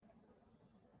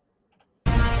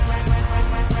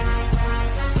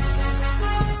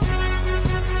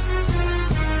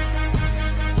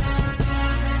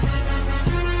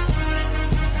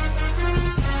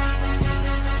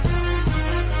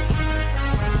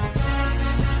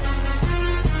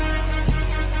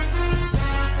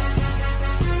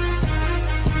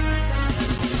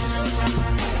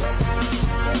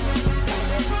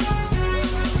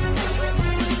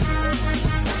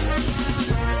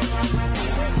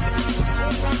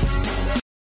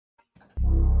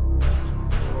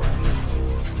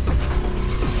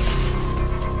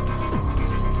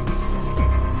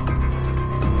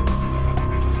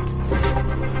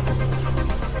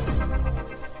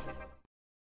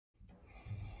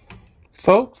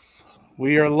Folks,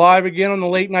 we are live again on the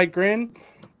Late Night Grin.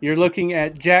 You're looking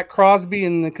at Jack Crosby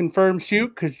in the confirmed shoot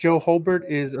because Joe Holbert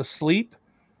is asleep.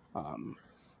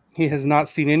 He has not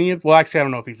seen any of. Well, actually, I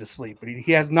don't know if he's asleep, but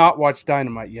he has not watched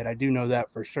Dynamite yet. I do know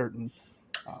that for certain.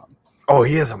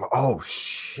 He is. Oh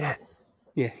shit!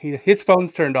 Yeah, his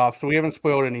phone's turned off, so we haven't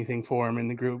spoiled anything for him in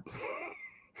the group.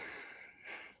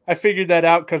 I figured that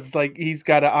out because he's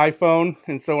got an iPhone,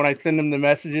 and so when I send him the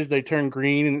messages, they turn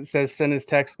green and it says send his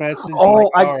text message. All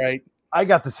right. I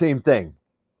got the same thing.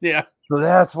 Yeah. So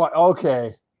that's why.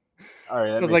 Okay. All right.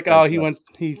 So I was like,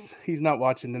 he's not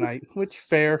watching tonight, which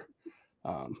fair.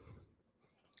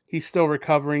 He's still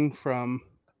recovering from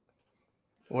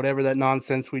whatever that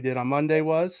nonsense we did on Monday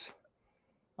was.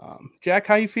 Jack,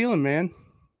 how you feeling, man?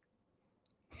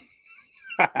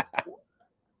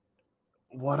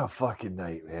 What a fucking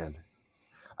night, man.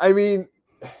 I mean,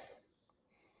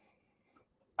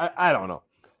 I don't know.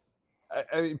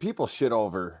 I mean, people shit all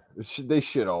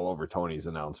over Tony's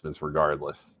announcements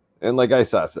regardless. And like I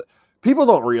said, people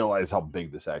don't realize how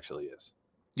big this actually is.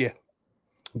 Yeah.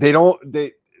 There's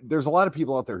a lot of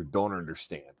people out there who don't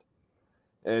understand.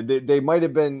 And they might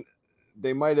have been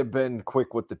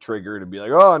quick with the trigger to be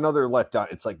like, oh, another letdown.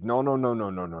 It's like, no.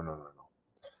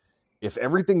 If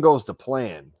everything goes to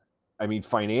plan, I mean,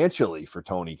 financially for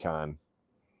Tony Khan,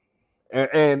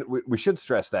 and we should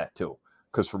stress that too,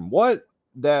 because from what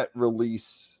that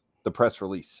release, the press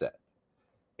release said,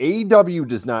 AEW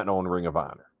does not own Ring of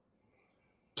Honor.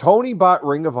 Tony bought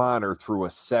Ring of Honor through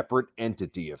a separate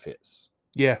entity of his.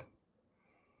 Yeah.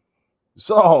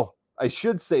 So I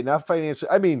should say not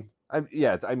financially. I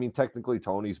mean, technically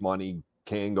Tony's money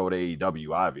can go to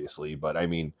AEW, obviously, but I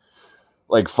mean,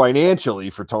 like financially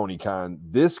for Tony Khan,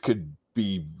 this could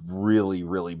be really,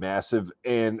 really massive.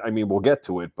 And I mean, we'll get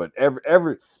to it, but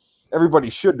everybody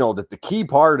should know that the key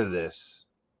part of this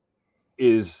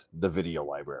is the video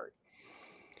library.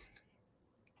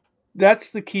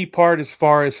 That's the key part as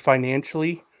far as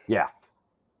financially. Yeah.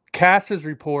 Cass's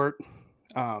report,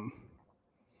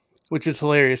 which is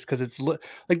hilarious because it's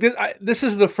like this. This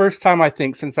is the first time I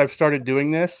think since I've started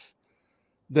doing this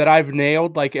that I've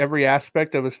nailed like every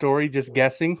aspect of a story just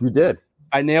guessing. You did.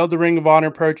 I nailed the Ring of Honor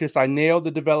purchase. I nailed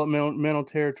the developmental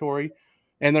territory,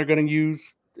 and they're going to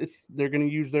use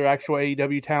their actual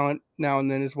AEW talent now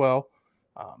and then as well.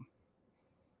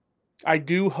 I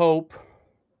do hope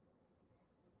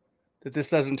that this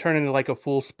doesn't turn into like a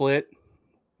full split,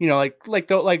 like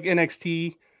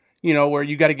NXT, where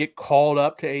you got to get called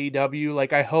up to AEW.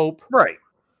 Like I hope, right?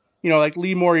 Like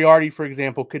Lee Moriarty, for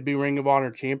example, could be Ring of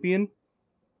Honor champion,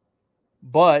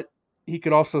 but he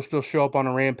could also still show up on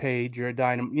a Rampage or a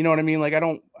Dynamite. You know what I mean? Like I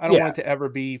don't want it to ever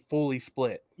be fully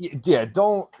split. Yeah,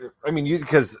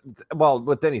 because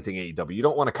with anything AEW, you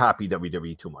don't want to copy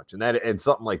WWE too much, and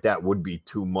something like that would be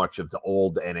too much of the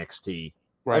old NXT.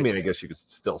 Right. I mean, I guess you could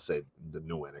still say the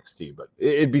new NXT, but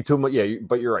it'd be too much. Yeah,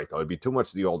 but you're right though. It'd be too much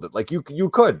of the old. Like you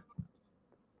could,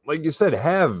 like you said,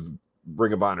 have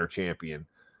Ring of Honor champion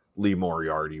Lee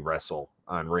Moriarty wrestle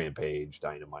on Rampage,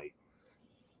 Dynamite.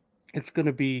 It's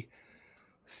gonna be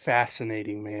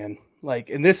fascinating, man. Like,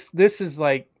 and this is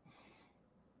like,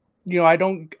 I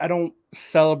don't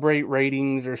celebrate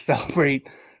ratings or celebrate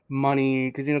money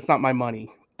because it's not my money,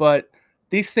 but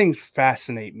these things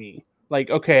fascinate me. Like,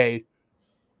 okay,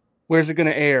 where's it going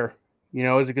to air?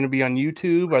 Is it going to be on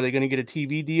YouTube? Are they going to get a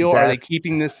TV deal? Are they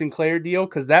keeping this Sinclair deal?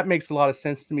 Because that makes a lot of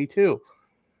sense to me too.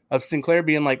 Of Sinclair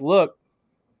being like, look,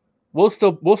 we'll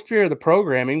steer the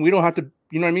programming. We don't have to,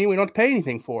 you know what I mean? We don't have to pay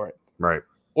anything for it. Right.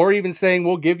 Or even saying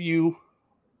we'll give you,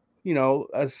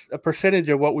 a percentage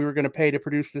of what we were going to pay to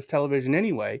produce this television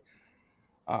anyway.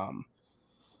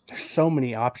 There's so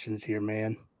many options here,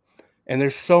 man. And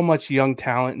there's so much young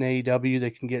talent in AEW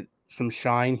that can get some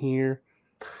shine here.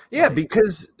 Yeah,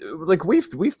 because like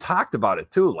we've talked about it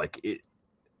too. Like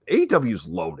AEW's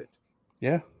loaded.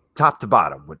 Yeah. Top to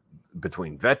bottom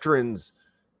between veterans,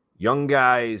 young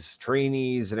guys,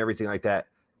 trainees, and everything like that.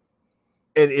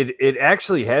 And it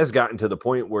actually has gotten to the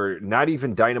point where not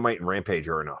even Dynamite and Rampage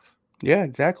are enough. Yeah,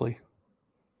 exactly.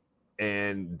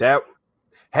 And that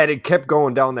had it kept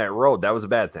going down that road, that was a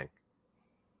bad thing.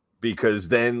 Because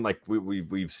then like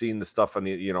we've seen the stuff on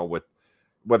the, with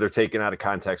whether taken out of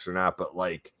context or not, but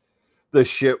like the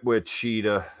shit with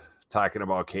Sheeta talking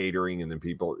about catering, and then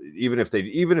people, even if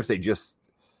they just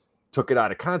took it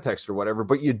out of context or whatever,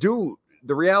 but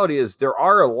the reality is there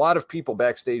are a lot of people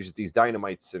backstage at these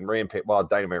Dynamites and Rampage. Well,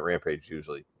 Dynamite Rampage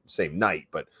usually same night,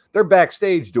 but they're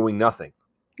backstage doing nothing.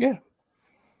 Yeah.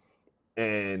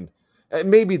 And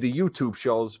maybe the YouTube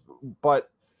shows,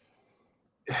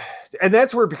 and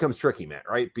that's where it becomes tricky, Matt,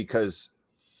 right? Because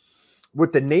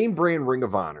with the name brand Ring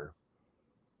of Honor,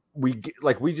 we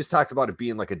just talked about it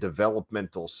being like a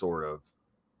developmental sort of,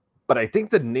 but I think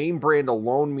the name brand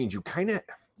alone means you kind of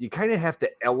have to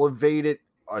elevate it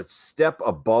a step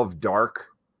above dark.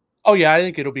 Oh yeah, I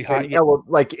think it'll be high. Yeah.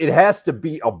 Like it has to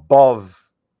be above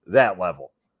that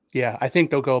level. Yeah, I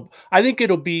think they'll go. I think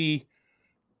it'll be.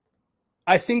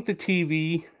 I think the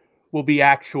TV will be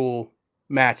actual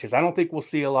matches. I don't think we'll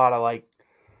see a lot of like.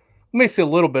 We may see a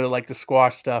little bit of like the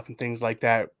squash stuff and things like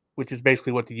that, which is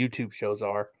basically what the YouTube shows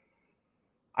are.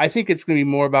 I think it's going to be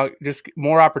more about just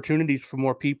more opportunities for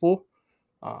more people.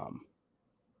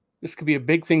 This could be a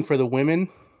big thing for the women.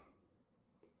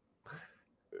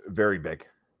 Very big.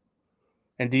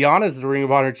 And Deanna's the Ring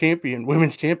of Honor champion,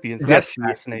 women's champion. So that's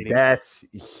fascinating. That's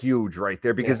huge right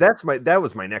there because that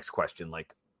was my next question.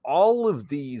 Like all of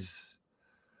these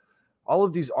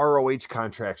ROH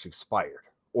contracts expired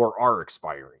or are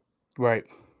expiring. Right.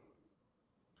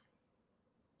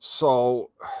 So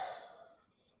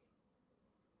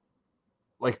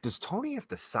like, does Tony have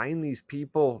to sign these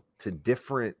people to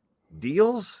different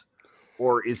deals,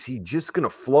 or is he just going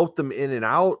to float them in and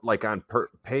out like on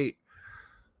pay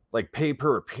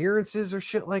per appearances or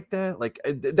shit like that? Like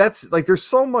that's like, there's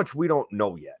so much we don't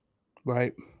know yet.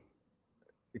 Right.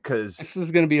 Because this is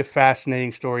going to be a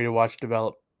fascinating story to watch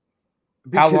develop.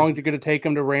 How long is it going to take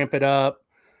them to ramp it up?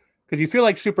 Because you feel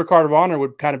like Super Card of Honor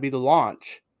would kind of be the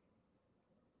launch.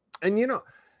 And, you know,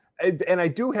 and I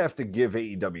do have to give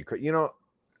AEW credit, you know,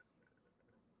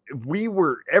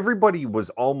 everybody was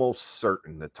almost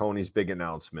certain that Tony's big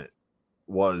announcement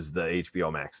was the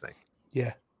HBO Max thing.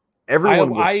 Yeah.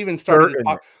 Everyone I even started to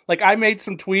talk, like I made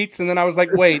some tweets and then I was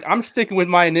like, wait, I'm sticking with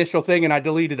my initial thing and I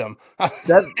deleted them.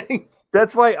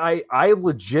 That's why I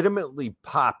legitimately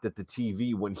popped at the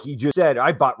TV when he just said,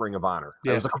 I bought Ring of Honor.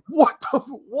 Yeah. I was like,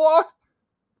 what?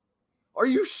 Are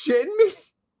you shitting me?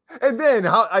 And then,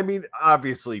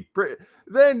 obviously,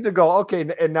 then to go, okay,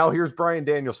 and now here's Bryan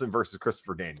Danielson versus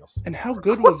Christopher Daniels. And how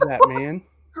good was that, man?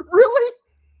 Really?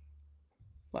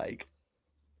 Like,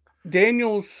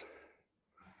 Daniels,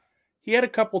 he had a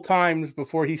couple times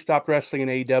before he stopped wrestling in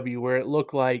AEW where it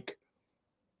looked like,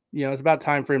 you know, it's about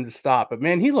time for him to stop. But,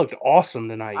 man, he looked awesome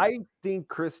tonight. I think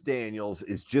Chris Daniels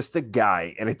is just a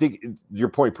guy, and I think your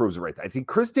point proves it right. I think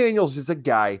Chris Daniels is a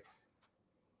guy.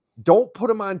 Don't put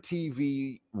him on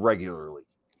TV regularly.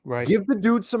 Right. Give the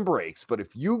dude some breaks. But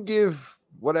if you give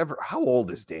whatever, how old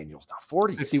is Daniels now?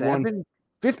 47?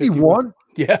 51?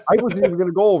 Yeah. I wasn't even going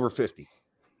to go over 50.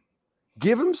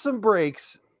 Give him some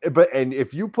breaks. And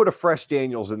if you put a fresh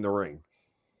Daniels in the ring,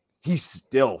 he's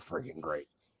still freaking great.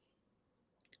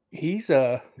 He's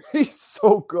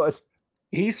so good.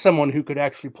 He's someone who could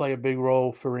actually play a big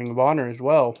role for Ring of Honor as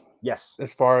well. Yes.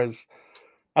 As far as,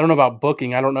 I don't know about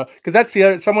booking. I don't know, because that's the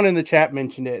other. Someone in the chat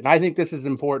mentioned it, and I think this is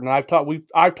important. I've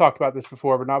talked about this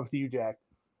before, but not with you, Jack.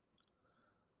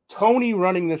 Tony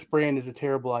running this brand is a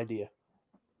terrible idea.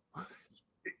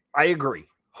 I agree,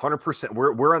 100%.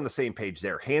 We're on the same page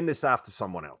there. Hand this off to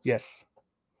someone else. Yes.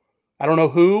 I don't know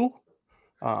who.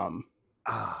 I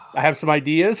have some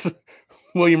ideas.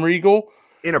 William Regal.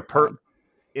 In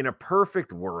a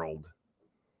perfect world,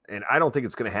 and I don't think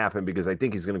it's going to happen because I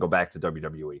think he's going to go back to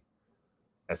WWE.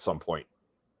 At some point,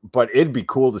 but it'd be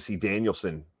cool to see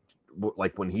Danielson,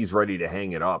 like when he's ready to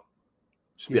hang it up,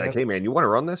 just be like, "Hey, man, you want to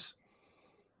run this?"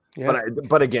 Yeah.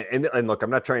 But again, and look, I'm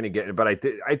not trying to get it, but I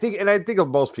think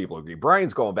most people agree.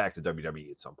 Brian's going back to WWE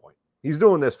at some point. He's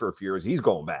doing this for a few years. He's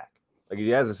going back. Like he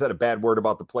hasn't said a bad word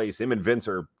about the place. Him and Vince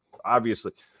are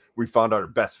obviously, we found out, are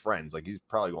best friends. Like he's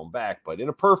probably going back. But in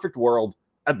a perfect world,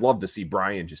 I'd love to see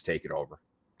Brian just take it over.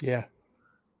 Yeah.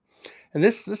 And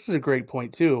this is a great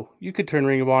point, too. You could turn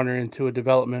Ring of Honor into a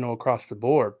developmental across the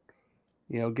board.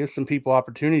 You know, give some people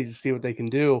opportunities to see what they can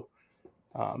do.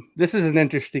 This is an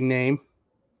interesting name.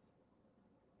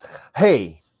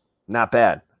 Hey, not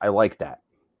bad. I like that.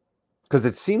 Because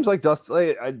it seems like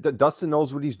Dustin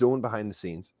knows what he's doing behind the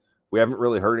scenes. We haven't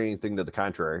really heard anything to the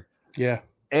contrary. Yeah.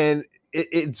 And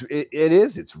it's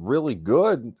really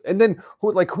good. And then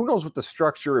who knows what the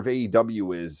structure of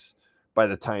AEW is by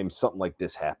the time something like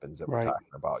this happens that we're talking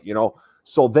about, you know?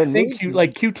 So then I think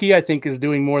QT, I think, is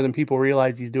doing more than people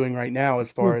realize he's doing right now.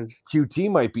 As far as QT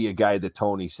might be a guy that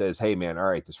Tony says, "Hey man, all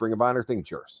right, this Ring of Honor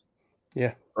thing's yours."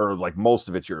 Yeah. Or like most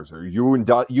of it's yours. Or you and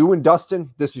Dustin,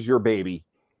 this is your baby.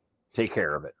 Take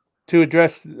care of it. To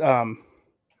address,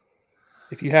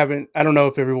 if you haven't, I don't know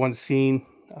if everyone's seen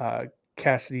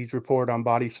Cassidy's report on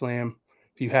Body Slam.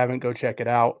 If you haven't, go check it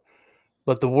out.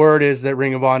 But the word is that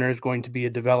Ring of Honor is going to be a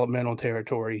developmental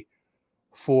territory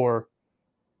for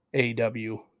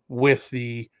AEW with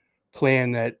the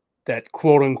plan that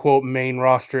quote-unquote main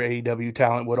roster AEW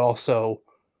talent would also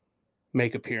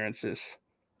make appearances.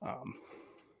 I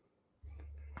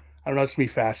don't know. It's going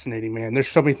to be fascinating, man. There's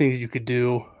so many things you could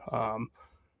do.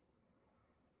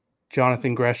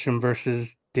 Jonathan Gresham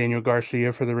versus Daniel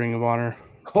Garcia for the Ring of Honor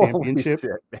Holy championship.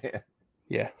 shit, man.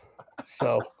 Yeah.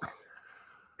 So,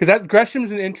 because that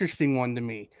Gresham's an interesting one to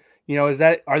me. Are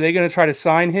they going to try to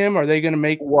sign him? Are they going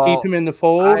to keep him in the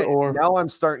fold? Or now I'm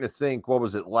starting to think, what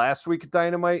was it last week at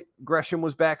Dynamite? Gresham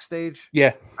was backstage.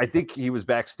 Yeah, I think he was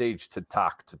backstage to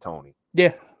talk to Tony.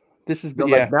 Yeah, this is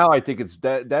like now. I think it's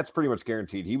that's pretty much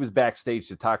guaranteed. He was backstage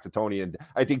to talk to Tony, and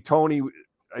I think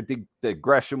that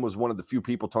Gresham was one of the few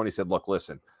people Tony said, "Look,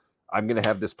 listen, I'm going to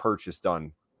have this purchase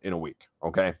done in a week.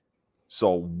 Okay,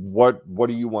 so what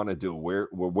do you want to do? Where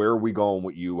are we going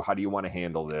with you? How do you want to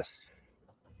handle this?"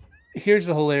 Here's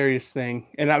the hilarious thing,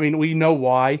 and I mean we know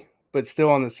why, but still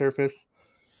on the surface,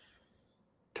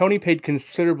 Tony paid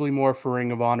considerably more for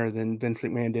Ring of Honor than Vince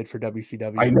McMahon did for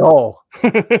WCW. I know.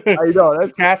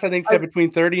 That's Cass, I think, said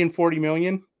between 30 and 40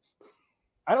 million.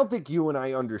 I don't think you and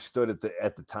I understood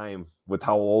at the time with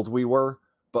how old we were,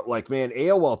 but like, man,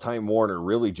 AOL Time Warner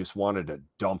really just wanted to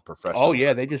dump professional. Oh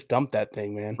yeah, they just dumped that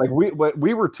thing, man. Like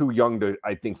we were too young to,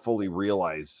 I think, fully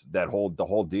realize the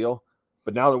whole deal.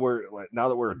 But now that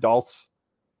we're adults,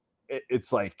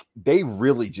 it's like they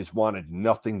really just wanted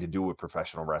nothing to do with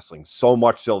professional wrestling. So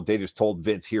much so they just told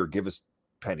Vince, "Here, give us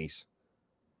pennies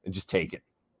and just take it."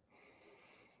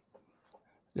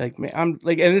 Like, man, and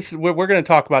this is we're going to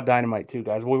talk about Dynamite too,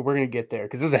 guys. We're going to get there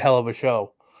because this is a hell of a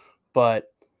show.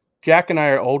 But Jack and I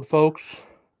are old folks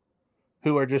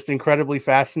who are just incredibly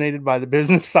fascinated by the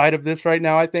business side of this right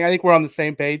now. I think we're on the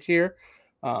same page here.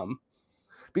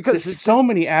 Because there's so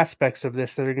many aspects of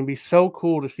this that are going to be so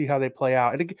cool to see how they play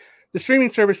out. And the streaming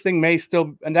service thing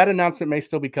and that announcement may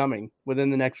still be coming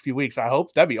within the next few weeks. I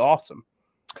hope that'd be awesome.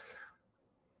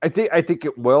 I think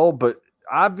it will, but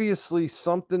obviously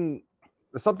something's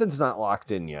not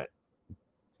locked in yet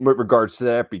with regards to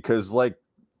that, because like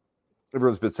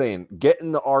everyone's been saying,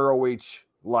 getting the ROH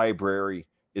library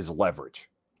is leverage.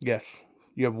 Yes.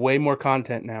 You have way more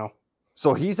content now.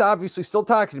 So he's obviously still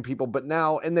talking to people, but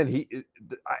now, and then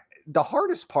the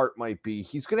hardest part might be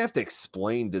he's going to have to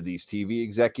explain to these TV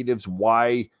executives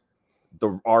why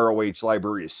the ROH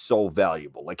library is so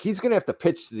valuable. Like, he's going to have to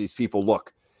pitch to these people,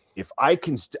 look, if I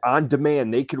can, on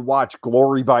demand, they can watch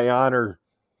Glory by Honor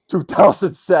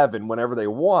 2007 whenever they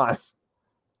want,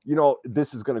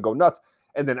 this is going to go nuts.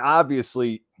 And then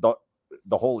obviously the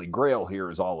Holy Grail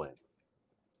here is All In.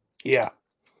 Yeah.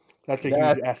 That's a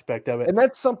huge aspect of it. And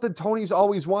that's something Tony's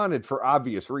always wanted for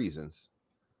obvious reasons.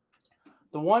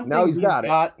 The one thing he's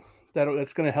got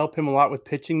that's going to help him a lot with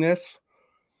pitching this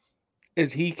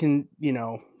is he can,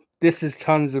 this is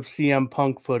tons of CM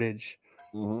Punk footage,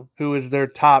 who is their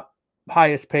top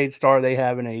highest paid star they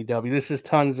have in AEW. This is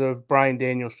tons of Bryan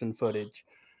Danielson footage.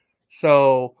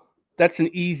 So that's an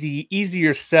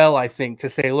easier sell, I think, to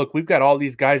say, look, we've got all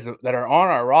these guys that are on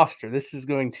our roster. This is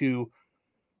going to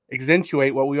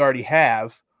accentuate what we already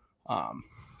have. And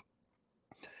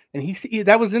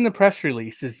that was in the press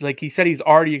release. Is like he said he's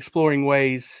already exploring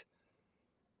ways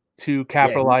to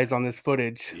capitalize on this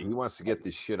footage. He wants to get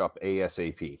this shit up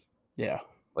ASAP. Yeah.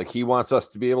 Like, he wants us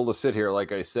to be able to sit here,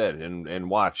 like I said, and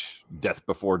watch Death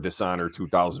Before Dishonor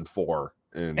 2004.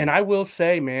 And I will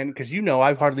say, man, because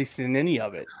I've hardly seen any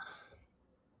of it.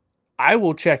 I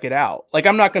will check it out. Like,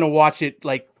 I'm not going to watch it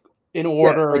like in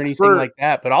order or anything like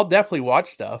that, but I'll definitely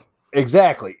watch stuff.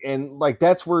 Exactly. And like,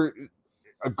 that's where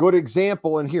a good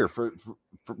example in here for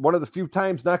one of the few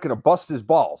times not going to bust his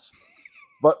balls.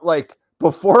 But like,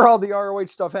 before all the ROH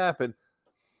stuff happened,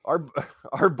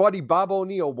 our buddy Bob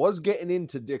O'Neill was getting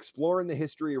into exploring the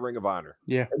history of Ring of Honor.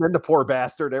 Yeah. And then the poor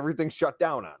bastard, everything shut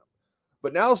down on him.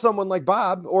 But now someone like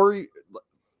Bob, or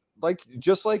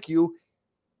just like you,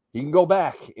 he can go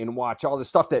back and watch all the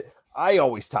stuff that I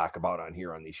always talk about on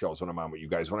here on these shows when I'm on with you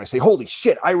guys. When I say, holy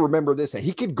shit, I remember this. And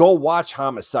he could go watch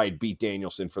Homicide beat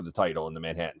Danielson for the title in the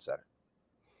Manhattan Center.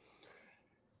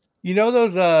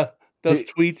 Those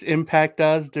tweets Impact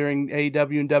does during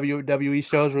AEW and WWE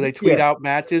shows where they tweet out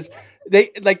matches. They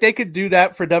could do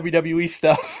that for WWE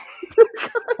stuff.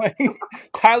 Like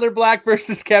Tyler Black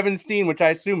versus Kevin Steen, which I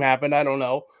assume happened. I don't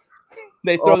know.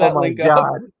 They throw that link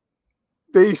up.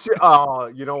 They should. Oh,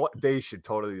 you know what? They should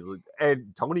totally.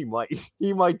 And Tony might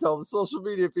tell the social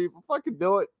media people, fucking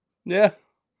do it. Yeah.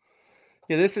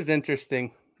 This is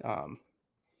interesting.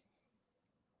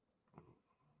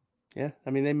 Yeah, I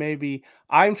mean, they may be.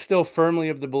 I'm still firmly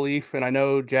of the belief, and I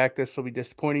know, Jack, this will be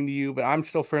disappointing to you, but I'm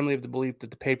still firmly of the belief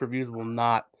that the pay-per-views will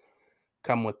not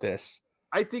come with this.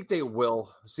 I think they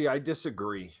will. See, I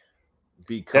disagree.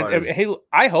 Because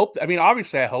I hope. I mean,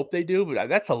 obviously, I hope they do, but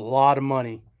that's a lot of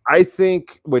money. I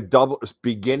think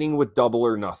beginning with Double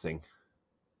or Nothing.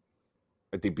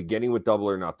 I think beginning with Double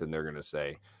or Nothing, they're going to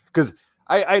say. Because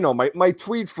I know my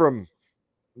tweet from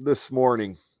this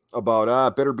morning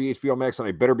about better be HBO Max and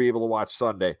I better be able to watch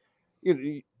Sunday.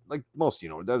 Like most,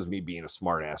 that was me being a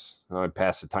smartass. I'd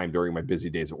pass the time during my busy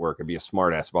days at work. I'd be a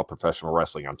smartass about professional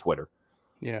wrestling on Twitter.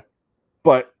 Yeah.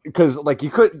 But because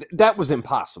that was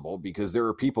impossible because there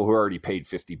are people who already paid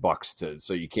 $50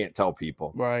 so you can't tell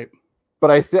people. Right.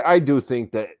 But I do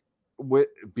think that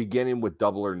beginning with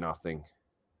Double or Nothing,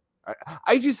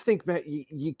 I just think, Matt,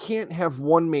 you can't have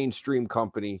one mainstream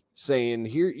company saying,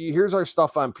 here's our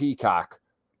stuff on Peacock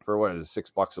for what is it,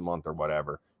 $6 a month or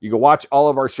whatever. You can watch all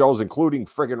of our shows, including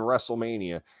friggin'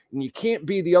 WrestleMania, and you can't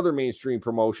be the other mainstream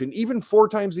promotion, even 4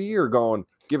 times a year, going,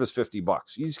 give us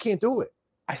 $50. You just can't do it.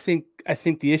 I think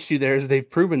the issue there is they've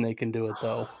proven they can do it,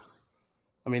 though.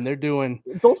 I mean, they're doing.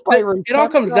 It all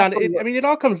comes down to. It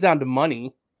all comes down to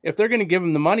money. If they're going to give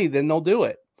them the money, then they'll do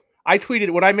it. I tweeted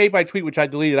when I made my tweet, which I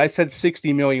deleted. I said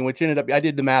 60 million, which ended up. I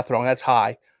did the math wrong. That's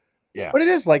high. Yeah, but it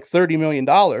is like $30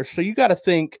 million. So you got to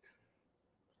think.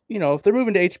 If they're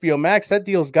moving to HBO Max, that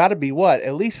deal's got to be what,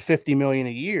 at least $50 million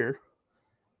a year.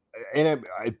 And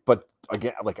but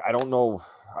again, I don't know.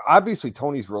 Obviously,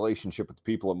 Tony's relationship with the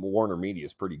people at Warner Media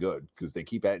is pretty good because they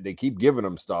keep giving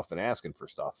him stuff and asking for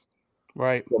stuff.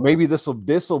 Right. Well, maybe this will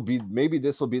be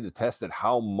the test at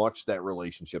how much that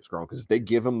relationship's grown. Because if they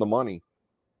give him the money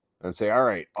and say, all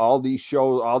right, all these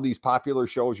shows, all these popular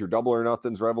shows, your Double or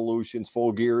Nothings, Revolutions,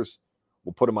 Full Gears,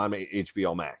 we'll put them on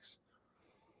HBO Max.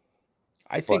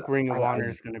 I think Ring of Honor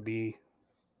is going to be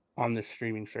on the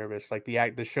streaming service, like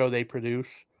the show they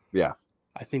produce. Yeah.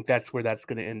 I think that's where that's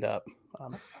going to end up.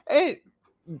 And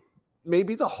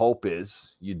maybe the hope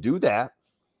is you do that.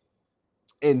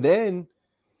 And then,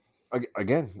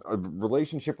 again, a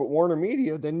relationship with Warner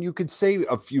Media, then you could say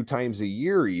a few times a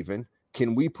year even,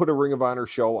 can we put a Ring of Honor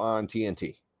show on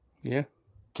TNT? Yeah.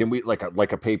 Can we, like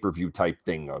a pay-per-view type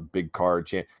thing, a big card?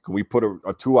 Can we put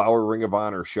a 2-hour Ring of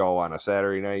Honor show on a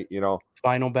Saturday night,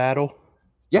 Final Battle?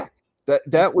 Yeah.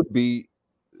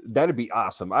 That'd be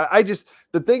awesome. I just,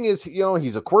 the thing is,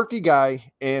 he's a quirky guy.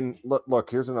 And look,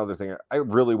 here's another thing. I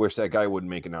really wish that guy wouldn't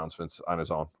make announcements on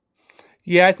his own.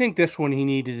 Yeah, I think this one he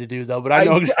needed to do, though, but I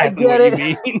know exactly what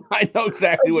you mean. I know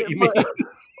exactly what you mean.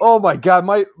 Oh my God.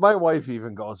 My wife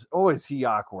even goes, oh, is he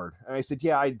awkward? And I said,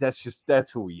 yeah,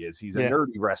 that's who he is. He's a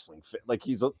nerdy wrestling fan. Like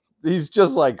he's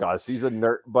just like us. He's a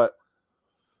nerd, but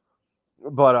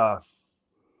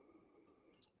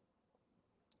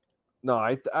no,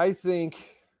 I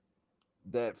think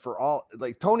that for all,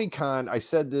 like Tony Khan, I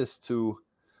said this to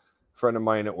a friend of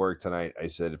mine at work tonight. I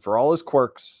said, for all his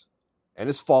quirks and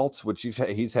his faults, which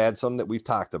he's had some that we've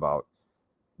talked about,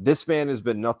 this man has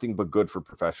been nothing but good for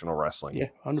professional wrestling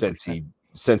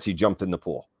since he jumped in the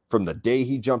pool. From the day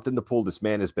he jumped in the pool, this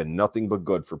man has been nothing but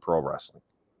good for pro wrestling.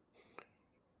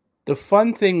 The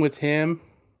fun thing with him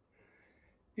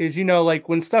is, like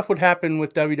when stuff would happen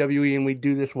with WWE and we'd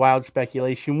do this wild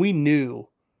speculation, we knew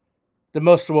that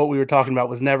most of what we were talking about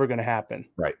was never going to happen.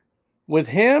 Right. With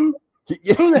him,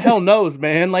 who the hell knows,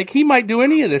 man? Like, he might do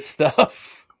any of this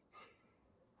stuff.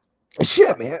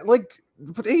 Shit, man. Like,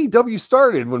 but AEW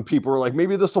started when people were like,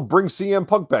 maybe this will bring CM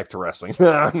Punk back to wrestling.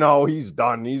 No, he's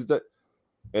done. He's done.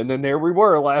 And then there we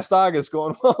were last August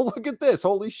going, well, look at this.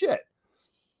 Holy shit.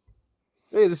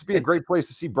 Hey, this would be a great place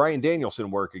to see Bryan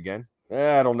Danielson work again.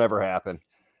 It'll never happen.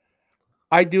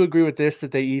 I do agree with this,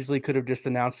 that they easily could have just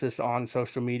announced this on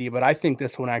social media, but I think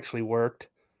this one actually worked.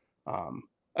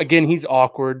 Again, he's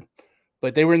awkward,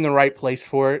 but they were in the right place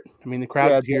for it. I mean, the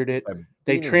crowd cheered it.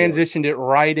 They transitioned it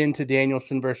right into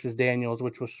Danielson versus Daniels,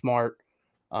 which was smart.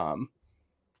 The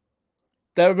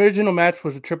original match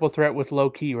was a triple threat with Low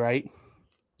Key, right?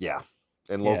 Yeah.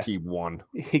 And Low Key won.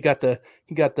 He got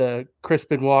the Chris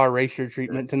Benoit erasure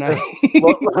treatment tonight.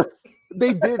 Well,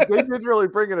 they did really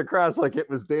bring it across like it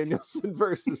was Danielson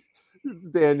versus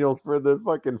Daniels for the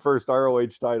fucking first ROH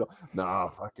title. Nah,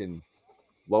 fucking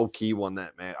Low Key won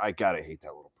that, man. I gotta hate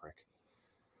that little prick.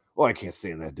 Oh, I can't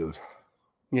stand that dude.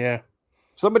 Yeah.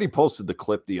 Somebody posted the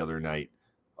clip the other night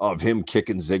of him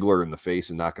kicking Ziggler in the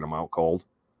face and knocking him out cold.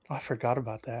 I forgot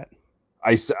about that.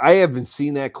 I haven't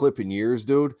seen that clip in years,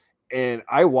 dude. And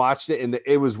I watched it, and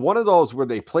it was one of those where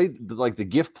they played, like the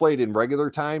GIF played in regular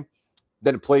time,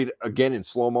 then it played again in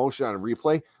slow motion on a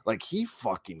replay. Like he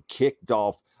fucking kicked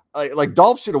Dolph. Like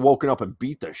Dolph should have woken up and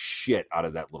beat the shit out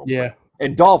of that little prick.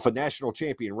 And Dolph, a national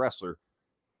champion wrestler,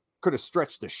 could have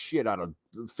stretched the shit out of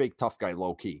fake tough guy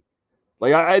Low Key.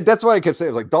 Like that's why I kept saying,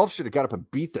 I was like, Dolph should have got up and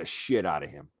beat the shit out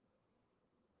of him.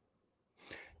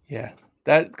 Yeah,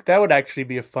 that would actually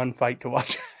be a fun fight to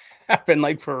watch happen,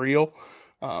 like for real.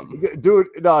 Dude,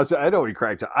 no, I know he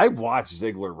cracked. I watched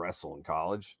Ziggler wrestle in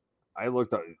college. I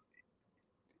looked up.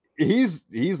 He's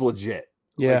legit.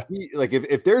 Yeah.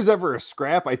 If there's ever a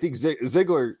scrap, I think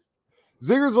Ziggler's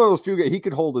one of those few guys. He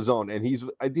could hold his own, and he's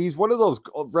one of those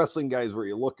wrestling guys where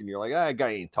you look and you're like, that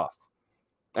guy ain't tough.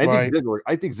 I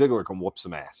think Ziggler can whoop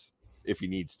some ass if he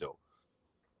needs to.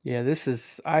 Yeah,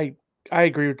 I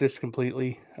agree with this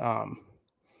completely.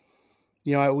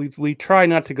 We try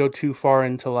not to go too far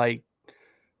into like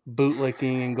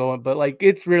bootlicking and going, but like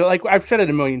it's real. Like I've said it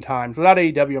a million times. Without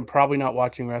AEW, I'm probably not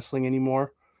watching wrestling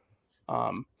anymore.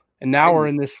 And now we're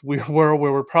in this weird world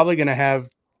where we're probably going to have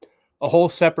a whole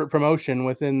separate promotion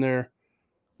within their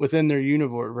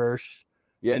universe.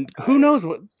 Yeah, and who knows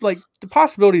what? Like the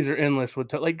possibilities are endless.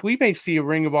 Like we may see a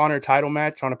Ring of Honor title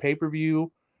match on a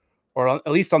pay-per-view, or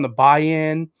at least on the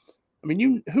buy-in. I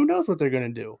mean, who knows what they're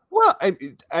going to do? Well,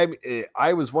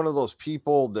 I was one of those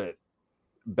people that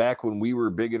back when we were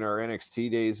big in our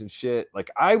NXT days and shit, like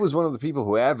I was one of the people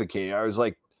who advocated. I was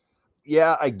like,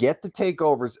 yeah, I get the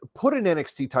takeovers. Put an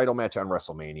NXT title match on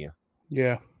WrestleMania.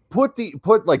 Yeah.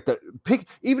 Pick,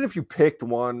 even if you picked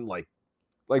one, like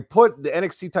put the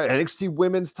NXT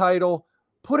women's title,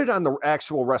 put it on the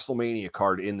actual WrestleMania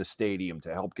card in the stadium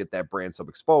to help get that brand some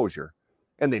exposure.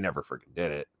 And they never freaking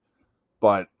did it.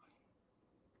 But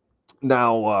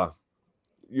now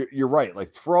you're right.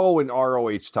 Like throw an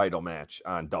ROH title match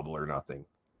on Double or Nothing.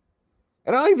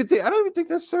 And I don't even think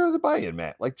necessarily the buy-in,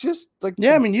 Matt. Like just like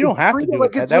I mean, you don't have to do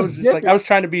like that. That was just like I was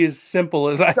trying to be as simple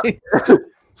as I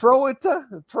throw it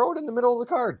in the middle of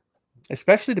the card.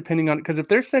 Especially depending on because if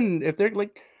they're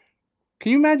like,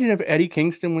 can you imagine if Eddie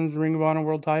Kingston wins the Ring of Honor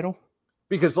World Title?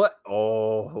 Because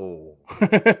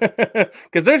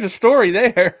because there's a story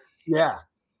there. Yeah.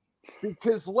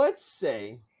 Because let's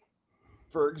say,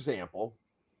 for example,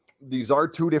 these are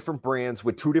two different brands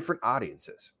with two different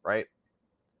audiences, right?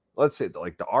 Let's say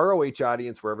like the ROH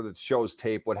audience, wherever the show's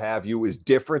tape, what have you, is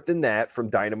different than that from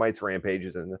Dynamite's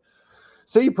Rampages. And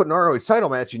say you put an ROH title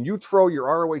match and you throw your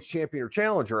ROH champion or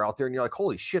challenger out there and you're like,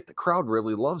 holy shit, the crowd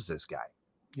really loves this guy.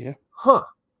 Yeah. Huh.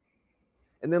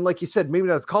 And then, like you said, maybe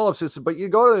not the call-up system, but you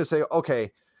go to them and say,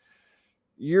 okay,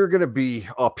 you're going to be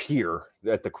up here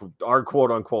at our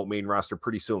quote-unquote main roster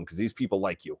pretty soon because these people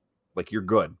like you. Like, you're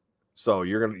good. So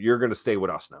you're gonna stay with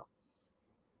us now.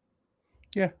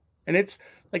 Yeah. And it's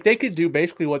like they could do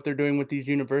basically what they're doing with these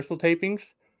Universal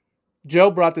tapings.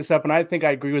 Joe brought this up, and I think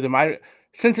I agree with him.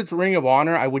 Since it's Ring of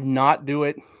Honor, I would not do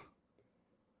it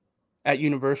at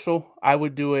Universal. I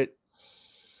would do it.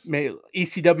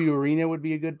 ECW Arena would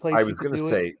be a good place. I was going to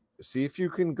say, see if you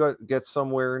can get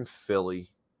somewhere in Philly.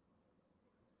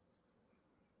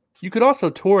 You could also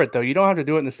tour it, though. You don't have to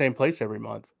do it in the same place every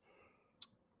month.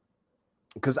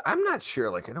 Because I'm not sure,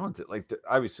 like, I don't like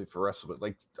obviously for wrestling, but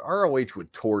like ROH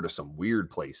would tour to some weird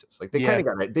places. Like they kind of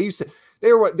got they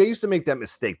used to make that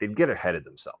mistake. They'd get ahead of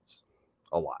themselves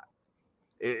a lot.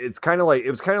 It was kind of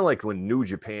like when New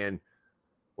Japan,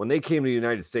 when they came to the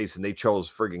United States and they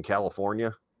chose friggin'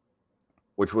 California,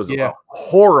 which was a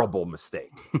horrible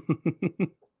mistake.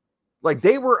 Like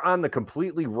they were on the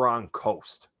completely wrong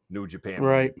coast, New Japan.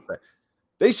 Right.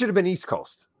 They should have been East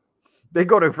Coast. They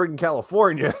go to friggin'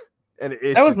 California. And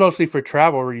that was mostly for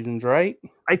travel reasons, right?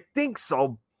 I think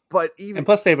so, but and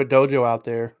plus they have a dojo out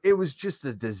there. It was just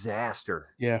a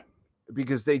disaster. Yeah,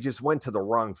 because they just went to the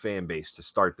wrong fan base to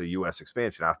start the U.S.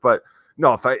 expansion off. But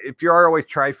no, if you're ROH,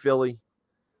 try Philly,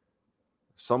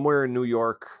 somewhere in New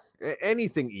York,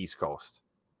 anything East Coast.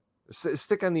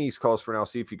 Stick on the East Coast for now.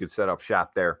 See if you could set up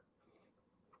shop there.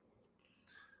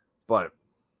 But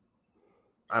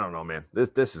I don't know, man.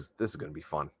 This is going to be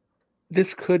fun.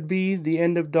 This could be the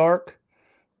end of Dark,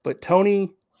 but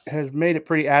Tony has made it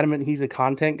pretty adamant he's a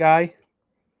content guy.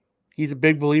 He's a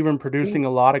big believer in producing a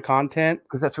lot of content.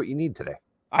 Because that's what you need today.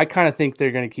 I kind of think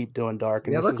they're going to keep doing Dark,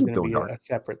 and this is going to be a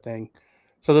separate thing.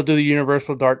 So they'll do the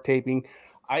Universal Dark taping.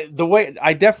 I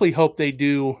definitely hope they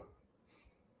do,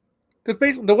 because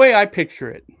basically the way I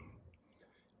picture it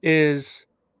is,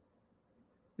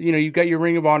 you've got your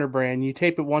Ring of Honor brand, you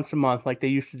tape it once a month like they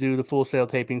used to do the Full Sail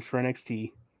tapings for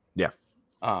NXT. Yeah.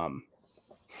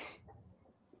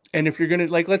 And if you're going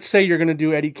to, like, let's say you're going to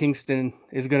do Eddie Kingston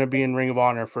is going to be in Ring of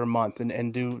Honor for a month and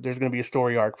there's going to be a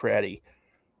story arc for Eddie.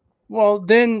 Well,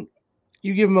 then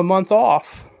you give him a month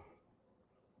off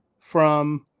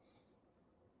from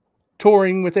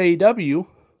touring with AEW.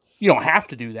 You don't have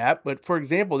to do that, but for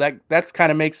example, that's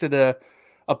kind of makes it a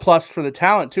plus for the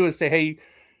talent too, is say, hey,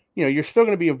 you're still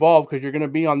going to be involved because you're going to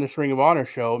be on this Ring of Honor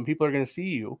show and people are going to see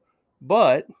you,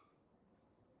 but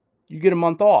you get a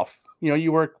month off.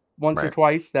 You work once or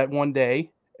twice that one day,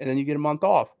 and then you get a month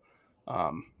off.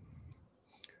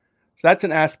 So that's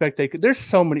an aspect they could. There's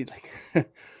so many like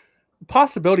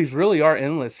possibilities. Really are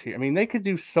endless here. I mean, they could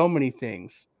do so many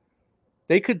things.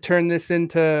 They could turn this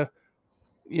into,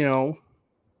 you know,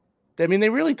 I mean, they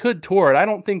really could tour it. I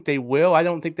don't think they will. I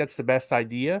don't think that's the best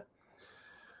idea.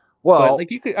 But Well,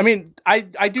 like you could, I mean, I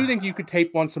do think you could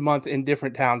tape once a month in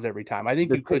different towns every time. I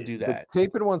think you could do the that.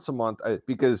 taping once a month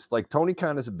because like Tony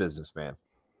Khan is a businessman,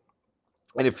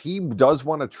 and if he does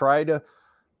want to try to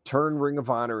turn Ring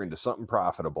of Honor into something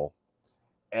profitable,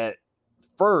 at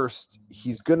first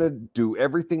he's going to do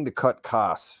everything to cut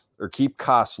costs or keep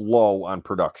costs low on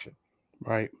production.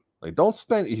 Right. Like don't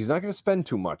spend. He's not going to spend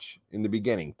too much in the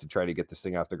beginning to try to get this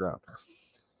thing off the ground.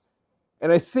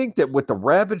 And I think that with the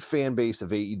rabid fan base of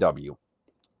AEW,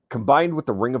 combined with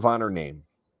the Ring of Honor name,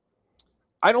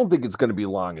 I don't think it's going to be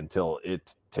long until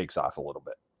it takes off a little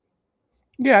bit.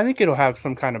 Yeah, I think it'll have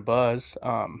some kind of buzz.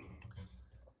 And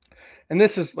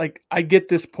this is like, I get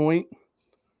this point,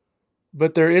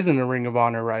 but there isn't a Ring of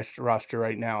Honor roster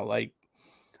right now. Like,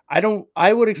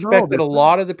 I would expect that a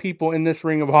lot of the people in this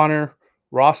Ring of Honor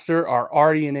roster are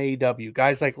already in AEW.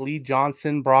 Guys like Lee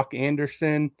Johnson, Brock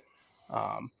Anderson,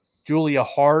 Julia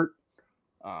Hart.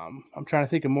 I'm trying to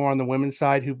think of more on the women's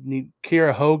side who need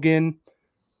Kiera Hogan.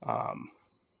 I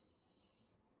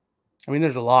mean,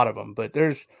 there's a lot of them, but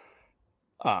there's,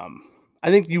 I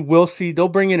think you will see, they'll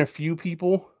bring in a few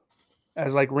people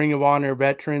as like Ring of Honor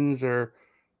veterans or,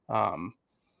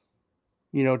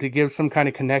 to give some kind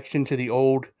of connection to the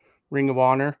old Ring of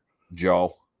Honor.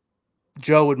 Joe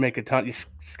would make a ton.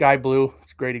 Sky Blue,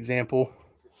 it's a great example.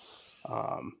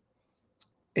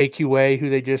 AQA, who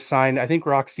they just signed. I think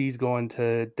Roxy's going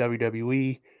to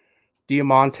WWE.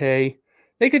 Diamante.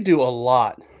 They could do a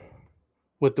lot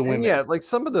with the women. Yeah, like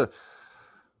some of the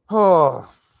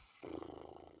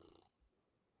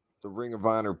the Ring of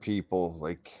Honor people,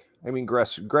 like I mean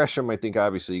Gresham, I think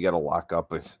obviously you got to lock up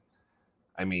with.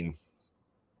 I mean,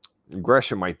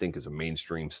 Gresham, I think, is a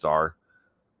mainstream star.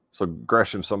 So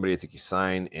Gresham, somebody I think you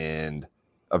sign and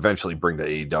eventually bring to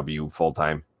AEW full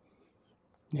time.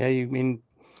 Yeah, you mean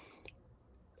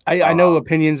I know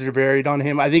opinions are varied on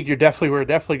him. I think we're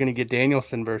definitely going to get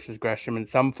Danielson versus Gresham in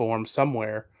some form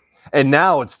somewhere. And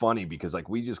now it's funny because like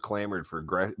we just clamored for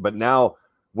Gresham, but now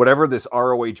whatever this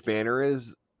ROH banner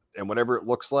is and whatever it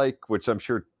looks like, which I'm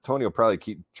sure Tony will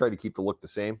probably try to keep the look the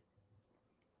same.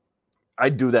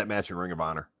 I'd do that match in Ring of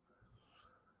Honor.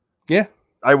 Yeah.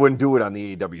 I wouldn't do it on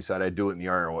the AEW side. I'd do it in the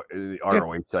ROH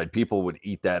side. People would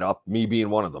eat that up, me being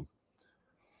one of them.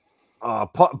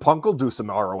 Punk will do some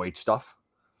ROH stuff.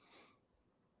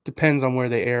 Depends on where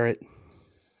they air it.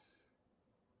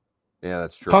 Yeah,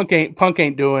 that's true. Punk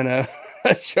ain't doing a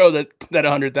show that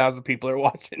 100,000 people are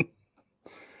watching.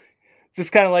 It's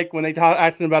just kind of like when they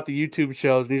asked him about the YouTube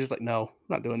shows, and he's just like, "No, I'm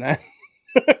not doing that."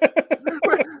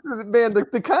 Man,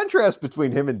 the contrast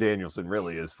between him and Danielson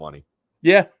really is funny.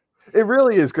 Yeah, it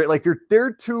really is great. Like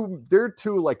they're two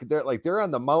they're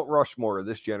on the Mount Rushmore of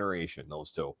this generation.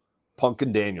 Those two, Punk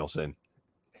and Danielson,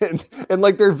 and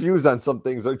like their views on some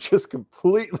things are just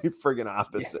completely friggin'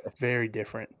 opposite. Yeah, very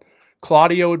different.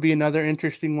 Claudio would be another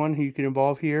interesting one who you could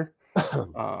involve here.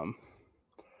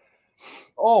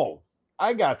 Oh,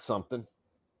 I got something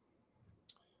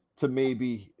to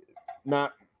maybe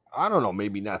not. I don't know.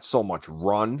 Maybe not so much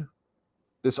run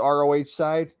this ROH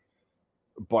side,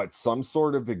 but some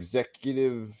sort of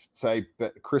executive type.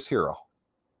 Chris Hero.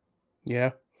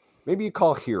 Yeah. Maybe you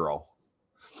call Hero.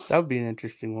 That would be an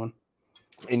interesting one.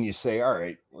 And you say, all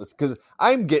right, because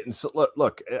I'm getting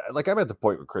look, like I'm at the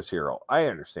point with Chris Hero. I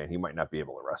understand he might not be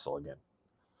able to wrestle again,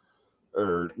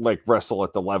 or like wrestle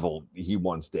at the level he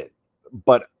once did.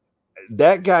 But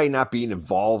that guy not being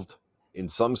involved in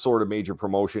some sort of major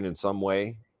promotion in some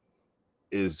way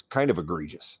is kind of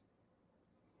egregious.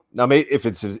 Now, if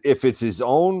it's his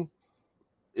own,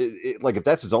 like if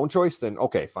that's his own choice, then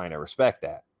okay, fine, I respect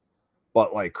that.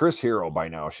 But like Chris Hero by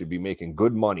now should be making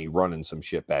good money running some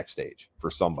shit backstage for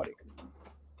somebody.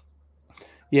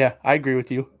 Yeah, I agree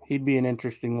with you. He'd be an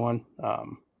interesting one.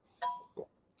 I'm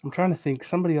trying to think.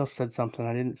 Somebody else said something.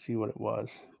 I didn't see what it was,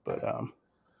 but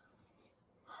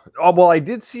oh well, I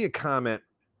did see a comment.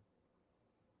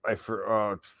 It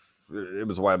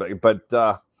was a while back,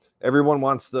 but everyone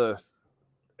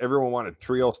wanted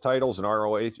trios titles in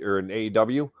ROH or in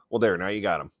AEW. Well, there now you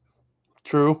got them.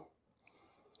 True.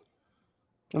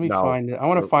 Let me find it. I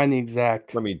want to find the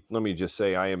exact. Let me just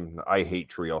say I hate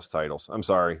trios titles. I'm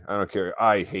sorry. I don't care.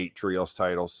 I hate trios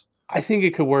titles. I think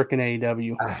it could work in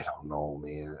AEW. I don't know,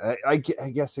 man. I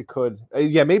guess it could.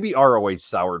 Yeah, maybe ROH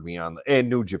soured me on and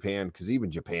New Japan because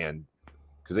even Japan,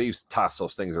 because they used to toss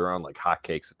those things around like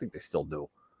hotcakes. I think they still do.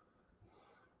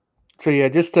 So yeah,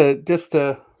 just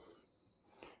to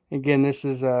Again, this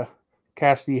is a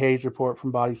Cassidy Hayes report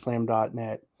from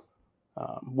bodyslam.net.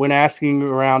 When asking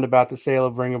around about the sale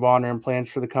of Ring of Honor and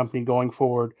plans for the company going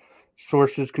forward,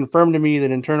 sources confirmed to me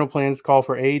that internal plans call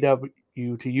for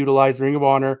AEW to utilize Ring of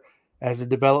Honor as a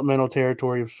developmental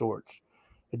territory of sorts.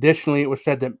 Additionally, it was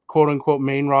said that quote-unquote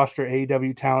main roster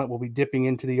AEW talent will be dipping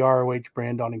into the ROH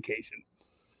brand on occasion.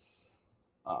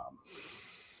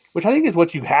 Which I think is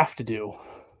what you have to do.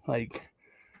 Like,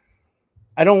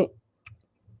 I don't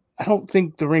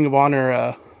think the Ring of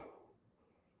Honor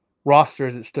roster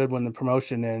as it stood when the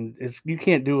promotion and you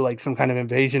can't do like some kind of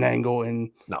invasion angle.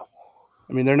 And no,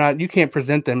 I mean, they're not, you can't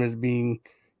present them as being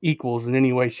equals in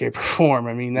any way, shape, or form.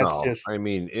 I mean, that's just. I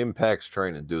mean, Impact's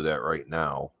trying to do that right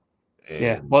now.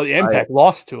 And well, the Impact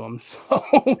lost to them.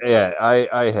 So yeah,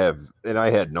 I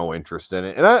had no interest in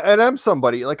it. And I'm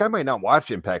somebody, like, I might not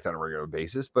watch Impact on a regular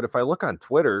basis, but if I look on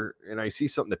Twitter and I see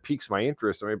something that piques my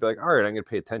interest, I might be like, all right, I'm going to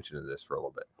pay attention to this for a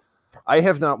little bit. I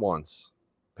have not once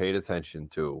paid attention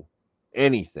to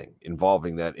anything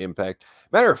involving that Impact.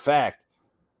 Matter of fact,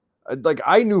 like,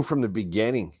 I knew from the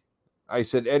beginning, I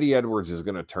said Eddie Edwards is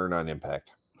going to turn on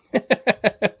Impact.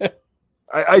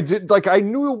 I did, like, I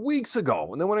knew it weeks ago.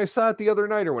 And then when I saw it the other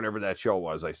night or whenever that show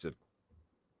was, I said,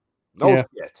 no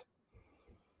shit.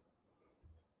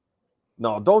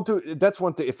 No, don't do it. That's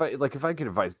one thing. If I could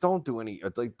advise, don't do any,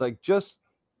 just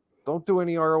don't do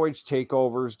any ROH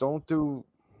takeovers. Don't do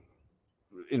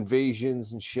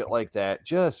invasions and shit like that.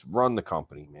 Just run the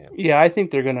company, man. Yeah, I don't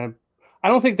think they're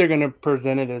going to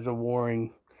present it as a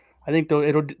warring. I think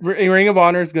Ring of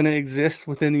Honor is going to exist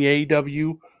within the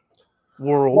AEW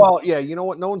world. Well, yeah, you know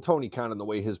what? Knowing Tony Khan and the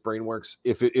way his brain works,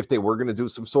 if they were going to do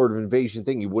some sort of invasion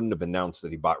thing, he wouldn't have announced that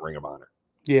he bought Ring of Honor.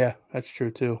 Yeah, that's true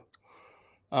too.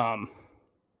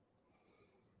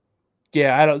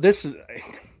 Yeah,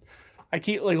 I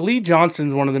keep like Lee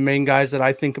Johnson's one of the main guys that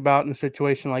I think about in a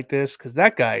situation like this because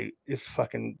that guy is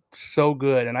fucking so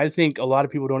good, and I think a lot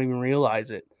of people don't even realize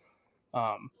it.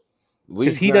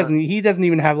 Because he doesn't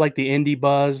even have like the indie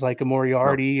buzz like a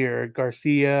Moriarty or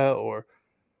Garcia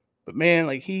but man,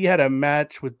 like he had a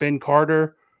match with Ben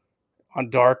Carter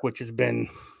on Dark, which has been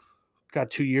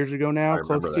 2 years ago now,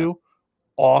 close to.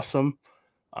 Awesome.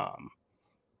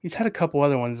 He's had a couple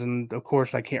other ones, and of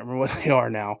course I can't remember what they are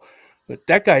now. But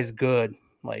that guy's good.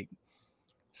 Like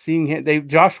seeing him,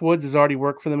 Josh Woods has already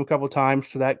worked for them a couple times,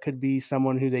 so that could be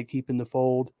someone who they keep in the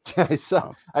fold. I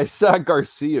saw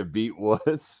Garcia beat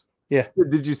Woods. Yeah.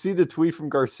 Did you see the tweet from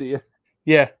Garcia?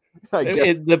 Yeah.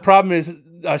 The problem is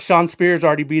Sean Spears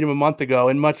already beat him a month ago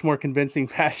in much more convincing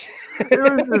fashion. It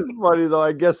was just funny though.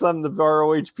 I guess I'm the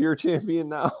ROH Pure Champion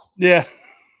now. Yeah.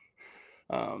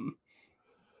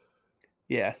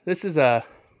 Yeah. This is I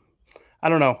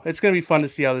don't know. It's going to be fun to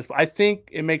see how this. I think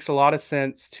it makes a lot of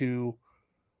sense to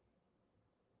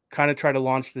kind of try to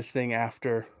launch this thing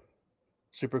after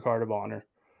Supercard of Honor.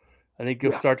 I think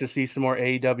you'll start to see some more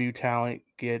AEW talent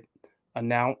get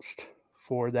announced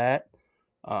for that.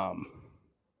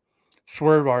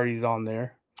 Swerve already's on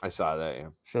there. I saw that, yeah.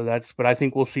 So but I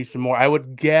think we'll see some more. I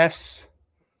would guess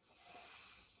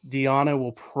Deanna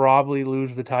will probably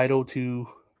lose the title to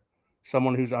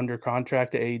someone who's under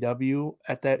contract to AEW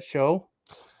at that show.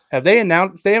 They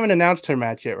haven't announced her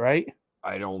match yet, right?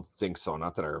 I don't think so.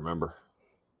 Not that I remember.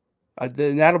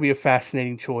 Then that'll be a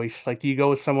fascinating choice. Like, do you go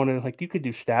with someone who, like, you could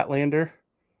do Statlander?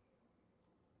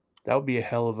 That would be a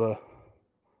hell of a.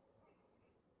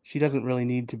 She doesn't really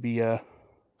need to be a.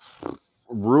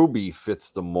 Ruby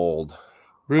fits the mold.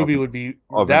 Ruby would be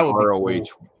of that an ROH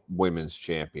cool. Women's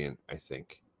champion. I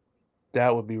think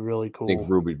that would be really cool. I think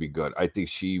Ruby'd be good. I think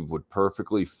she would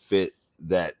perfectly fit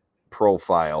that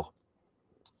profile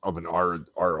of an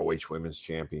ROH Women's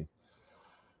champion.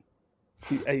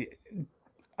 See,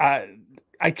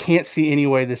 I can't see any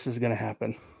way this is going to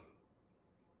happen.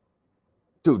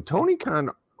 Dude, Tony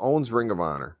Khan owns Ring of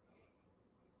Honor.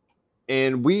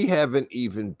 And we haven't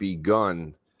even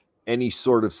begun any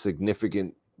sort of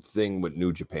significant thing with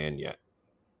New Japan yet.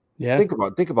 Yeah. Think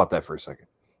about that for a second.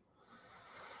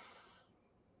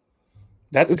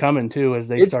 That's coming too as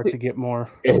they start to get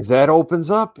more. As that opens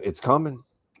up, it's coming.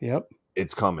 Yep.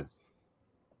 It's coming.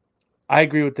 I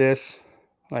agree with this.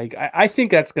 Like, I think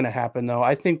that's going to happen, though.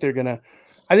 I think it'll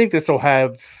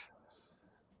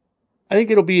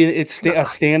be a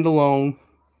standalone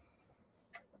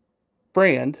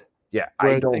brand. Yeah,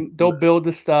 they'll build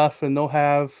the stuff and they'll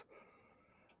have.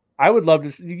 I would love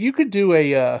to. You could do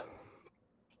a.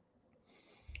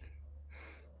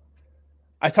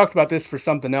 I talked about this for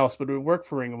something else, but it would work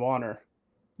for Ring of Honor.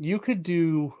 You could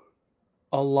do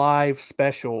a live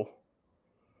special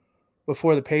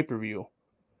before the pay-per-view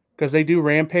because they do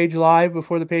Rampage live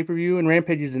before the pay-per-view, and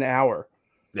Rampage is an hour.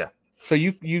 Yeah. So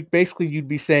you basically you'd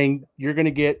be saying you're going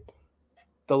to get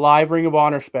the live Ring of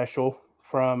Honor special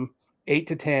from 8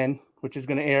 to 10, which is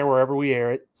going to air wherever we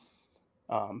air it.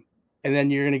 And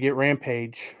then you're going to get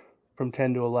Rampage from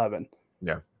 10 to 11.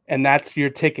 Yeah. And that's your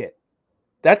ticket.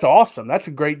 That's awesome. That's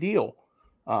a great deal.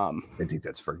 I think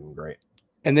that's freaking great.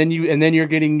 And then you're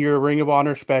getting your Ring of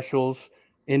Honor specials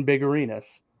in big arenas.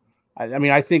 I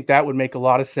mean, I think that would make a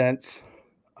lot of sense.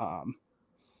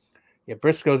 Yeah,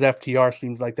 Briscoe's FTR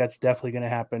seems like that's definitely going to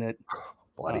happen at.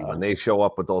 Buddy, when they show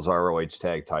up with those ROH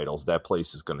tag titles, that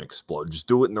place is going to explode. Just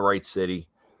do it in the right city.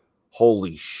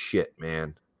 Holy shit,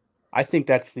 man! I think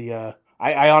that's the.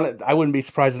 I wouldn't be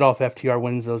surprised at all if FTR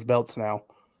wins those belts now.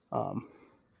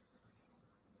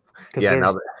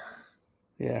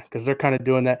 Yeah, because they're kind of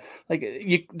doing that.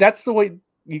 Like that's the way.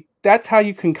 That's how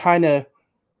you can kind of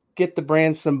get the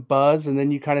brand some buzz, and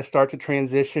then you kind of start to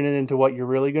transition it into what you're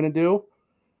really going to do.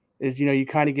 Is you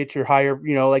kind of get your higher.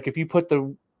 Like if you put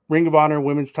the Ring of Honor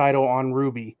women's title on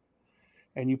Ruby,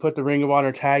 and you put the Ring of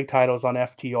Honor tag titles on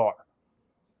FTR,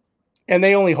 and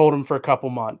they only hold them for a couple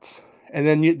months, and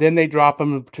then they drop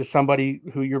them to somebody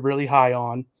who you're really high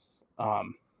on,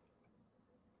 and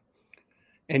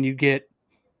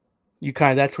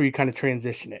that's where you kind of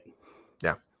transition it.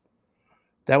 Yeah,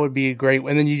 that would be a great.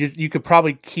 And then you could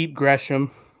probably keep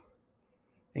Gresham,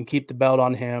 and keep the belt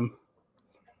on him.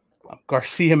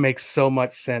 Garcia makes so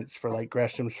much sense for like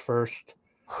Gresham's first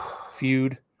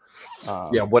feud.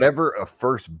 Yeah, whatever a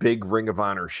first big Ring of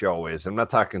Honor show is. I'm not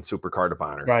talking Super Card of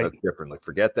Honor. Right. That's different. Like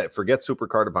forget that. Forget Super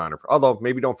Card of Honor. Although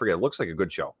maybe don't forget. It looks like a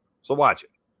good show. So watch it.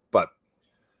 But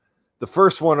the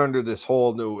first one under this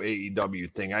whole new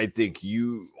AEW thing, I think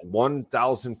you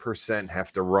 1,000%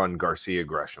 have to run Garcia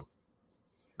Gresham.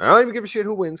 I don't even give a shit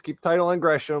who wins. Keep the title on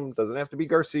Gresham. Doesn't have to be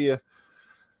Garcia.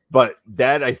 But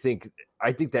that I think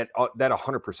that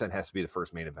 100% has to be the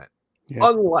first main event. Yeah.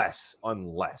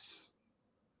 Unless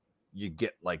you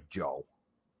get like Joe.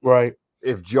 Right.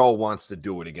 If Joe wants to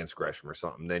do it against Gresham or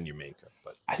something, then you make it.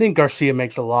 But I think Garcia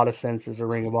makes a lot of sense as a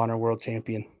Ring of Honor world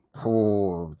champion.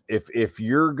 Oh, if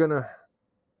you're gonna,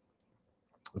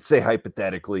 let's say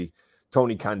hypothetically,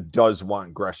 Tony Khan does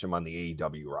want Gresham on the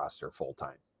AEW roster full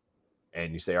time,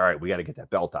 and you say, all right, we got to get that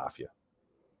belt off you.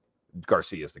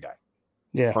 Garcia's the guy.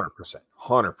 Yeah, 100%.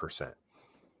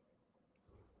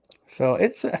 So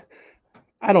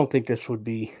I don't think this would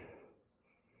be.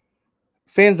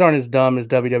 Fans aren't as dumb as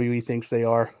WWE thinks they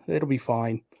are. It'll be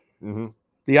fine. Mm-hmm.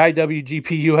 The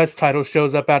IWGP US title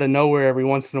shows up out of nowhere every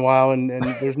once in a while, and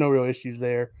there's no real issues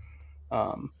there.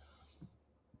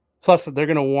 Plus, they're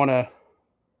going to want to,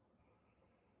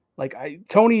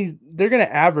 they're going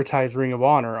to advertise Ring of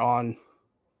Honor on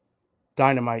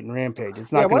Dynamite and Rampage.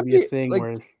 It's not going to be a thing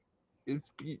where...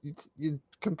 You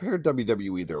compare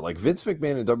WWE there. Like Vince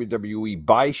McMahon and WWE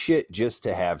buy shit just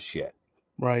to have shit.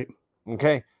 Right.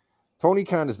 Okay. Tony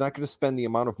Khan is not going to spend the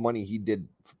amount of money he did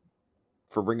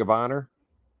for Ring of Honor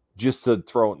just to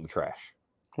throw it in the trash.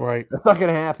 Right. That's not going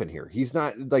to happen here. He's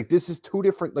not like, this is two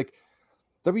different, like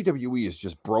WWE is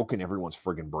just broken everyone's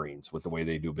friggin' brains with the way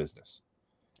they do business.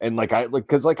 And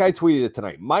because I tweeted it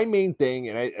tonight, my main thing,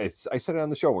 and I said it on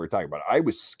the show when we were talking about it, I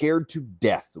was scared to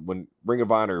death when Ring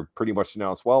of Honor pretty much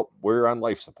announced, well, we're on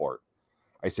life support.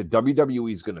 I said,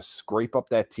 WWE is going to scrape up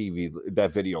that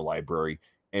that video library,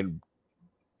 and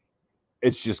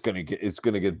it's just going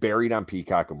to get buried on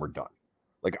Peacock, and we're done.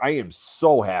 Like, I am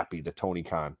so happy that Tony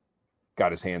Khan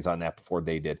got his hands on that before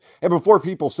they did. And before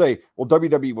people say, well,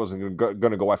 WWE wasn't going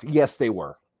to go after. Yes, they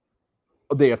were.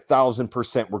 They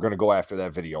 1,000% were going to go after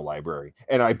that video library.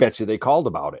 And I bet you they called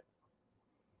about it.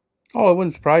 Oh, it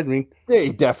wouldn't surprise me.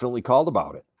 They definitely called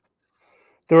about it.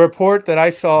 The report that I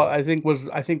saw, I think was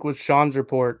Sean's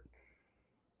report,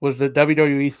 was that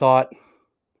WWE thought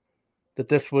that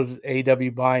this was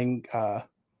AEW buying a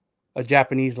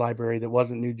Japanese library that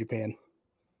wasn't New Japan.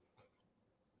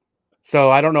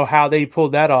 So I don't know how they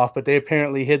pulled that off, but they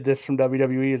apparently hid this from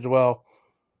WWE as well.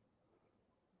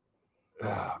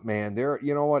 Man,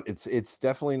 you know what? It's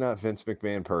definitely not Vince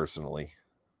McMahon personally,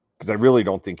 because I really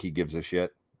don't think he gives a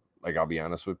shit. Like, I'll be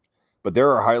honest with you. But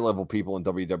there are high-level people in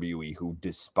WWE who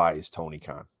despise Tony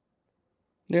Khan.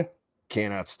 Yeah.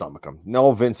 Cannot stomach him.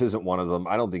 No, Vince isn't one of them.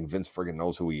 I don't think Vince friggin'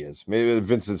 knows who he is. Maybe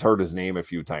Vince has heard his name a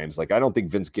few times. Like, I don't think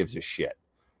Vince gives a shit.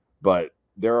 But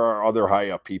there are other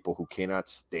high-up people who cannot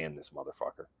stand this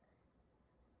motherfucker.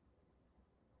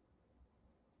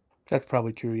 That's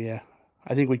probably true, yeah.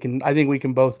 I think we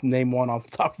can both name one off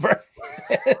the top of our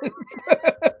heads.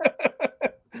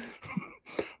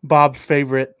 Bob's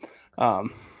favorite. I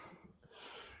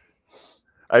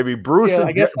mean, Bruce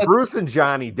and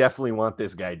Johnny definitely want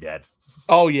this guy dead.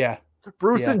 Oh yeah,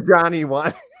 Bruce and Johnny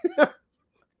want.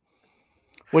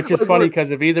 Which is funny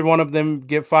because if either one of them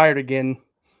get fired again,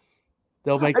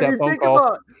 they'll make that phone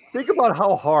call. Think about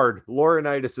how hard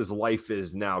Laurinaitis' life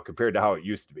is now compared to how it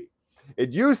used to be.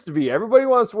 It used to be everybody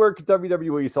wants to work at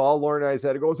WWE, so all Laurinaitis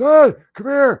had to go, hey, come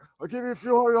here, I'll give you a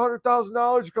few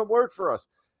 $100,000 to come work for us.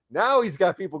 Now he's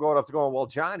got people going up to going, well,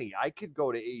 Johnny, I could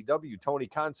go to AEW. Tony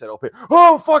Khan said, I'll pay.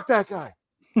 Oh, fuck that guy.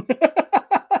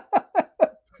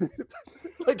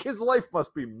 Like his life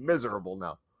must be miserable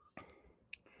now.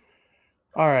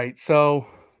 All right, so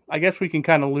I guess we can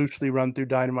kind of loosely run through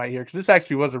Dynamite here because this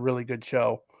actually was a really good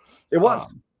show. It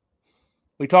was.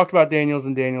 We talked about Daniels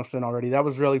and Danielson already. That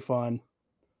was really fun.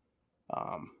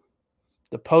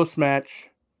 The post-match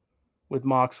with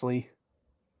Moxley.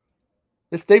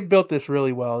 They've built this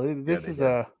really well. This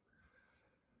has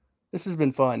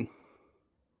been fun.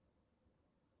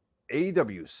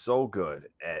 AEW is so good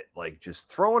at like just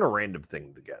throwing a random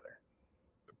thing together,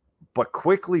 but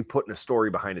quickly putting a story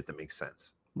behind it that makes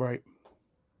sense. Right.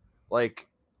 Like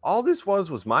all this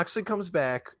was Moxley comes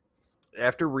back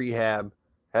after rehab,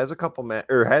 has a couple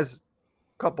matches.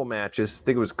 I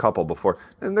think it was a couple before,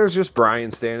 and there's just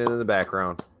Brian standing in the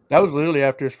background. That was literally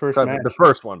after his first match. The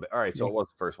first one. All right, so it was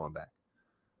the first one back.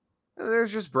 And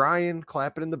there's just Brian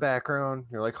clapping in the background.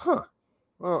 You're like, huh.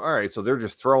 Well, all right, so they're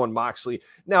just throwing Moxley.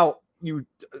 Now, you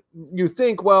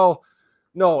think, well,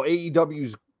 no,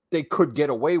 AEW's, they could get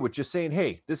away with just saying,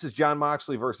 hey, this is Jon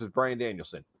Moxley versus Bryan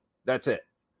Danielson. That's it.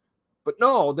 But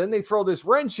no, then they throw this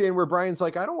wrench in where Brian's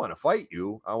like, I don't want to fight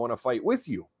you. I want to fight with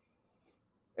you.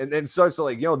 And then starts to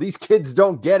like, these kids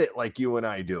don't get it like you and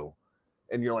I do.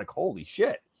 And you're like, holy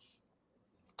shit.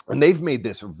 And they've made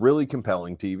this really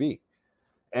compelling TV.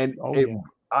 And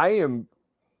I am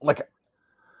like,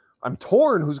 I'm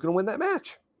torn who's going to win that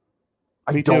match.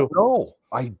 I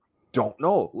don't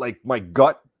know. Like my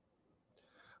gut,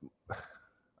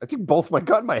 I think both my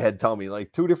gut and my head tell me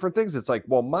like two different things. It's like,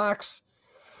 well, Mox,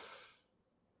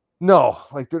 no,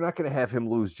 like they're not going to have him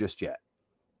lose just yet.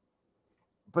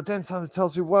 But then something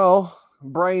tells you, well,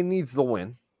 Brian needs the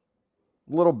win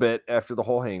a little bit after the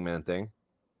whole Hangman thing.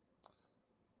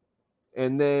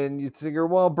 And then you figure,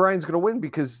 well, Brian's going to win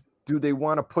because do they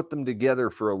want to put them together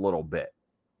for a little bit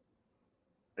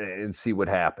and see what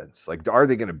happens? Like, are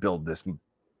they going to build this,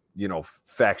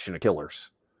 faction of killers?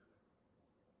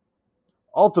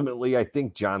 Ultimately, I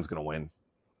think John's going to win.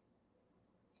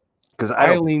 Because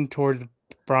I lean towards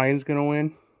Brian's going to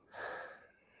win.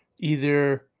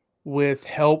 Either with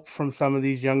help from some of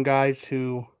these young guys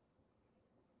who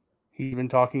he's been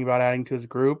talking about adding to his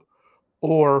group,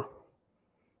 or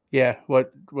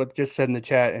what just said in the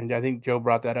chat, and I think Joe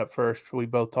brought that up first. We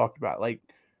both talked about like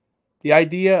the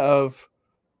idea of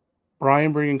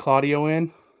Brian bringing Claudio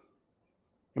in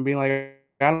and being like,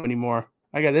 I don't anymore.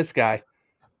 I got this guy.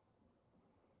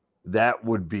 That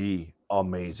would be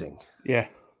amazing. Yeah.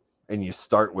 And you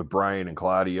start with Brian and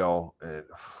Claudio, and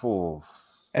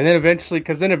then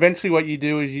eventually what you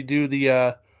do is you do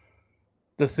the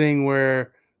thing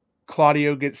where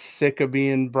Claudio gets sick of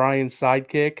being Brian's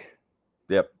sidekick.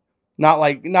 Yep. Not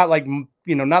like not the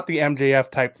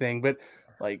MJF type thing, but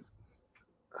like,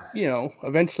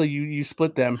 eventually you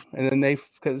split them, and then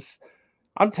because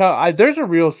I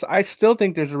still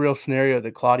think there's a real scenario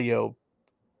that Claudio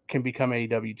can become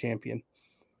AEW champion.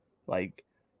 Like,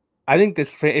 I think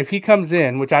if he comes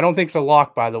in, which I don't think is a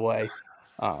lock, by the way,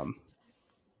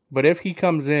 but if he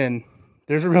comes in,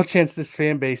 there's a real chance this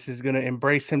fan base is going to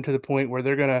embrace him to the point where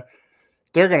they're going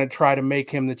to try to make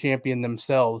him the champion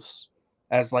themselves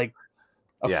as like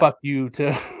a fuck you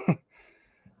to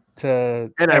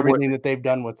everything that they've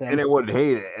done with him. And I wouldn't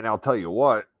hate it. And I'll tell you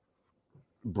what,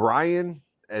 Brian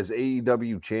as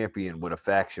AEW champion with a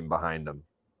faction behind him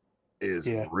is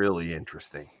really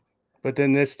interesting. But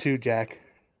then this too, Jack.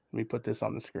 Let me put this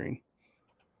on the screen.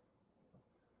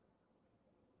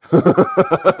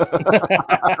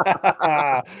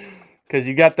 Because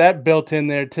you got that built in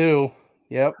there too.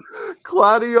 Yep.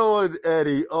 Claudio and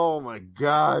Eddie. Oh my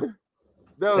God.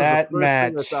 That was the first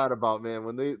match thing I thought about, man.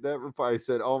 When that reply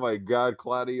said, oh my God,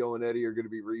 Claudio and Eddie are going to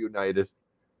be reunited.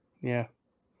 Yeah.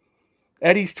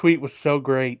 Eddie's tweet was so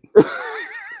great.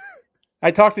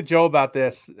 I talked to Joe about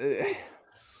this.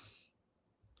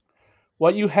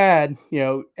 What you had,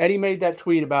 Eddie made that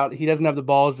tweet about he doesn't have the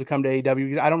balls to come to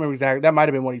AEW. I don't remember exactly. That might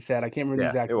have been what he said. I can't remember the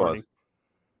exact wording. Was.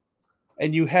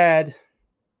 And you had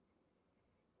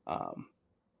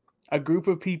a group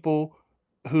of people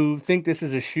who think this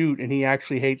is a shoot, and he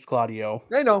actually hates Claudio.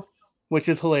 I know. Which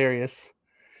is hilarious.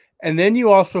 And then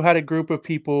you also had a group of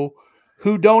people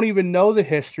who don't even know the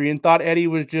history and thought Eddie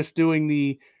was just doing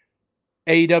the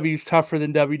AEW's tougher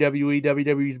than WWE,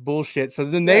 WWE's bullshit. So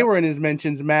then they were in his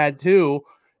mentions mad too.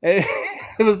 And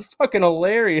It was fucking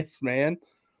hilarious, man.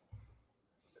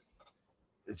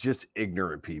 It's just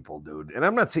ignorant people, dude. And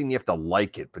I'm not saying you have to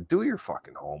like it, but do your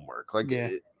fucking homework. Like, Yeah.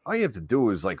 all you have to do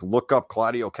is like look up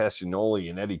Claudio Castagnoli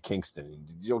and Eddie Kingston, and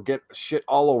you'll get shit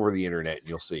all over the internet, and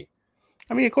you'll see.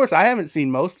 I mean, of course, I haven't seen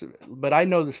most of it, but I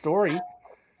know the story.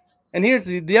 And here's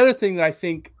the other thing that I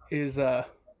think is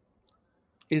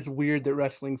weird that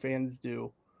wrestling fans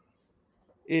do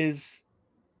is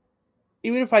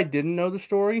even if I didn't know the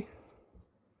story,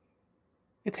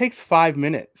 it takes 5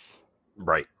 minutes.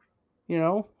 Right. You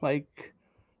know, like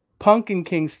Punk and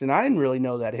Kingston. I didn't really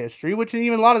know that history, which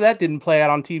even a lot of that didn't play out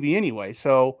on TV anyway.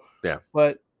 So, yeah,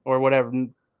 or whatever.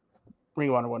 Ring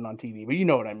of Honor wasn't on TV, but you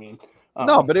know what I mean.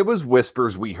 No, but it was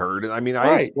whispers we heard. I mean,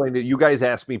 I explained it. You guys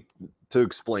asked me to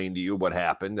explain to you what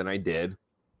happened, and I did.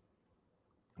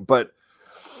 But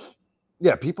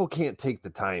yeah, people can't take the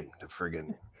time to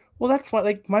friggin'. Well, that's why,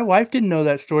 like, my wife didn't know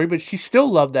that story, but she still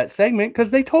loved that segment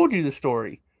because they told you the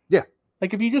story. Yeah.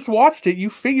 Like, if you just watched it, you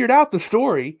figured out the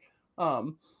story.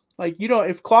 Like, you know,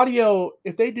 if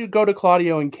they do go to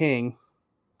Claudio and King,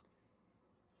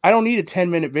 I don't need a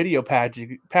 10-minute video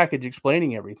package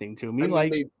explaining everything to me. I mean,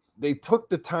 like, they took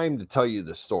the time to tell you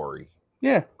the story.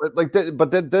 Yeah. But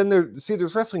then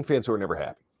there's wrestling fans who are never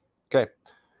happy. Okay.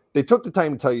 They took the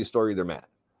time to tell you a story. They're mad.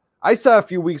 I saw a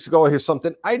few weeks ago, here's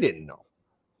something I didn't know.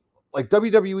 Like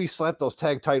WWE slapped those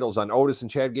tag titles on Otis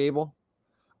and Chad Gable.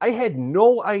 I had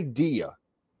no idea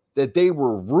that they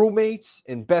were roommates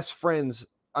and best friends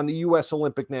on the U.S.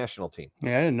 Olympic national team.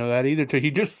 Yeah, I didn't know that either till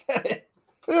you just said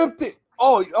it.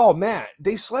 Oh, Matt,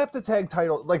 they slapped the tag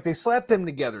title, like they slapped them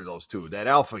together, those two, that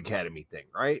Alpha Academy thing,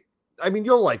 right? I mean,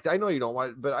 you'll like, I know you don't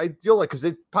want, but you'll like, because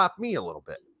they popped me a little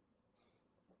bit.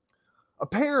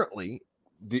 Apparently,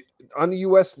 on the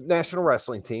U.S. national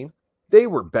wrestling team, they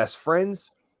were best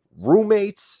friends,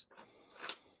 roommates.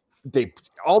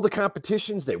 All the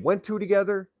competitions they went to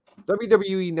together.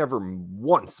 WWE never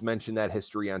once mentioned that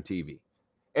history on TV.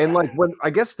 And like when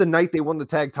I guess the night they won the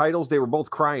tag titles, they were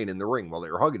both crying in the ring while they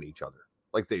were hugging each other.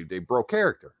 Like they broke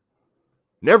character.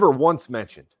 Never once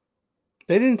mentioned.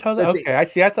 They didn't tell that. Okay, I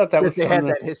see. I thought that was they had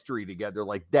that history together,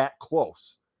 like that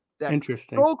close.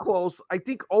 Interesting. So close. I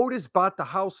think Otis bought the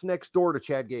house next door to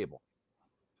Chad Gable.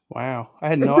 Wow, I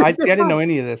didn't know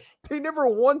any of this. They never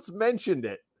once mentioned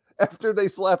it after they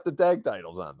slapped the tag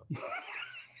titles on them.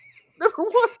 Never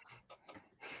once.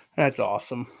 That's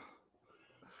awesome.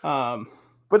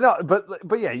 But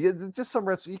yeah, just some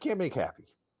wrestlers you can't make happy.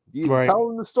 You tell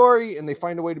them the story and they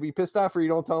find a way to be pissed off, or you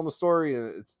don't tell them the story.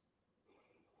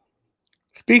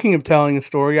 Speaking of telling a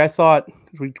story, I thought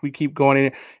we keep going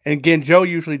in, and again, Joe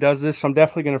usually does this, so I'm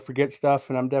definitely going to forget stuff,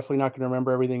 and I'm definitely not going to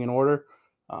remember everything in order.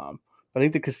 But I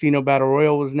think the Casino Battle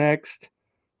Royal was next.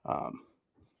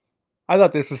 I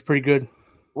thought this was pretty good.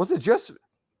 Was it just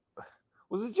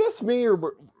me,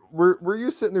 or were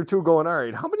you sitting there too going, all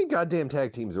right, how many goddamn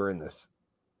tag teams are in this?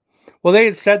 Well, they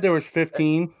had said there was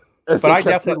 15, but I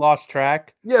definitely lost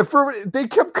track. Yeah, they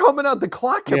kept coming out. The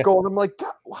clock kept going. I'm like,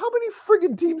 God, how many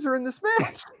friggin' teams are in this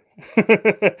match?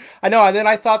 I know. And then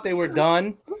I thought they were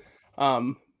done.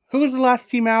 Who was the last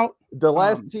team out? The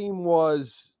last team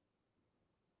was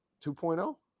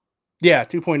 2.0. Yeah,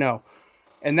 2.0.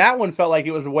 And that one felt like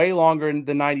it was way longer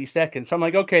than 90 seconds. So I'm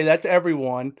like, okay, that's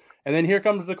everyone. And then here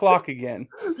comes the clock again.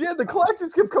 Yeah, the clock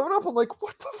just kept coming up. I'm like,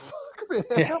 what the fuck, man?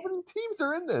 Yeah. How many teams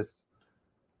are in this?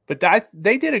 But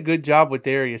they did a good job with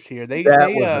Darius here.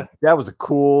 That was a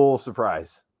cool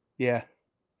surprise. Yeah.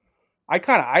 I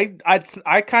kind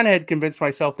of had convinced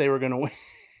myself they were going to win.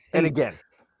 And again,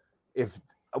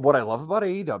 what I love about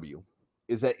AEW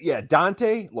is that,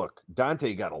 Dante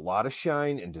got a lot of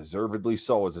shine, and deservedly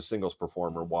so, as a singles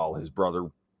performer while his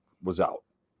brother was out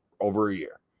over a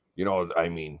year. You know, I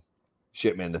mean,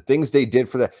 shit, man, the things they did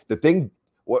for that,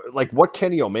 what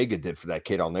Kenny Omega did for that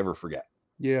kid, I'll never forget.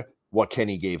 Yeah. What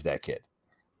Kenny gave that kid.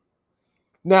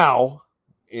 Now,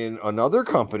 in another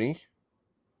company,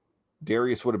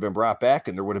 Darius would have been brought back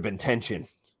and there would have been tension.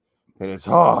 And it's,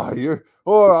 I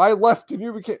left and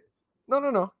you became.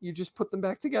 No. You just put them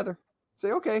back together.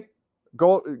 Say, okay,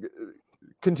 go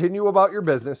continue about your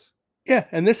business. Yeah.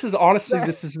 And this is honestly,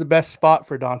 this is the best spot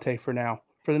for Dante for now,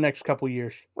 for the next couple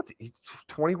years. He's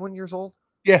 21 years old?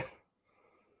 Yeah.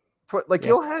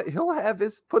 He'll have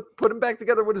his put him back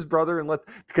together with his brother and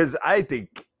because I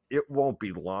think it won't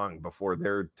be long before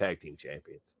they're tag team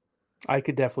champions. I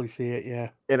could definitely see it,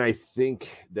 yeah. And I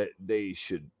think that they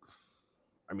should.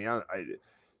 I mean,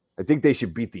 I think they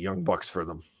should beat the Young Bucks for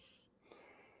them.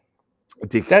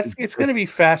 It's going to be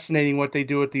fascinating what they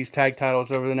do with these tag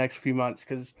titles over the next few months,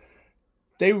 because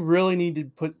they really need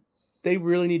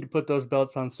to put those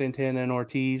belts on Santana and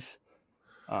Ortiz.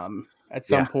 at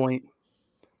some point.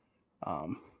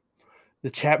 The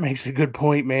chat makes a good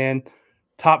point, man.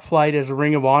 Top Flight as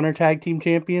Ring of Honor Tag Team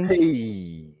Champions.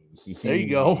 Hey, there you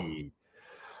go.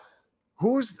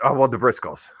 Who's well, the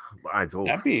Briscoes?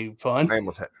 That'd be fun. I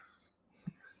almost had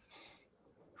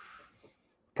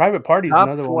Private Party's Top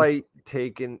another Flight one.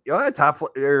 taking. Top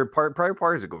Flight or Private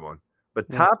Party's a good one, but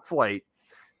Top Flight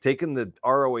taking the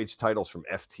ROH titles from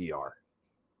FTR.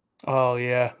 Oh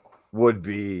yeah, would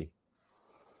be.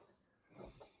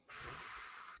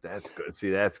 That's good.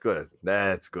 See, that's good.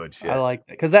 That's good shit. I like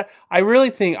that because I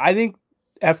think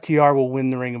FTR will win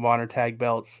the Ring of Honor tag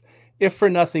belts. If for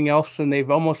nothing else, then they've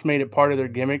almost made it part of their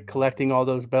gimmick, collecting all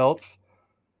those belts,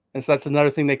 and so that's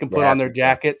another thing they can put on their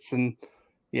jackets. And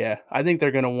yeah, I think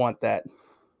they're going to want that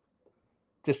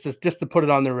just to put it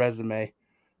on their resume.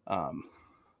 But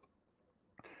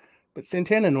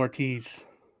Santana and Ortiz,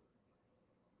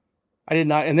 I did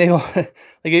not, and they like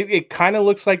it kind of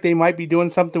looks like they might be doing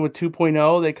something with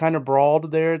 2.0. They kind of brawled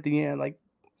there at the end, like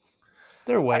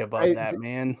they're way above that,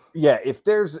 man. Yeah, if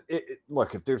there's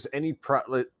any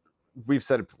we've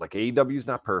said it, like AEW is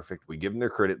not perfect. We give them their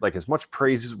credit, like as much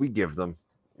praise as we give them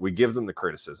the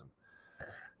criticism.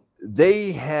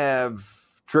 They have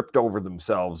tripped over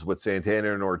themselves with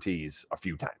Santana and Ortiz a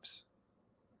few times,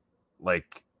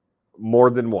 like more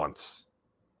than once.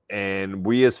 And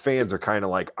we as fans are kind of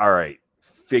like, all right,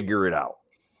 figure it out.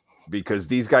 Because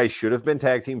these guys should have been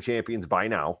tag team champions by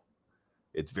now.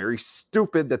 It's very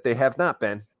stupid that they have not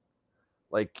been.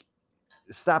 Like,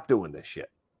 stop doing this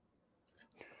shit.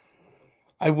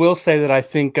 I will say that I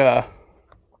think that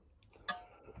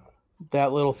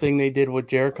little thing they did with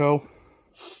Jericho,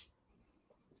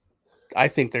 I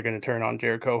think they're going to turn on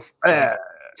Jericho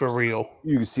for real.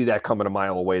 You can see that coming a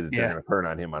mile away that they're going to turn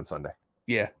on him on Sunday.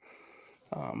 Yeah.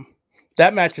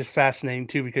 That match is fascinating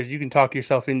too because you can talk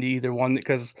yourself into either one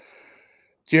because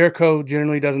Jericho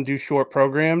generally doesn't do short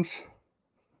programs.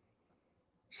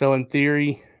 So in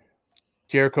theory,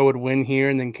 Jericho would win here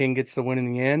and then King gets the win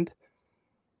in the end.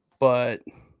 But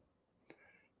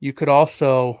you could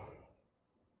also,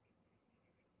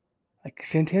 like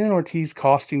Santana and Ortiz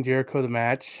costing Jericho the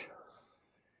match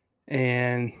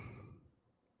and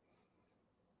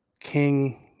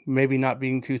King maybe not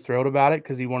being too thrilled about it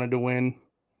because he wanted to win.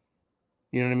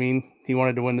 You know what I mean? He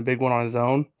wanted to win the big one on his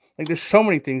own. Like there's so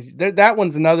many things. That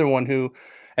one's another one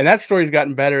and that story's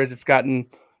gotten better as it's gone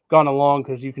along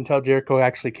because you can tell Jericho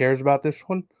actually cares about this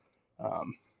one.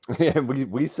 Yeah,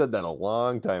 we said that a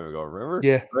long time ago. Remember?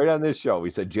 Yeah. Right on this show, we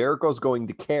said Jericho's going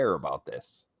to care about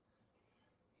this.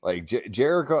 Like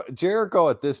Jericho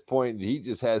at this point, he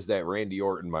just has that Randy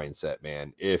Orton mindset,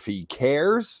 man. If he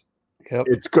cares,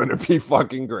 it's going to be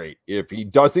fucking great. If he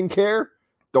doesn't care,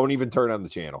 don't even turn on the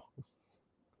channel.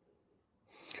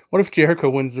 What if Jericho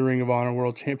wins the Ring of Honor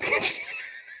World Championship?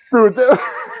 Dude,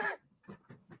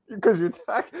 because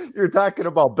you're talking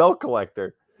about belt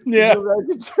collector. Yeah.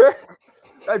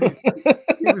 I mean,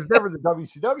 he was never the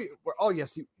WCW. Oh,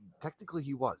 yes, technically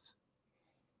he was.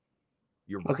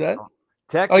 What's that?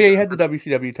 Oh, yeah, he had the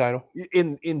WCW title.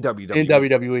 In WWE. In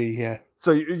WWE, yeah.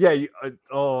 So, yeah,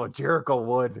 Jericho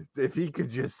would. If he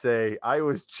could just say, I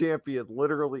was champion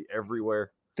literally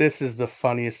everywhere. This is the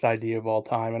funniest idea of all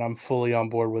time, and I'm fully on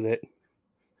board with it.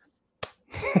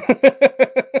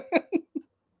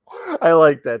 I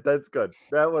like that. That's good.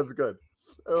 That one's good.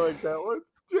 I like that one.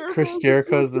 Chris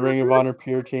Jericho's the Ring of Honor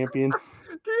Pure Champion. Can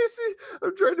you see?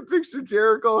 I'm trying to picture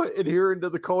Jericho adhering to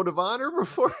the Code of Honor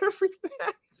before every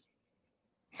match.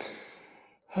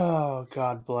 Oh,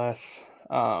 God bless.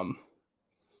 The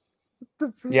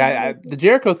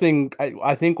Jericho thing,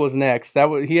 I think, was next.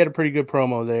 He had a pretty good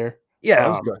promo there. Yeah, it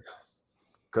was good.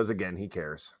 Because, again, he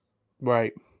cares.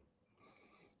 Right.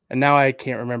 And now I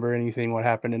can't remember anything what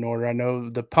happened in order. I know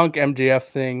the Punk MJF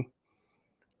thing,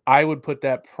 I would put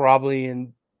that probably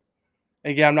in.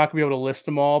 Again, I'm not going to be able to list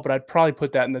them all, but I'd probably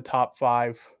put that in the top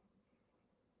 5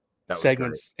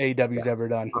 segments AEW's ever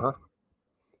done. Uh-huh.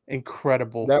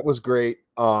 Incredible. That was great.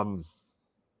 I'll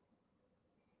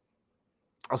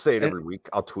say it every week.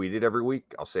 I'll tweet it every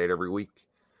week. I'll say it every week.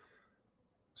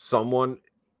 Someone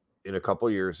in a couple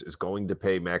of years is going to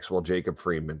pay Maxwell Jacob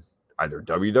Friedman, either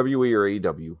WWE or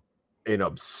AEW, an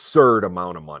absurd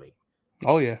amount of money.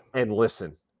 Oh, yeah. And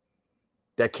listen,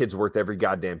 that kid's worth every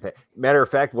goddamn pay. Matter of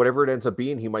fact, whatever it ends up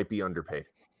being, he might be underpaid.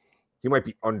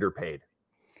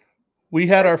 We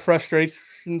had our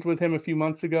frustrations with him a few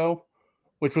months ago,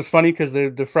 which was funny because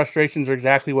the frustrations are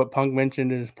exactly what Punk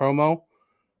mentioned in his promo.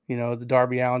 You know, the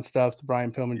Darby Allin stuff, the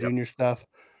Brian Pillman Jr. stuff.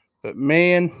 But,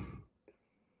 man,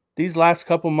 these last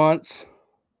couple months,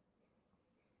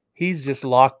 he's just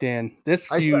locked in. This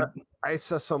feud, I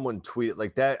saw someone tweet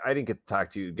like that. I didn't get to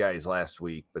talk to you guys last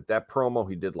week, but that promo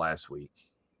he did last week,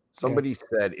 somebody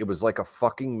said it was like a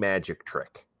fucking magic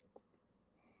trick.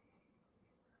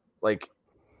 Like,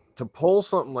 to pull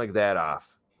something like that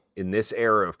off in this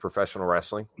era of professional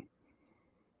wrestling,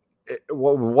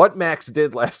 what Max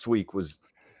did last week was.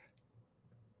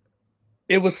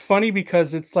 It was funny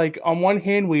because it's like, on one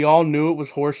hand, we all knew it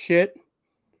was horse shit,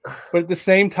 but at the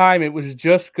same time, it was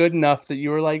just good enough that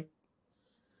you were like,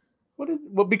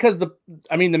 because the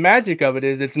magic of it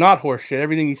is it's not horse shit.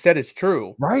 Everything he said is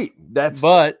true. Right.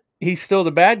 But he's still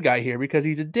the bad guy here because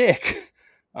he's a dick.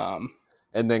 And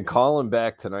then calling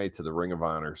back tonight to the Ring of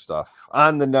Honor stuff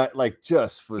on the nut, like,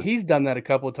 just was. He's done that a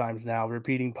couple of times now,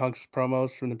 repeating Punk's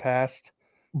promos from the past.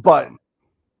 But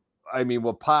I mean,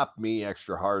 what popped me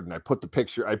extra hard, and I put the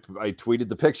picture, I tweeted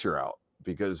the picture out,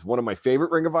 because one of my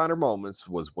favorite Ring of Honor moments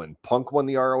was when Punk won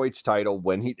the ROH title,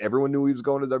 when everyone knew he was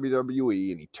going to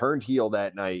WWE, and he turned heel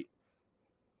that night,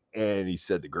 and he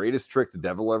said the greatest trick the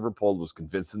devil ever pulled was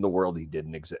convincing the world he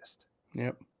didn't exist.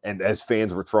 Yep. And as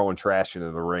fans were throwing trash into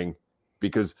the ring,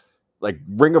 because like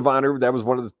Ring of Honor, that was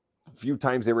one of the few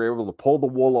times they were able to pull the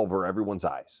wool over everyone's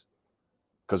eyes.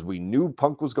 Because we knew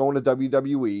Punk was going to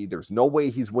WWE. There's no way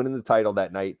he's winning the title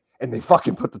that night. And they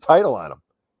fucking put the title on him.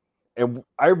 And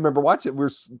I remember watching it. We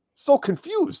were so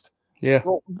confused. Yeah.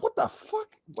 Well, what the fuck?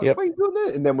 Why are you doing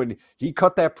that? And then when he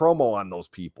cut that promo on those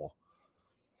people,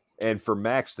 and for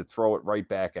Max to throw it right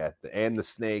back at the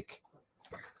snake.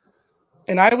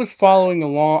 And I was following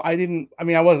along.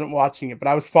 I wasn't watching it, but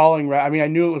I was following. I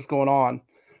knew it was going on.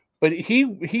 But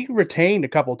he retained a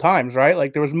couple times, right?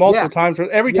 Like there was multiple times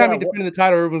where every time he defended the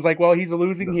title, everyone was like, "Well, he's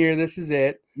losing here. This is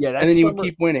it." Yeah, and then he would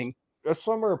keep winning. The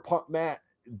Summer of Punk, Matt,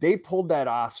 they pulled that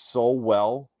off so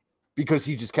well because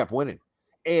he just kept winning,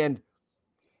 and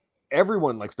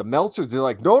everyone, like the Meltzers, they're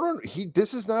like, "No,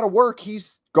 this is not a work.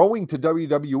 He's going to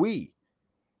WWE."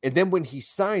 And then when he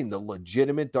signed the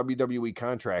legitimate WWE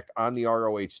contract on the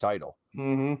ROH title,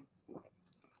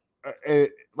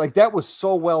 like that was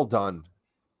so well done.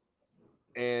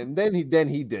 And then he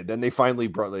did. Then they finally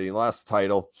he lost the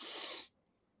title.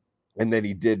 And then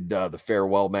he did the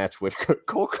farewell match with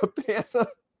Cole Cabana.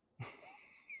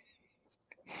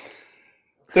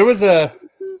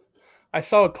 I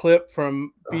saw a clip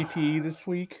from BTE this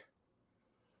week.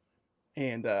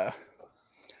 And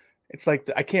it's like,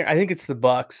 I think it's the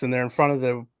Bucks, and they're in front of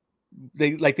the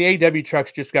AEW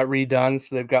trucks just got redone.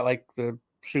 So they've got like the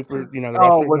super, the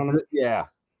wrestlers on them. Yeah.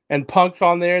 And Punk's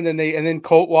on there, and then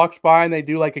Colt walks by, and they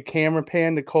do like a camera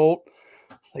pan to Colt.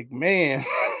 It's like, man,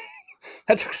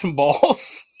 that took some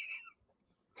balls.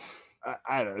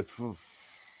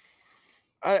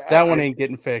 That one ain't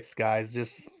getting fixed, guys.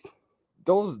 Just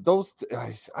those.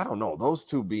 I don't know. Those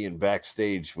two being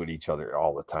backstage with each other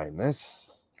all the time.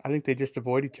 I think they just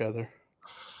avoid each other.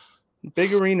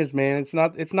 Big arenas, man.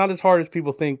 It's not as hard as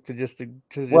people think to just.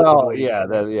 Well, yeah,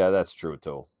 that's true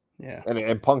too. Yeah,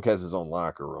 and Punk has his own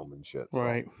locker room and shit. So.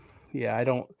 Right. Yeah, I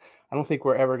don't think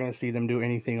we're ever going to see them do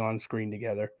anything on screen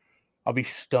together. I'll be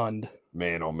stunned.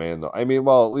 Man, oh man, though. I mean,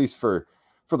 well, at least for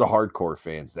the hardcore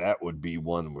fans, that would be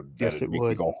one that would make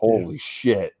me go, holy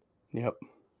shit. Yep.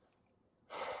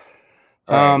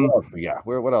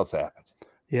 What else happened?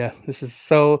 Yeah, this is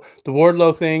so the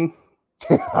Wardlow thing.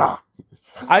 All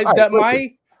right,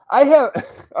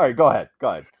 go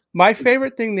ahead. My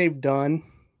favorite thing they've done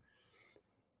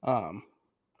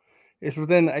is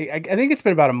within I think it's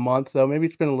been about a month, though, maybe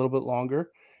it's been a little bit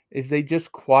longer, is they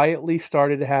just quietly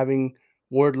started having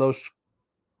Wardlow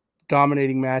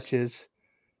dominating matches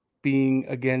being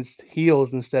against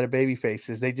heels instead of baby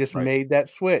faces. They just made that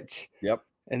switch. Yep.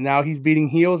 And now he's beating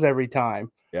heels every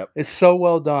time. Yep. It's so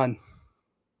well done.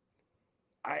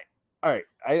 All right.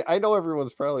 I know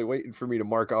everyone's probably waiting for me to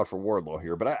mark out for Wardlow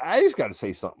here, but I just got to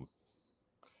say something.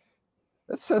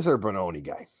 That Cesar Bononi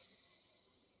guy.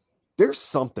 There's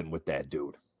something with that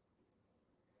dude.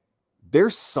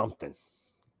 There's something.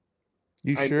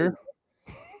 You sure?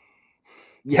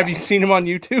 Yeah. Have you seen him on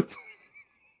YouTube?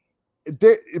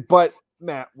 But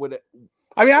Matt,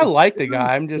 I like the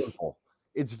guy. I'm just. Simple.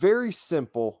 It's very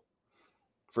simple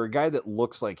for a guy that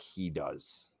looks like he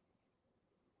does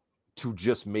to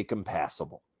just make him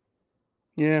passable.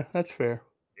 Yeah, that's fair.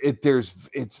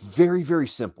 It's very, very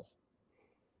simple.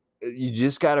 You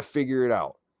just got to figure it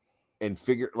out and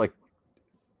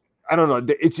I don't know.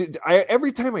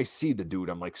 Every time I see the dude,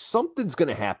 I'm like, something's going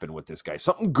to happen with this guy.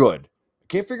 Something good. I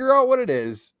can't figure out what it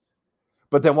is.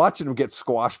 But then watching him get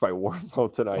squashed by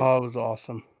Wardlow tonight. Oh, it was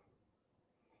awesome.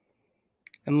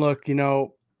 And look,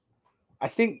 I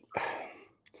think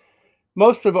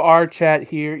most of our chat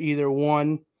here either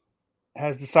one,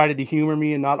 has decided to humor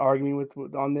me and not argue me with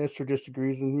on this or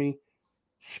disagrees with me.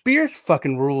 Spears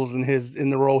fucking rules in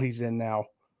the role he's in now.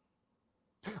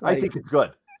 I think it's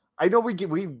good. I know we've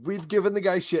given the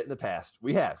guy shit in the past.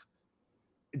 We have.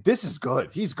 This is good.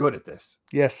 He's good at this.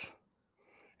 Yes.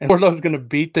 And Wardlow's gonna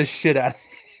beat the shit out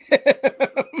of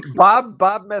him. Bob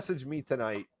messaged me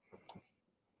tonight.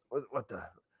 What the?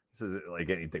 This isn't like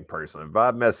anything personal.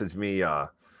 Bob messaged me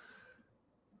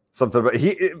something about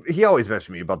he always messaged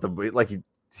me about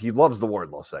he loves the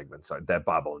Wardlow segments. That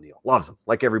Bob O'Neill loves him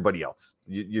like everybody else.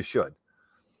 You should.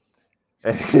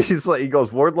 And he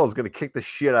goes, Wardlow's going to kick the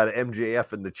shit out of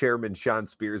MJF and the chairman Sean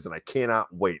Spears, and I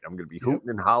cannot wait. I'm going to be hooting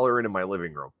and hollering in my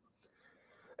living room.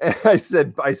 And I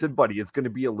said, buddy, it's going to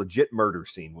be a legit murder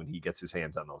scene when he gets his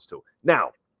hands on those two.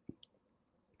 Now,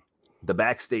 the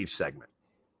backstage segment.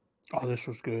 Oh, this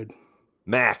was good.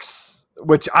 Max,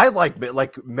 which I like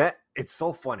Matt. It's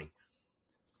so funny.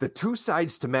 The two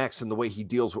sides to Max and the way he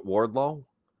deals with Wardlow.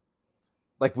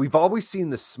 Like, we've always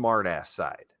seen the smart ass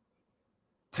side.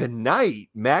 Tonight,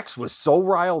 Max was so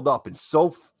riled up and so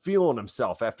feeling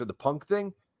himself after the Punk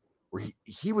thing, where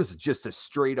he was just a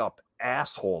straight up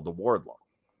asshole to Wardlow.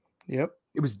 Yep.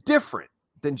 It was different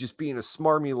than just being a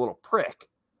smarmy little prick.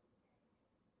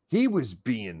 He was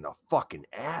being a fucking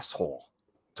asshole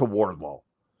to Wardlow.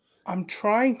 I'm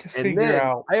trying to figure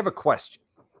out. I have a question.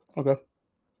 Okay.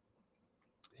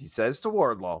 He says to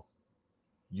Wardlow,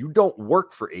 you don't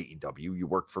work for AEW, you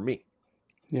work for me.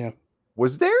 Yeah.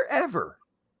 Was there ever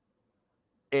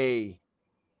a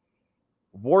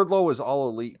Wardlow is all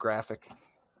elite graphic?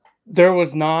 There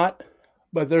was not,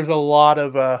 but there's a lot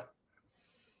of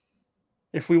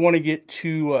if we want to get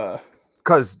to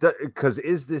because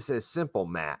is this as simple,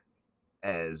 Matt,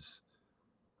 as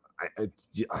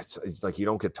it's like you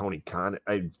don't get Tony Khan,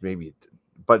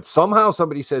 but somehow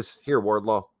somebody says, here,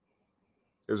 Wardlow,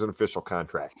 there's an official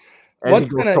contract. And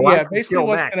basically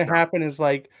what's gonna happen is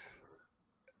like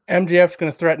MJF's going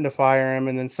to threaten to fire him,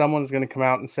 and then someone's going to come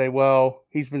out and say, well,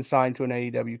 he's been signed to an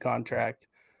AEW contract.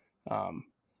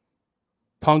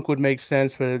 Punk would make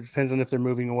sense, but it depends on if they're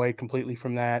moving away completely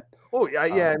from that. Oh,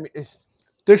 yeah. I mean,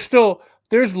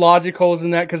 there's logic holes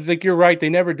in that because, like, you're right. They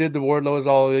never did the Wardlow is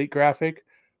all elite graphic,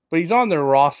 but he's on their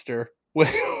roster with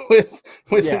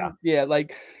him. Yeah.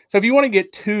 Like, so if you want to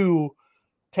get too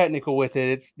technical with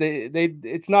it,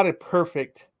 it's not a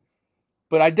perfect.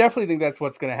 But I definitely think that's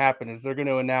what's going to happen is they're going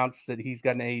to announce that he's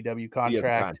got an AEW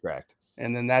contract.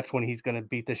 And then that's when he's going to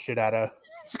beat the shit out of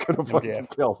he's going to fucking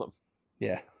kill them.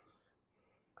 Yeah.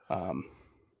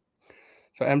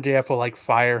 So MJF will like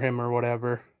fire him or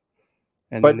whatever.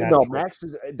 And but no, Max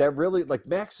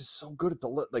is so good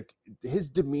at his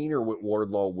demeanor with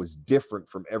Wardlow was different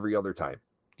from every other time.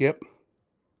 Yep.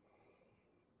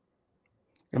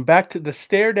 And back to the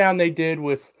stare down they did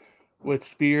with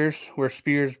Spears, where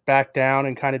Spears backed down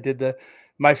and kind of did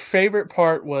my favorite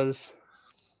part was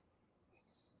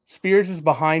Spears is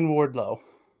behind Wardlow.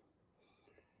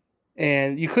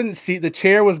 And you couldn't see, the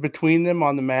chair was between them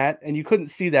on the mat, and you couldn't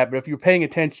see that. But if you were paying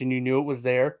attention, you knew it was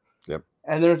there. Yep.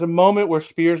 And there's a moment where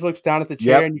Spears looks down at the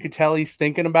chair, and you could tell he's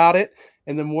thinking about it.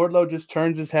 And then Wardlow just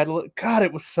turns his head. God,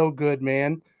 it was so good,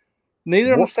 man.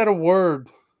 Neither of them said a word.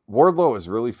 Wardlow has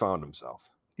really found himself.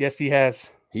 Yes, he has.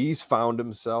 He's found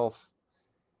himself.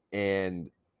 And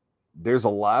there's a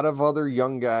lot of other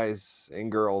young guys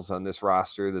and girls on this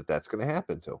roster that's going to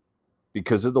happen to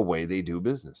because of the way they do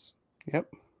business.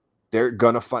 Yep. They're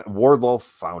going to find Wardlow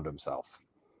found himself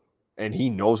and he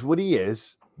knows what he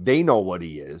is. They know what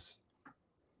he is.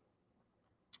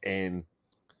 And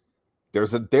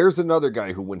there's another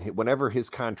guy who whenever his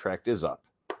contract is up,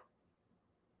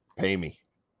 pay me.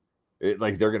 They're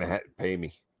going to pay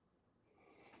me.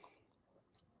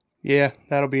 Yeah,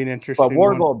 that'll be an interesting But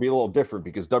Wardlow will be a little different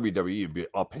because WWE would be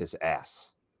up his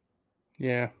ass.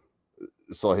 Yeah.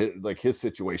 So his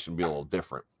situation will be a little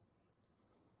different.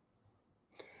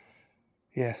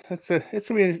 Yeah, this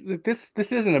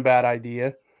isn't a bad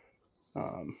idea.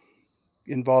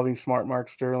 Involving Smart Mark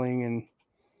Sterling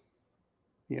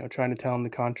and trying to tell him the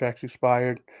contract's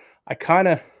expired. I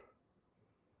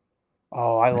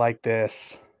like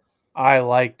this.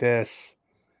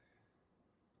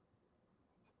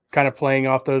 Kind of playing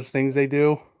off those things they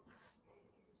do.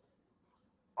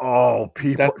 Oh,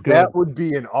 people, that would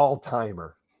be an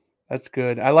all-timer. That's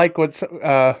good. I like what's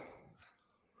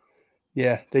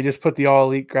they just put the all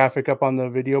elite graphic up on the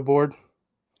video board.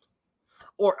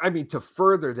 Or I mean, to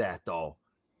further that though,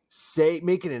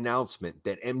 make an announcement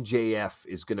that MJF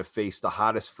is going to face the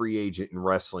hottest free agent in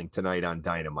wrestling tonight on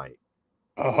Dynamite.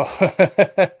 Oh.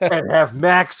 And have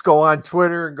Max go on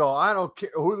Twitter and go, I don't care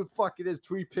who the fuck it is,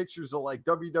 tweet pictures of like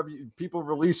WWE people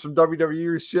released from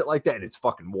WWE or shit like that. And it's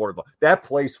fucking Wardlow. That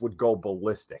place would go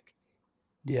ballistic.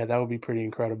 Yeah, that would be pretty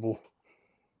incredible.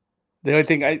 The only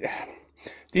thing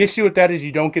the issue with that is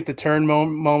you don't get the turn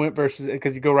moment versus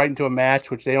because you go right into a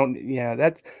match, which they don't. Yeah,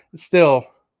 that's still.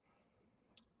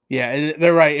 Yeah,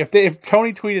 they're right. If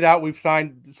Tony tweeted out we've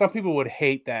signed, some people would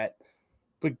hate that,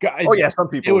 but God, Oh yeah, some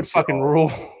it people would fucking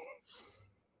rule.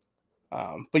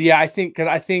 But yeah, I think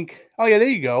oh yeah, there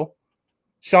you go.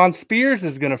 Sean Spears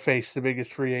is going to face the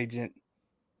biggest free agent.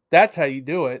 That's how you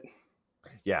do it.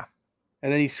 Yeah.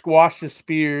 And then he squashes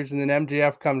Spears, and then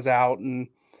MJF comes out, and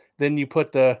then you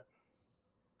put the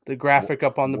graphic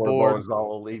up on the board. Is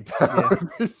all elite. Yeah.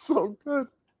 It's so good.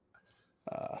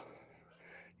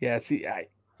 Yeah, see,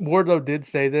 Wardlow did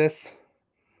say this,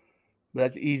 but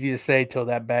that's easy to say till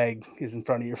that bag is in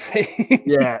front of your face.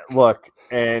 Yeah, look,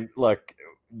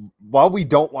 while we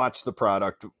don't watch the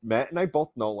product, Matt and I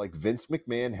both know like Vince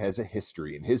McMahon has a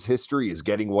history, and his history is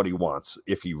getting what he wants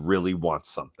if he really wants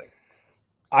something.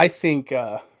 I think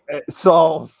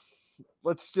so.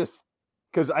 Let's just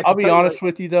because I'll be honest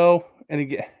with you though, and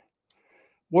again,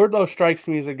 Wardlow strikes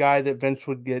me as a guy that Vince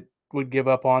would give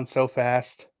up on so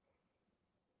fast.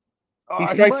 He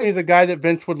strikes me as a guy that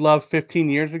Vince would love 15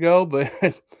 years ago, but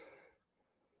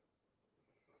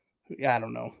yeah, I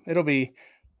don't know. It'll be,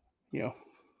 we'll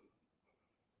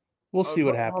see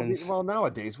what happens. Well,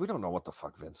 nowadays we don't know what the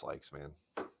fuck Vince likes, man.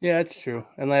 Yeah, that's true,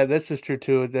 and this is true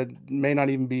too. That may not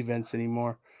even be Vince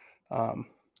anymore.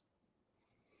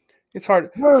 It's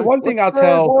hard. Hey, one thing I'll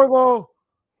tell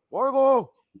Wardlow.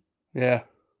 Yeah,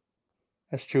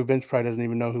 that's true. Vince probably doesn't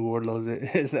even know who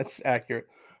Wardlow is. That's accurate.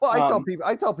 Well,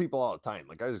 I tell people all the time.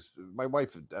 Like my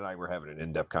wife and I were having an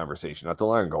in-depth conversation not too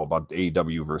long ago about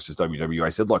AEW versus WWE. I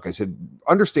said, look,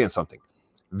 understand something.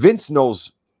 Vince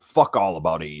knows fuck all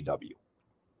about AEW.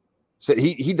 Said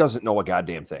he doesn't know a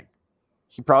goddamn thing.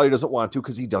 He probably doesn't want to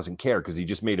because he doesn't care because he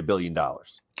just made $1 billion.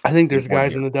 I think there's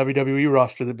guys in the WWE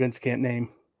roster that Vince can't name.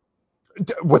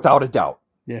 Without a doubt.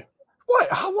 Yeah.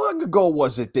 What? How long ago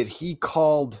was it that he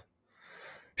called?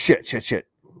 Shit.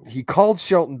 He called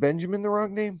Shelton Benjamin the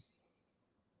wrong name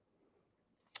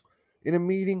in a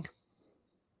meeting.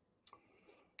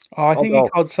 Oh, I think he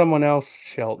called someone else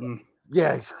Shelton.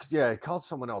 Yeah, he called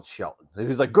someone else Shelton. He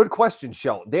was like, good question,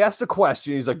 Shelton. They asked a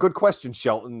question. He's like, good question,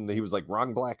 Shelton. He was like,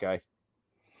 wrong black guy.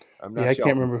 I'm not Shelton.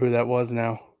 Can't remember who that was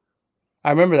now. I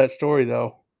remember that story,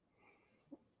 though.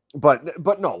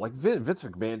 But no, like Vince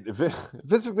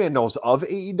McMahon knows of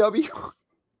AEW.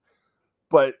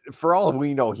 But for all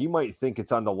we know, he might think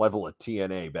it's on the level of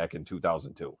TNA back in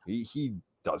 2002. He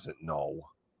doesn't know.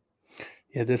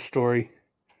 Yeah, this story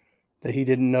that he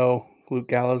didn't know Luke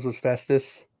Gallows was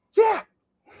Festus. Yeah,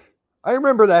 I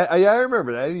remember that. I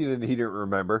remember that. He didn't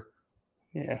remember.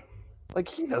 Yeah, like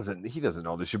he doesn't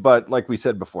know this shit. But like we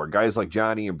said before, guys like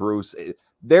Johnny and Bruce,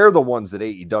 they're the ones that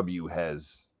AEW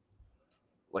has.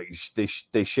 Like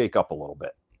they shake up a little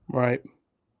bit, right?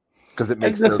 Because it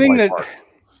makes the thing that hard.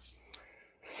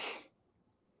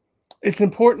 It's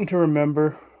important to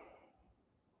remember,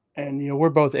 and we're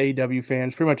both AEW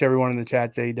fans. Pretty much everyone in the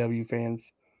chat's AEW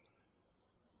fans.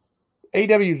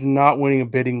 AEW is not winning a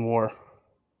bidding war.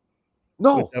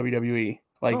 No, with WWE.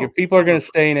 If people are going to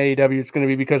stay in AEW, it's going to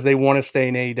be because they want to stay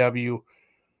in AEW.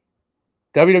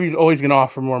 WWE is always going to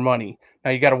offer more money.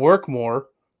 Now you got to work more,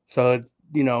 so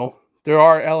there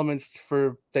are elements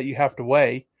that you have to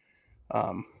weigh.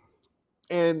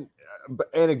 And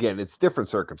again, it's different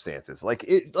circumstances.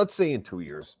 Let's say in 2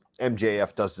 years,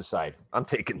 MJF does decide I'm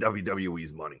taking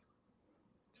WWE's money.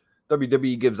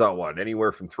 WWE gives out what,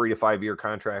 anywhere from 3 to 5 year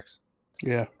contracts.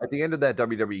 Yeah. At the end of that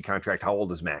WWE contract, how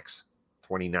old is Max?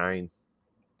 29.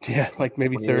 Yeah, like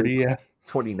maybe 30. Yeah.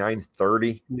 29,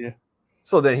 30. Yeah.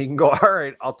 So then he can go, all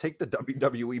right, I'll take the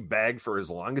WWE bag for as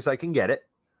long as I can get it.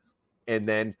 And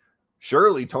then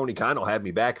surely Tony Khan will have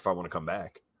me back if I want to come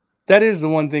back. That is the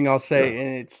one thing I'll say. Yeah.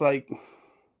 And it's like,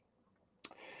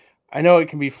 I know it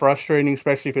can be frustrating,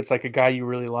 especially if it's like a guy you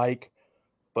really like,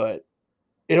 but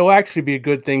it'll actually be a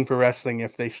good thing for wrestling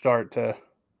if you start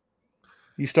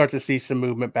to see some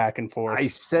movement back and forth. I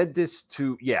said this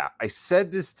to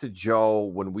Joe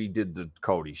when we did the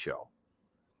Cody show.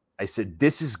 I said,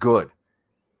 this is good.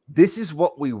 This is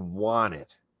what we wanted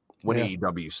when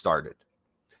AEW started.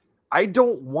 I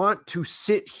don't want to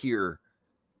sit here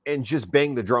and just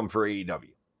bang the drum for AEW.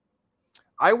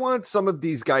 I want some of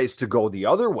these guys to go the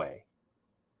other way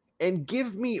and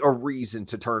give me a reason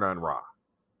to turn on Raw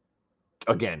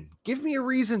again. Give me a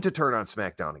reason to turn on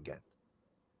SmackDown again.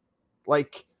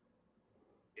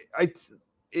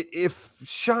 if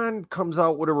Sean comes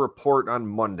out with a report on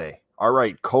Monday, all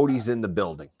right, Cody's in the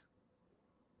building,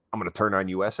 I'm going to turn on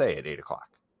USA at 8 o'clock.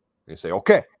 And you say,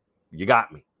 okay, you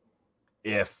got me.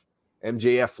 If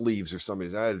MJF leaves or somebody,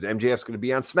 MJF's going to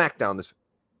be on SmackDown,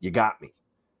 you got me.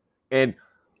 And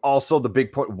also the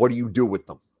big point, what do you do with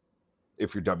them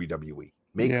if you're WWE?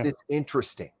 Make this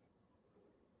interesting.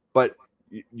 But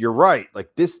you're right. Like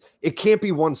this, it can't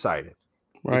be one-sided.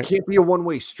 Right. It can't be a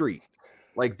one-way street.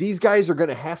 Like these guys are going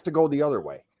to have to go the other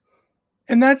way.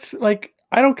 And that's like,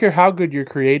 I don't care how good your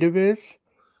creative is.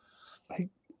 Like,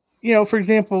 you know, for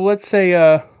example, let's say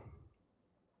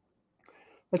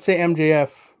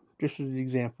MJF, just as an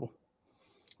example.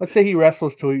 Let's say he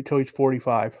wrestles till he's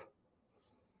 45.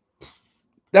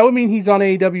 That would mean he's on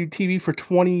AEW TV for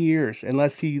 20 years,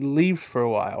 unless he leaves for a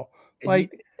while.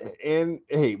 Like, and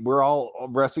hey, we're all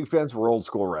wrestling fans. We're old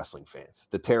school wrestling fans.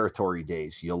 The territory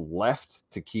days, you left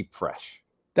to keep fresh.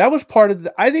 That was part of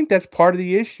I think that's part of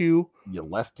the issue. You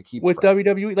left to keep with fresh.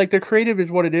 WWE. Like, their creative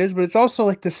is what it is, but it's also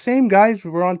like the same guys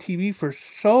who were on TV for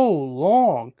so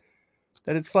long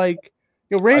that it's like,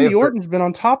 you know, Randy Orton's been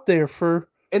on top there for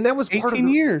and that was 18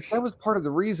 years. That was part of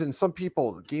the reason some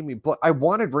people gave me. I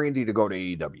wanted Randy to go to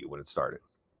AEW when it started,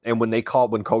 and when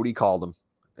Cody called him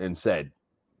and said,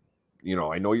 you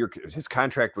know, I know his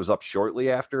contract was up shortly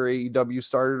after AEW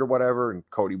started or whatever, and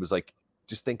Cody was like,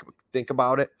 just think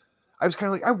about it. I was kind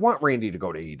of like, I want Randy to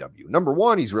go to AEW. Number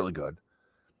one, he's really good.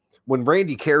 When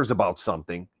Randy cares about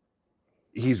something,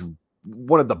 he's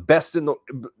one of the best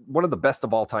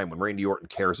of all time when Randy Orton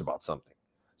cares about something.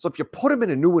 So if you put him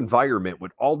in a new environment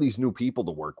with all these new people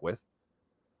to work with,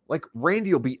 like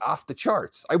Randy will be off the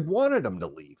charts. I wanted him to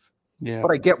leave. Yeah.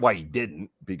 But I get why he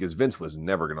didn't, because Vince was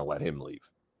never going to let him leave.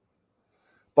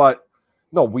 But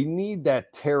no, we need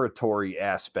that territory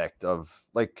aspect of,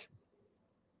 like,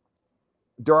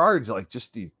 there are like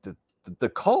just the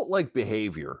cult-like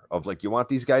behavior of, like, you want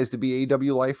these guys to be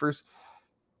AEW lifers.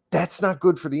 That's not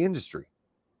good for the industry.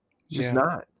 It's just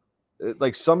not.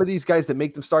 Like, some of these guys that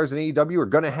make them stars in AEW are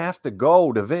going to have to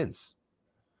go to Vince.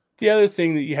 The other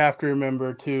thing that you have to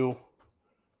remember too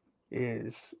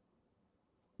is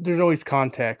there's always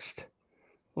context.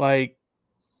 Like,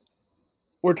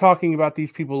 we're talking about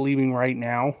these people leaving right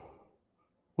now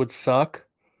would suck.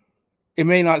 It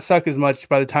may not suck as much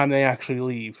by the time they actually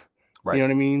leave. Right. You know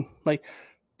what I mean? Like,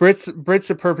 Britt's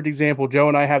a perfect example. Joe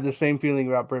and I have the same feeling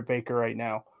about Britt Baker right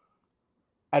now.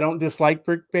 I don't dislike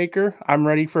Britt Baker. I'm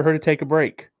ready for her to take a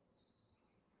break.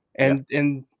 And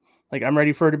like, I'm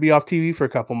ready for her to be off TV for a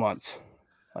couple months.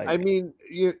 Like, I mean,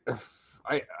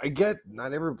 I get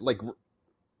not every, like,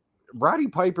 Roddy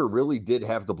Piper really did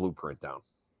have the blueprint down.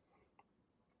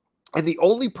 And the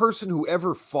only person who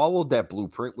ever followed that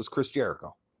blueprint was Chris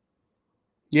Jericho.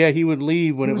 Yeah, he would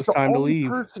leave when it was time to leave.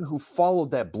 The only person who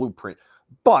followed that blueprint.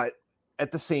 But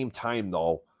at the same time,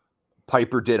 though,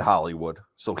 Piper did Hollywood,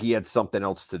 so he had something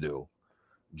else to do.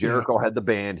 Jericho had the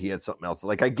band, he had something else.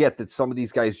 Like, I get that some of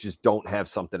these guys just don't have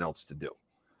something else to do.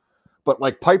 But,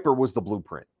 like, Piper was the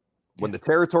blueprint. When the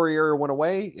territory era went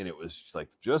away and it was just like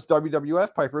just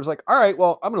WWF, Piper was like, all right,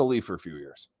 well, I'm going to leave for a few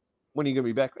years. When are you going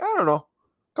to be back? I don't know.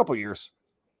 A couple years.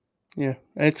 Yeah,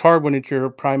 and it's hard when it's your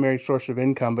primary source of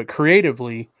income, but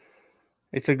creatively,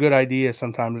 it's a good idea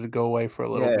sometimes to go away for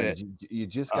a little bit. You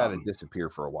just got to disappear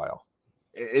for a while.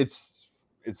 It's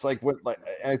like what, like,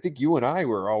 I think you and I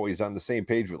were always on the same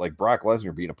page with, like, Brock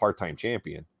Lesnar being a part-time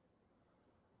champion,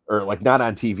 or like not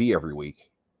on TV every week.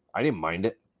 I didn't mind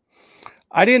it.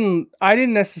 I didn't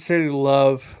necessarily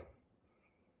love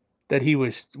that he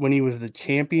was when he was the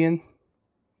champion,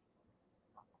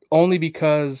 only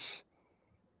because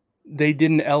they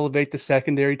didn't elevate the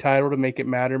secondary title to make it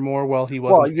matter more while he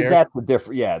wasn't there. That's a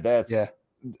different.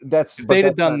 That's. If they'd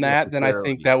have done that, then I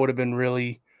think that would have been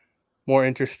really more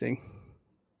interesting.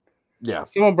 Yeah.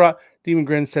 Someone Demon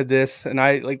Grin said this, and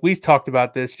we talked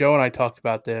about this. Joe and I talked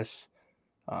about this.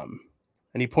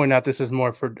 And he pointed out this is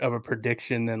more of a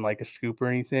prediction than like a scoop or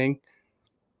anything.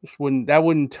 That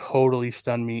wouldn't totally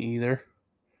stun me either.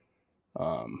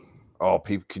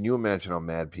 People, can you imagine how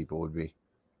mad people would be?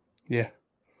 Yeah.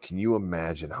 Can you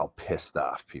imagine how pissed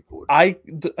off people would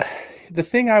be? The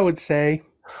thing I would say,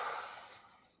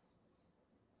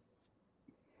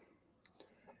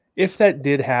 if that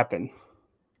did happen,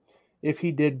 if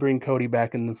he did bring Cody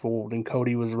back in the fold and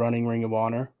Cody was running Ring of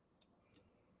Honor,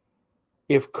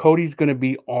 if Cody's going to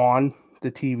be on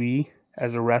the TV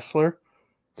as a wrestler,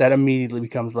 that immediately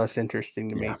becomes less interesting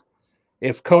to me.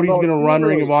 If Cody's going to run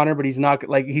Ring of Honor, but he's not,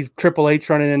 like, he's Triple H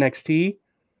running NXT,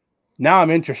 now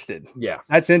I'm interested. Yeah.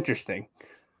 That's interesting.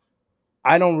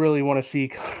 I don't really want to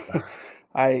see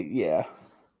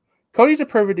Cody's a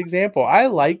perfect example. I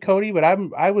like Cody, but I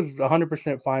was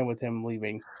 100% fine with him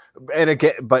leaving. And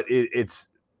again, but it's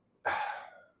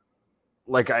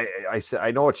like I said,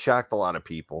 I know it shocked a lot of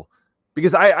people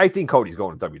because I think Cody's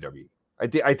going to WWE.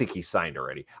 I think he's signed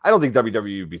already. I don't think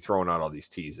WWE would be throwing out all these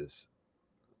teases.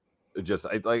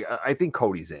 I think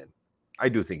Cody's in. I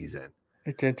do think he's in.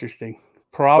 It's interesting.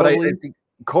 But I Probably. think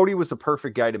Cody was the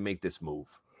perfect guy to make this move.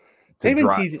 They've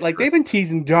been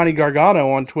teasing Johnny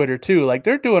Gargano on Twitter too. Like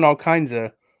they're doing all kinds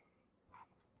of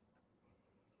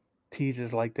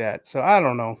teases like that. So I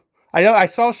don't know. I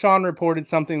saw Sean reported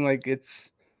something like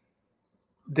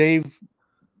they've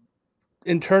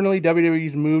internally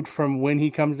WWE's moved from when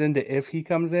he comes in to if he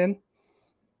comes in,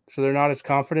 so they're not as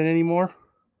confident anymore.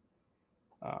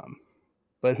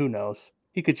 But who knows?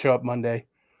 He could show up Monday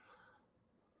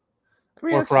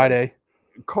or Friday.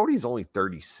 Cody's only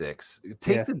 36.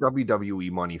 Take the WWE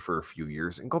money for a few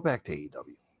years and go back to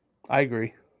AEW. I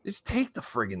agree. Just take the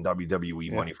friggin'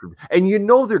 WWE money and you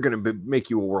know they're going to make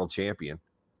you a world champion.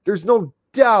 There's no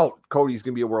doubt Cody's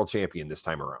going to be a world champion this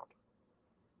time around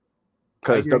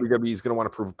because WWE is going to want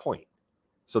to prove a point.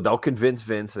 So they'll convince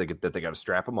Vince that they got to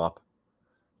strap him up.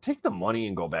 Take the money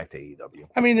and go back to AEW.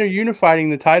 I mean, they're unifying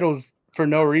the titles for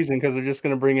no reason because they're just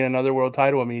going to bring in another world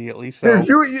title immediately. So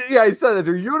I said that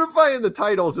they're unifying the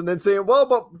titles and then saying, well,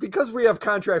 but because we have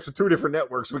contracts with 2 different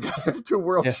networks, we got to have 2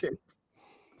 world champions.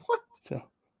 What? So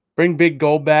bring Big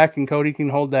Gold back and Cody can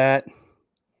hold that.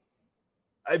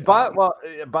 Bob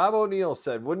O'Neill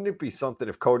said, wouldn't it be something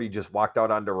if Cody just walked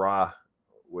out onto Raw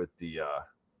with the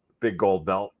big gold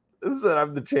belt? Said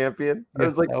I'm the champion. I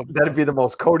was like, that'd be the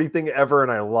most Cody thing ever,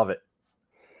 and I love it.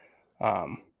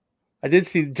 I did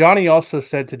see Johnny also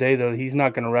said today though he's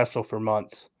not going to wrestle for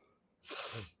months.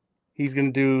 He's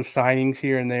going to do signings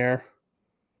here and there,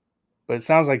 but it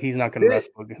sounds like he's not going to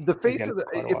wrestle. The face of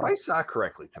if I saw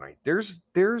correctly tonight,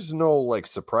 there's no like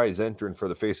surprise entrant for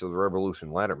the face of the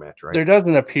Revolution ladder match, right? There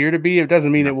doesn't appear to be. It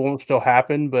doesn't mean it won't still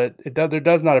happen, but there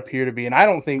does not appear to be, and I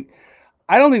don't think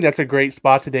that's a great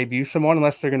spot to debut someone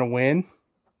unless they're going to win.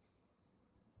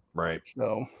 Right.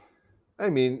 So. I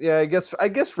mean, yeah, I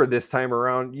guess for this time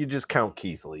around, you just count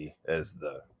Keith Lee as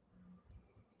the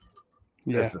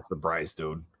surprise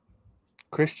dude.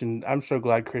 Christian, I'm so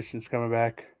glad Christian's coming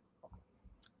back.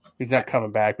 He's not coming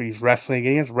back, but he's wrestling.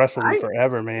 He has wrestled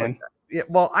forever, man. Yeah,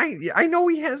 well, I know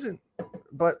he hasn't,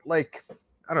 but like,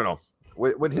 I don't know,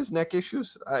 with his neck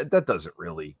issues, that doesn't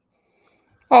really.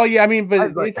 Oh yeah, I mean,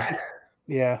 but it's just,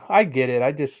 yeah, I get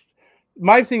it.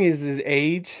 My thing is his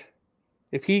age.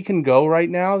 If he can go right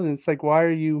now, then it's like, why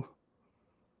are you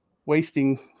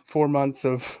wasting 4 months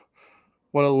of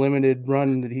what a limited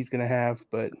run that he's going to have?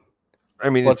 But I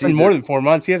mean, it's been more than 4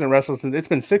 months. He hasn't wrestled since it's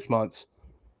been 6 months.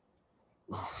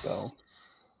 So,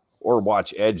 or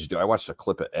watch Edge. I watched a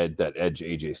clip of that Edge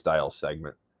AJ Styles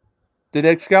segment. Did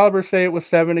Excalibur say it was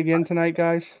 7 again tonight,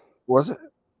 guys? Was it?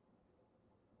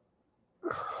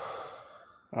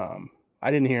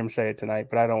 I didn't hear him say it tonight,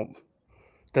 but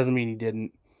doesn't mean he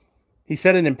didn't. He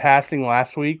said it in passing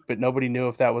last week, but nobody knew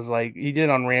if that was like he did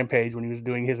on Rampage when he was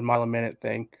doing his mile a minute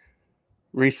thing.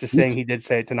 Reese is saying he did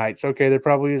say it tonight. So okay, there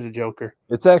probably is a Joker.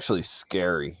 It's actually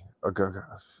scary.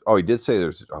 Oh, he did say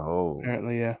there's. Oh,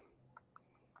 apparently, yeah.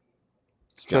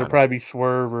 So it'll probably be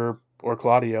Swerve or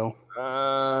Claudio.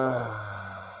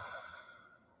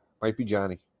 Might be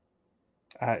Johnny.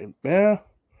 I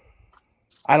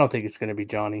don't think it's going to be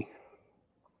Johnny.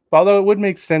 Although it would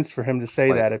make sense for him to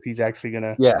say that if he's actually going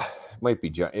to. Yeah, might be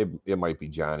it might be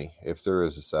Johnny if there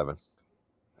is a 7.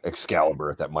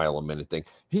 Excalibur at that mile a minute thing.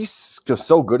 He's just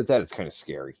so good at that. It's kind of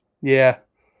scary. Yeah.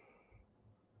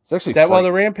 It's actually that. Well,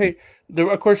 the Rampage,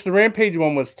 of course, the Rampage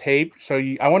one was taped. So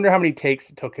I wonder how many takes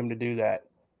it took him to do that.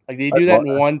 Like, did he do that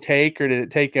in one take, or did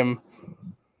it take him?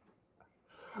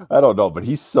 I don't know, but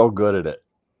he's so good at it.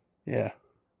 Yeah.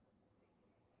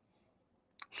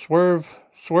 Swerve.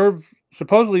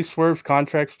 Supposedly, Swerve's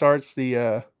contract starts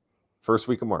the first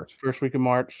week of March.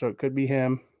 So it could be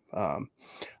him.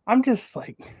 I'm just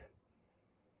like,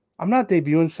 I'm not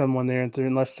debuting someone there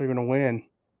unless they're going to win,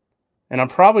 and I'm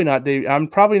probably not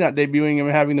debuting him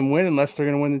and having them win unless they're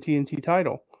going to win the TNT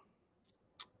title.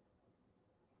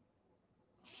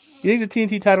 You think the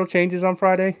TNT title changes on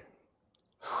Friday?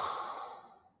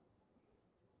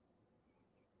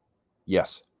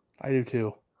 Yes, I do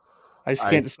too. I just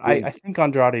can't. I think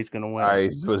Andrade's going to win. I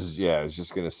was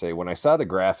just going to say when I saw the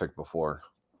graphic before,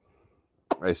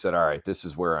 I said, "All right, this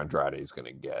is where Andrade's going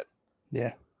to get."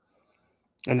 Yeah,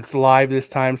 and it's live this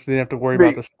time, so they don't have to worry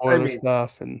about the spoiler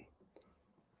stuff. And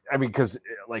I mean, because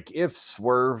like if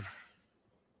Swerve,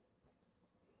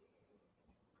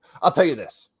 I'll tell you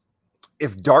this: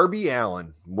 if Darby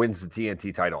Allin wins the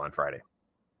TNT title on Friday,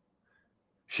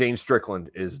 Shane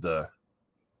Strickland he's going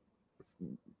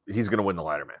to win the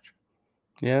ladder match.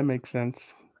 Yeah, it makes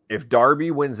sense. If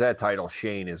Darby wins that title,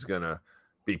 Shane is going to,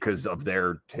 because of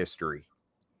their history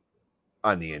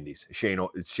on the Indies, Shane's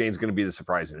going to be the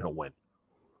surprise and he'll win.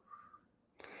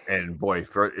 And boy,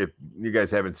 if you guys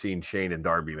haven't seen Shane and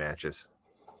Darby matches,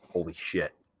 holy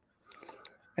shit.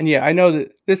 And yeah, I know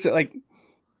that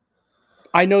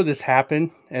I know this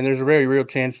happened, and there's a very real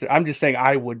chance that I'm just saying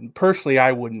I wouldn't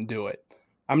do it.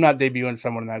 I'm not debuting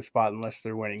someone in that spot unless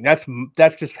they're winning.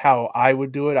 That's just how I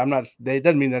would do it. It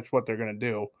doesn't mean that's what they're going to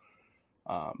do.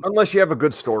 Unless you have a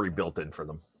good story built in for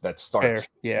them that starts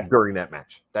during that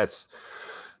match. That's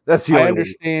the I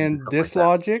understand this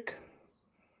logic,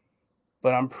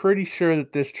 but I'm pretty sure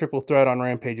that this triple threat on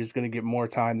Rampage is going to get more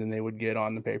time than they would get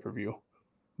on the pay-per-view.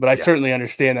 But I certainly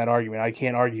understand that argument. I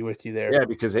can't argue with you there. Yeah,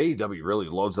 because AEW really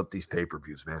loads up these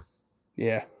pay-per-views, man.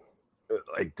 Yeah.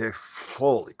 Like,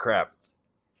 holy crap.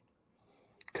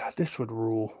 God, this would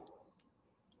rule.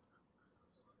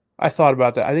 I thought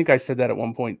about that. I think I said that at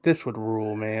one point. This would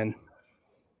rule, man.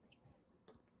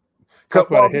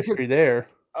 Talk about a history there.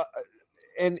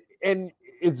 And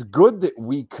it's good that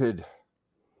we could,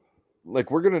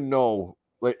 like, we're going to know,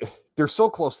 like, they're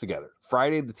so close together.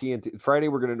 Friday,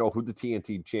 we're going to know who the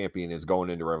TNT champion is going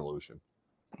into Revolution.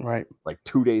 Right. Like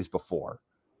 2 days before.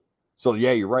 So,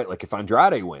 yeah, you're right. Like, if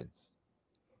Andrade wins,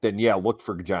 then, yeah, look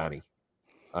for Johnny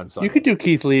on Sunday. You could do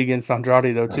Keith Lee against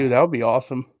Andrade, though, too. That would be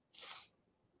awesome.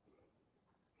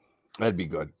 That'd be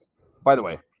good. By the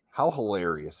way, how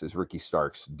hilarious is Ricky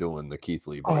Starks doing the Keith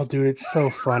Lee voice? Oh, dude, it's so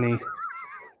funny.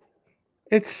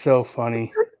 It's so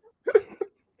funny.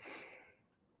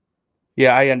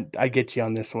 Yeah, I get you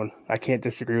on this one. I can't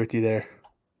disagree with you there.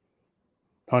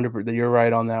 100%. You're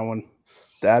right on that one.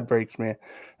 That breaks, man.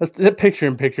 That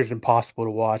picture-in-picture is impossible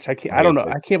to watch. I don't know.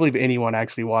 I can't believe anyone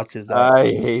actually watches that. I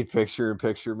hate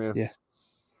picture-in-picture, man. Yeah.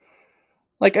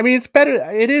 Like, I mean, it's better.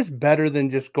 It is better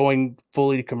than just going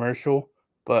fully commercial.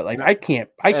 But like, I can't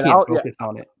focus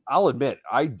on it. I'll admit,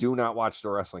 I do not watch the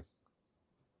wrestling.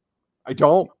 I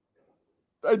don't.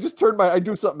 I just I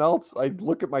do something else. I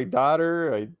look at my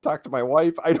daughter. I talk to my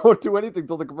wife. I don't do anything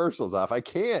till the commercial's off. I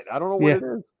can't. I don't know what it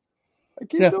is. I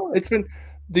can't do it. It's been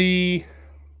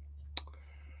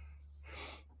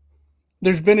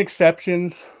there's been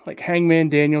exceptions like Hangman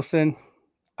Danielson.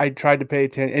 I tried to pay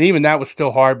attention, and even that was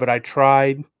still hard, but I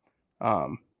tried.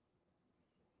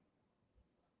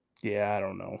 Yeah, I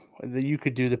don't know. You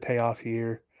could do the payoff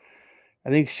here.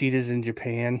 I think Sheeta's in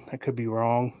Japan. I could be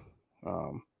wrong.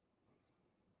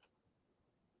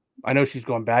 I know she's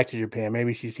going back to Japan.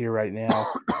 Maybe she's here right now.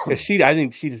 I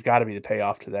think Sheeta's got to be the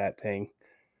payoff to that thing.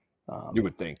 You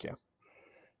would think, yeah.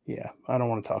 Yeah, I don't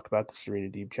want to talk about the Serena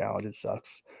Deeb challenge. It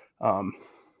sucks. What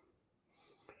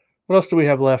else do we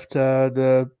have left?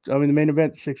 The main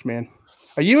event, 6-man.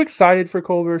 Are you excited for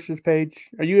Cole versus Page?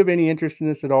 Are you have any interest in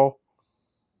this at all?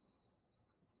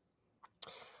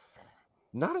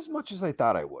 Not as much as I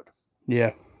thought I would.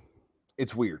 Yeah.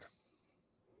 It's weird.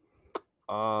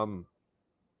 There's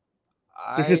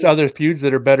just other feuds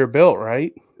that are better built,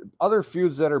 right? Other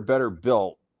feuds that are better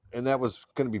built, and that was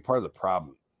going to be part of the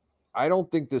problem. I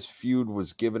don't think this feud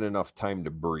was given enough time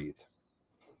to breathe.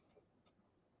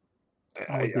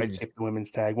 I just the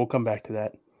women's tag. We'll come back to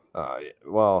that.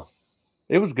 Well,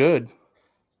 it was good.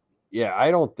 Yeah, I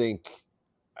don't think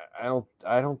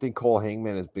Cole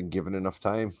Hangman has been given enough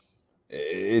time.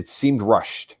 It seemed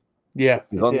rushed. Yeah,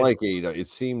 unlike AEW, it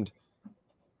seemed.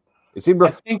 I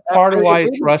think part of why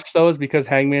it's rushed though is because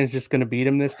Hangman's just going to beat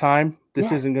him this time.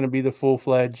 This isn't going to be the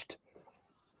full-fledged.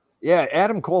 Yeah,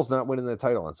 Adam Cole's not winning the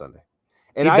title on Sunday,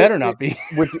 and he better not be.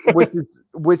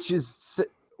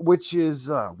 which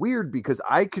is weird because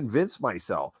I convinced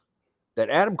myself that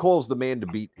Adam Cole's the man to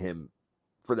beat him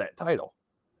for that title,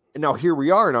 and now here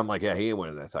we are, and I'm like, yeah, he ain't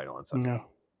winning that title on Sunday. No.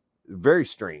 Very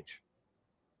strange.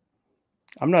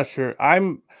 I'm not sure.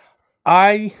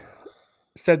 I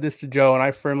said this to Joe, and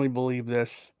I firmly believe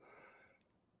this.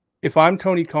 If I'm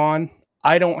Tony Khan,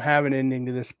 I don't have an ending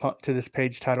to this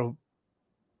Page title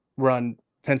run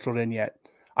penciled in yet.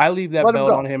 I leave that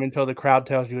belt on him until the crowd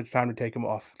tells you it's time to take him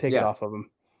off. Take it off of him.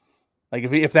 Like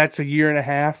if that's a year and a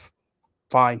half,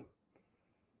 fine.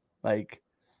 Like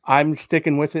I'm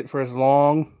sticking with it for as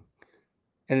long.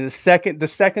 And the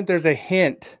second there's a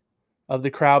hint of the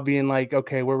crowd being like,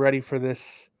 okay, we're ready for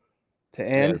this to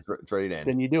end. Yeah, it's ready to end.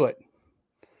 Then you do it.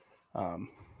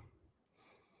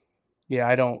 Yeah,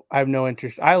 I have no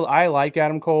interest. I like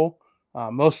Adam Cole.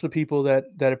 Most of the people that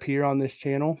appear on this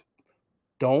channel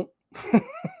don't.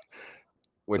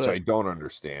 Which I don't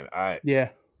understand. I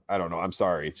I don't know. I'm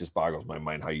sorry. It just boggles my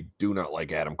mind how you do not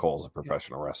like Adam Cole as a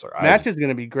professional wrestler. Match is going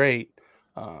to be great.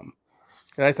 And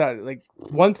I thought, like,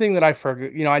 one thing that I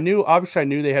forgot, I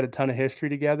knew they had a ton of history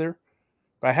together,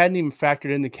 but I hadn't even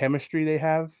factored in the chemistry they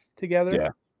have together. Yeah.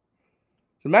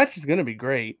 So the match is going to be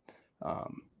great.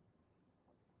 And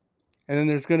then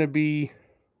there's going to be,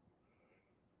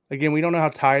 again, we don't know how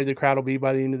tired the crowd will be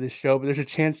by the end of this show, but there's a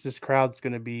chance this crowd's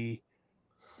going to be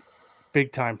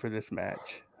big time for this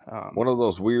match. One of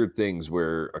those weird things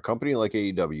where a company like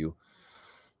AEW,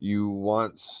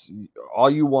 all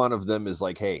you want of them is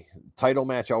like, hey, title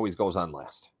match always goes on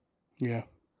last. Yeah.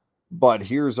 But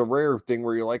here's a rare thing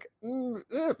where you're like,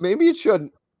 maybe it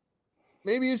shouldn't.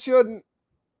 Maybe it shouldn't.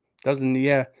 Punk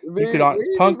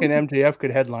and MJF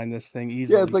could headline this thing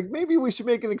easily. Yeah, it's like, maybe we should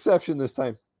make an exception this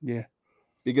time. Yeah.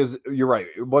 Because you're right.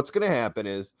 What's going to happen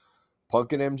is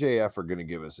Punk and MJF are going to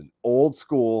give us an old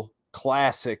school,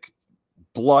 classic,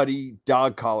 bloody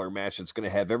dog collar match that's going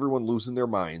to have everyone losing their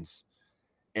minds.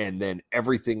 And then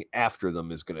everything after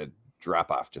them is going to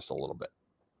drop off just a little bit.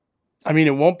 I mean,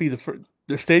 it won't be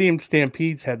the Stadium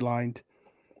Stampede's headlined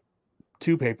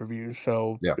 2 pay-per-views,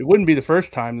 so it wouldn't be the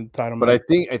first time the title match. But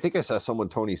I think I saw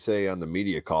Tony say on the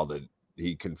media call that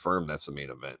he confirmed that's the main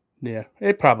event. Yeah,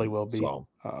 it probably will be. So.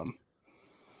 All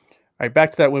right,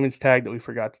 back to that women's tag that we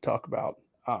forgot to talk about.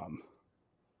 I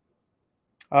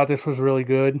thought this was really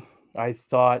good. I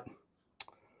thought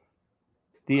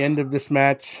the end of this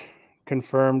match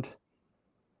confirmed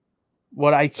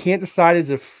what I can't decide is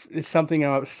if it's something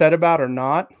I'm upset about or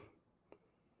not,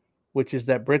 which is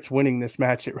that Britt's winning this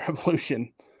match at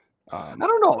Revolution. I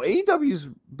don't know. AEW's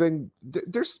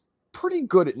they're pretty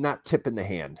good at not tipping the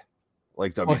hand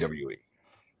like WWE.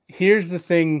 Here's the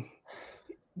thing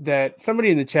that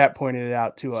somebody in the chat pointed it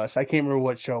out to us. I can't remember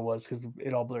what show it was because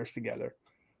it all blurs together.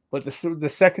 But the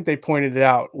second they pointed it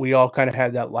out, we all kind of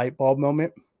had that light bulb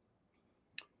moment.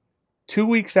 2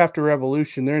 weeks after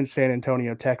Revolution, they're in San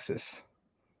Antonio, Texas.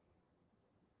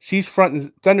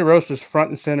 Thunder Rosa's front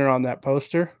and center on that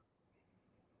poster.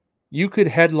 You could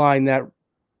headline that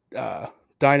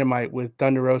Dynamite with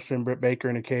Thunder Rosa and Britt Baker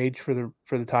in a cage for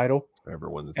the title.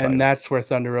 And that's where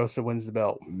Thunder Rosa wins the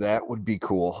belt. That would be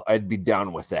cool. I'd be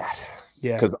down with that.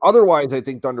 Yeah. Because otherwise, I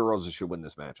think Thunder Rosa should win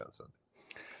this match on Sunday.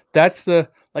 That's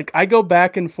I go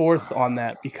back and forth on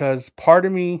that because part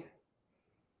of me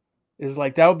is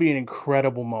like, that would be an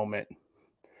incredible moment.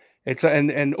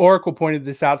 And Oracle pointed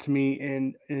this out to me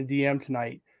in a DM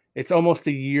tonight. It's almost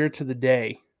a year to the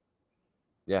day.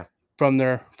 Yeah. From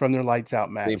their lights out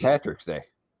match. St. Patrick's Day.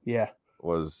 Yeah.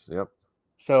 Yep.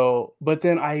 So, but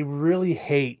then I really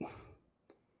hate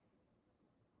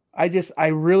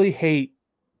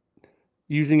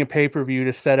using a pay-per-view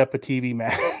to set up a TV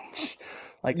match.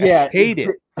 I hate it.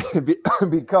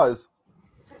 Because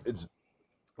it's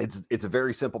a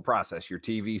very simple process. Your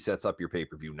TV sets up your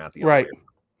pay-per-view, not the other right. way.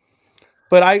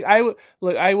 But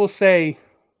I will say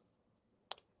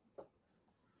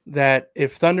that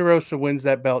if Thunder Rosa wins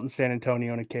that belt in San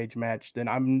Antonio in a cage match,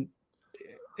 then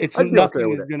it's not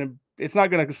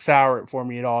going to sour it for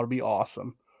me at all. It'll be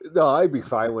awesome. No, I'd be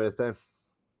fine with it then.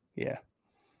 Yeah.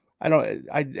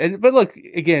 But look,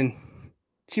 again,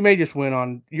 she may just win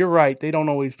on, you're right. They don't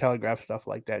always telegraph stuff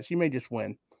like that. She may just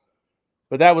win.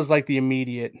 But that was like the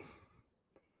immediate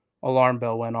alarm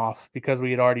bell went off because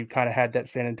we had already kind of had that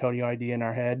San Antonio idea in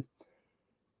our head.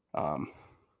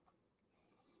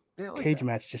 Cage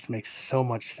match just makes so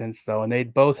much sense though. And they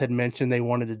both had mentioned they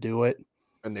wanted to do it.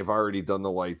 And they've already done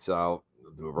the lights out.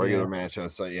 Do a regular match on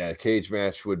Sunday. Yeah, cage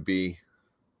match would be.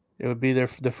 It would be the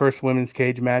first women's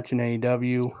cage match in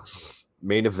AEW.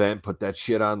 Main event, put that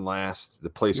shit on last. The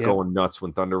place going nuts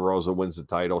when Thunder Rosa wins the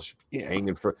title. She'll be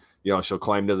hanging for, she'll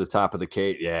climb to the top of the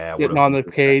cage. Yeah. Sitting on the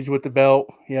cage with the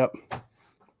belt. Yep.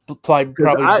 Probably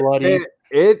bloody.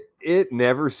 It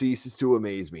never ceases to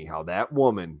amaze me how that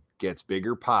woman gets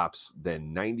bigger pops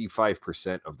than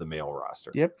 95% of the male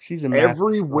roster. Yep. She's a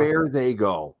everywhere they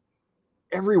go.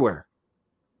 Everywhere.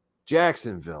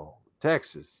 Jacksonville,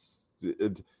 Texas.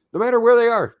 No matter where they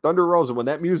are, Thunder Rosa, when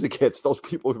that music hits, those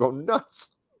people go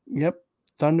nuts. Yep.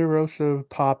 Thunder Rosa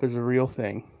pop is a real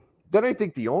thing. Then I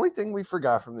think the only thing we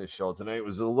forgot from this show tonight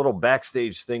was a little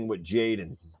backstage thing with Jade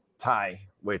and Ty,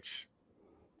 which...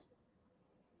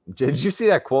 Did you see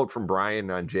that quote from Brian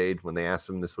on Jade when they asked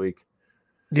him this week?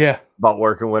 Yeah. About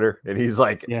working with her? And he's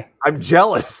like, I'm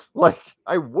jealous. Like,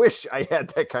 I wish I had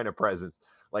that kind of presence.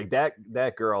 Like that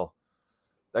girl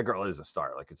is a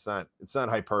star. Like it's not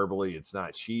hyperbole. It's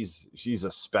not, she's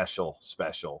a special.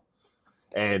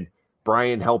 And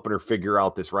Brian helping her figure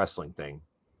out this wrestling thing,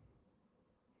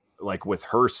 like with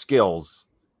her skills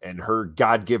and her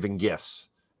God-given gifts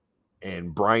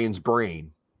and Brian's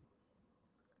brain,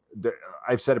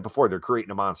 I've said it before. They're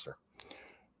creating a monster.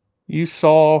 You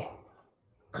saw.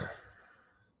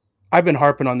 I've been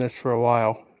harping on this for a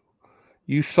while.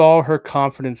 You saw her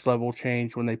confidence level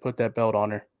change when they put that belt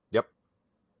on her. Yep.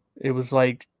 It was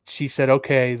like she said,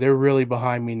 "Okay, they're really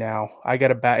behind me now. I got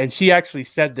to back." And she actually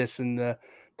said this in the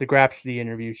Grapsody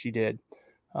interview she did.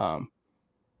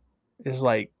 Is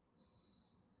like,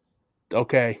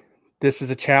 okay, this is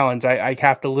a challenge. I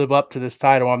have to live up to this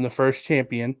title. I'm the first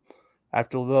champion. I have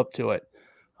to live up to it.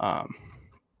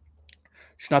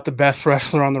 She's not the best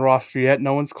wrestler on the roster yet.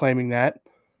 No one's claiming that.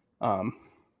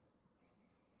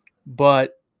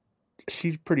 But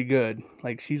she's pretty good.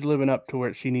 Like, she's living up to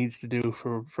what she needs to do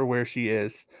for where she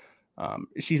is.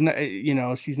 She's not,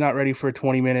 she's not ready for a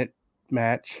 20-minute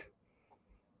match.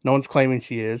 No one's claiming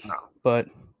she is, but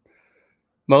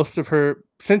most of her,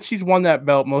 since she's won that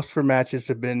belt, most of her matches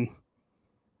have been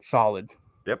solid.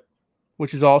 Yep.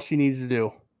 Which is all she needs to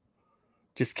do.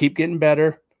 Just keep getting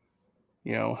better.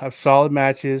 Have solid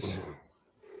matches.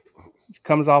 She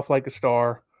comes off like a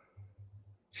star.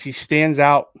 She stands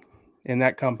out in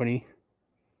that company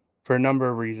for a number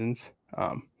of reasons.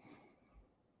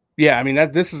 Yeah, I mean,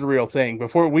 this is a real thing.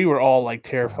 Before, we were all like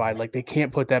terrified, like they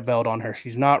can't put that belt on her.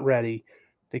 She's not ready.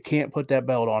 They can't put that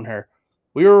belt on her.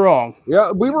 We were wrong.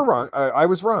 Yeah, we were wrong. I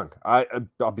was wrong.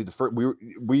 I'll be the first.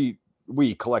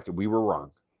 We collected. We were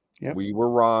wrong. Yep. We were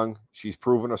wrong. She's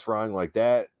proven us wrong. Like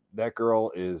that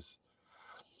girl is.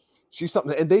 She's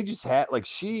something, and they just had like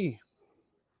she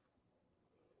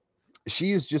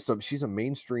is just she's a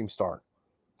mainstream star.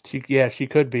 She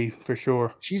could be for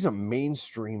sure. She's a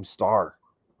mainstream star,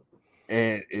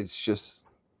 and it's just.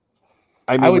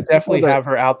 I mean, I would definitely have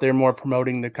her out there more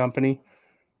promoting the company.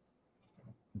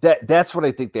 That's what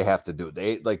I think they have to do.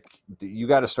 They you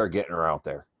got to start getting her out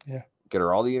there. Yeah, get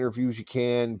her all the interviews you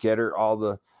can. Get her all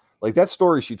the that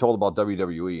story she told about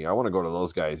WWE. I want to go to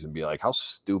those guys and be like, how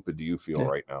stupid do you feel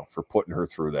right now for putting her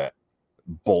through that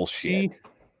bullshit?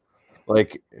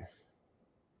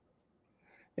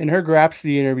 In her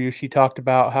Grapsody interview, she talked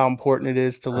about how important it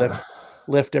is to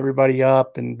lift everybody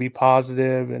up and be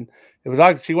positive. And it was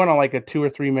like she went on like a 2 or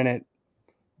 3 minute.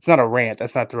 It's not a rant.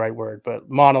 That's not the right word, but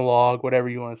monologue, whatever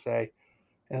you want to say.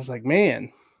 And it's like,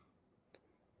 man,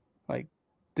 like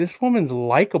this woman's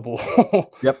likable.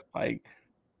 Yep.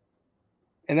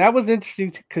 And that was interesting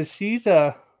because she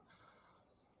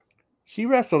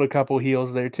wrestled a couple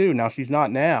heels there too. Now she's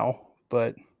not now,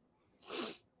 but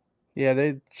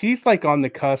yeah, she's like on the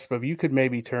cusp of you could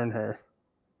maybe turn her.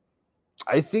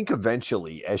 I think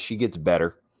eventually, as she gets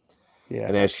better,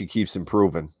 and as she keeps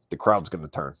improving, the crowd's going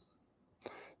to turn.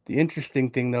 The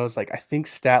interesting thing though is I think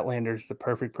Statlander's the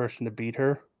perfect person to beat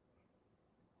her.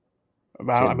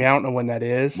 I don't know when that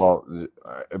is. Well,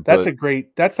 that's a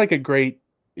great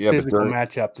physical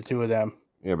matchup, the two of them.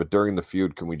 Yeah, but during the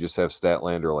feud, can we just have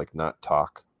Statlander not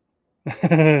talk?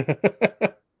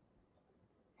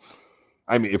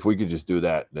 I mean, if we could just do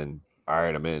that, then all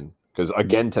right, I'm in. Because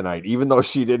again tonight, even though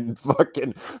she didn't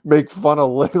fucking make fun of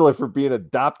Layla for being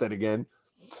adopted again,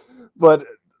 but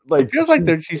it feels like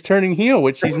she's turning heel,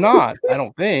 which she's not. I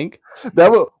don't think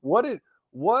that was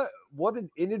what an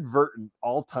inadvertent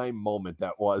all-time moment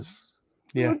that was.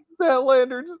 Yeah,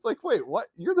 Statlander just wait, what?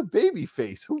 You're the baby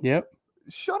face. Who? Yep.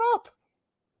 Shut up.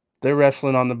 They're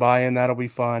wrestling on the buy-in. That'll be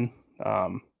fun.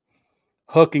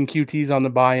 Hook and QT's on the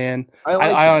buy-in.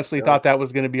 I honestly thought that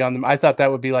was going to be on them. I thought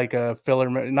that would be like a filler,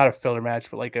 not a filler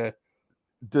match, but like a.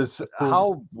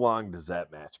 How long does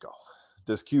that match go?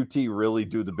 Does QT really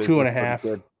do the business?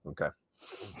 2.5. Okay.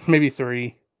 Maybe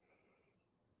 3.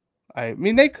 I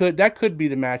mean, that could be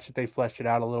the match that they flesh it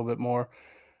out a little bit more.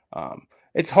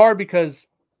 It's hard because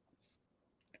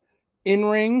in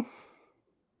ring,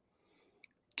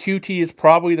 QT is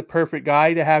probably the perfect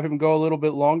guy to have him go a little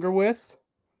bit longer with.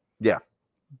 Yeah.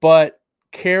 But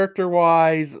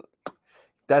character-wise,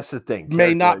 that's the thing.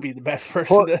 May not be the best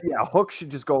person. Hook should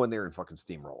just go in there and fucking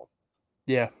steamroll him.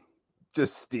 Yeah.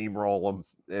 Just steamroll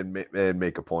him and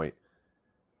make a point.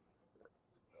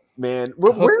 Man,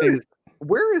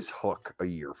 where is Hook a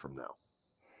year from now?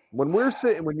 When we're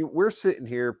sitting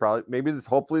here, probably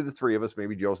hopefully the three of us,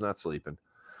 maybe Joe's not sleeping.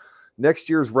 Next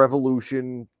year's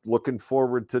Revolution, looking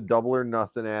forward to Double or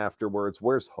Nothing afterwards.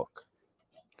 Where's Hook?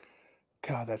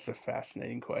 God, that's a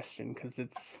fascinating question because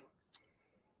it's,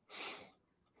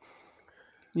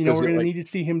 we're going to need to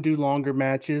see him do longer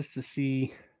matches to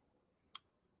see.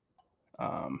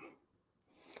 I'm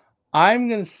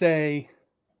going to say,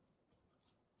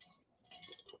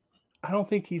 I don't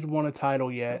think he's won a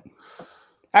title yet.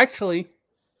 Actually,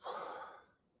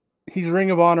 he's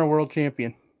Ring of Honor World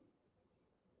Champion.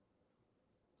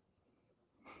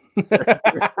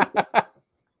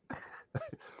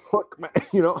 Hook, man,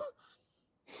 you know.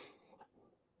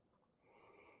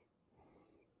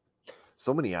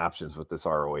 So many options with this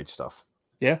ROH stuff.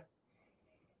 Yeah.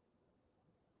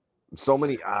 So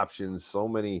many options, so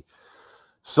many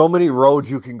roads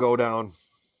you can go down.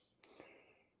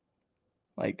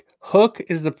 Like Hook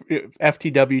is the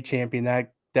FTW champion.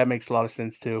 That makes a lot of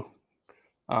sense too.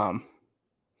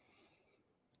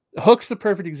 Hook's the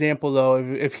perfect example though.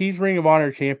 If he's Ring of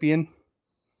Honor champion,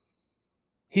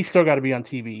 he's still got to be on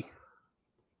TV.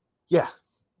 Yeah.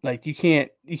 Like you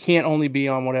can't only be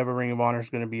on whatever Ring of Honor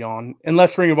is going to be on,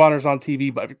 unless Ring of Honor is on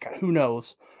TV. But who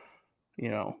knows?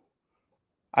 You know,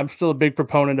 I'm still a big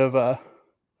proponent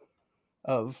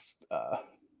of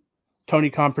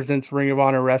Tony Khan presents Ring of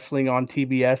Honor Wrestling on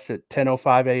TBS at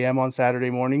 10:05 a.m. on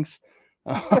Saturday mornings.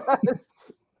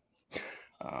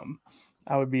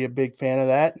 I would be a big fan of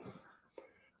that,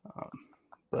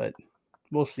 but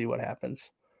we'll see what happens.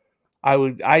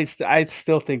 I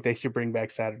still think they should bring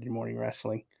back Saturday morning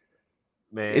wrestling.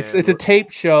 Man, it's a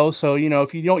tape show, so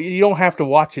if you don't have to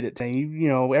watch it at 10.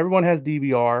 Everyone has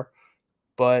DVR,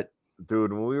 but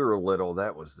dude, when we were little,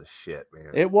 that was the shit,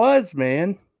 man. It was,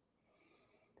 man.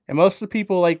 And most of the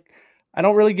people, I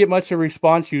don't really get much of a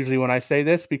response usually when I say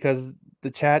this because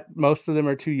the chat, most of them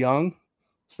are too young,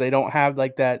 so they don't have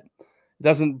that. It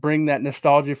doesn't bring that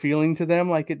nostalgia feeling to them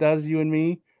like it does you and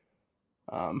me.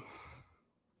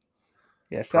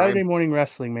 Yeah, Saturday morning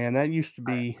wrestling, man. That used to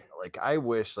be I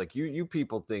wish, you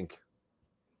people think.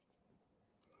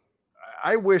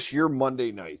 I wish your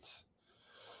Monday nights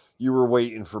you were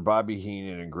waiting for Bobby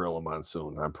Heenan and Gorilla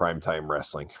Monsoon on Primetime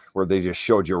Wrestling, where they just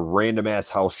showed you random ass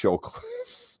house show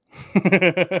clips. All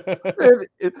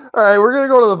right, we're gonna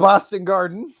go to the Boston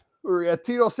Garden. We're at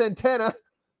Tito Santana.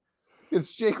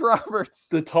 It's Jake Roberts.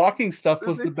 The talking stuff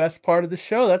was the best part of the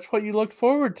show. That's what you looked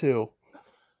forward to.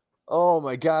 Oh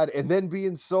my God. And then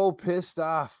being so pissed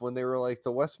off when they were like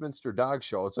the Westminster Dog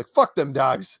Show. It's like, fuck them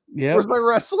dogs. Yeah. Where's my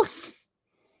wrestling?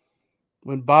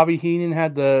 When Bobby Heenan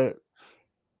had the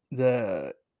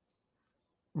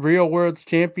Real World's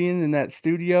champion in that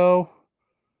studio,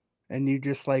 and you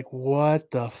just what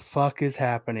the fuck is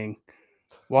happening?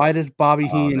 Why does Bobby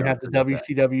Heenan have the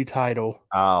WCW title?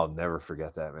 I'll never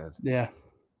forget that, man. Yeah.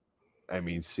 I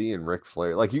mean, seeing Ric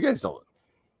Flair, you guys don't.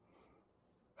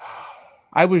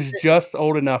 I was just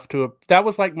old enough that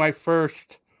was my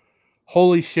first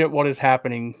holy shit, what is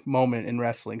happening moment in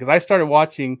wrestling. Because I started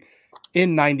watching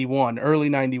in 91, early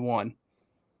 91.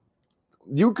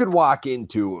 You could walk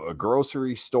into a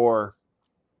grocery store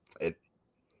at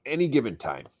any given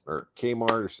time, or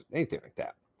Kmart, or anything like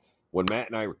that, when Matt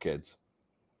and I were kids,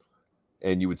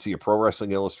 and you would see a Pro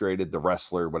Wrestling Illustrated, The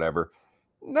Wrestler, whatever.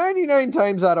 99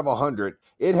 times out of 100,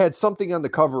 it had something on the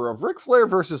cover of Ric Flair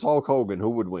versus Hulk Hogan. Who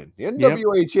would win? The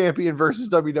NWA champion versus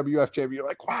WWF champion. You're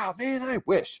like, wow, man, I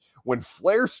wish. When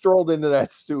Flair strolled into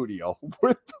that studio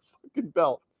with the fucking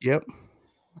belt. Yep.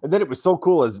 And then it was so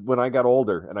cool as when I got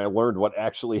older and I learned what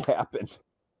actually happened.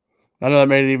 I know that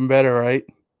made it even better, right?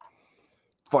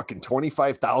 Fucking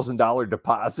 $25,000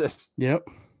 deposit. Yep.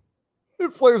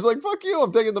 And Flair's like, fuck you,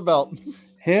 I'm taking the belt.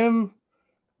 Him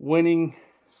winning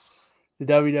the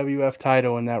WWF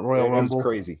title in that Royal Rumble. It was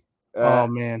crazy. Oh,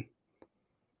 man.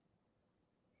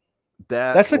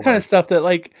 That's the kind of stuff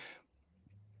that,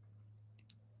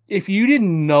 if you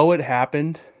didn't know it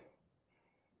happened,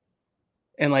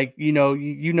 and, the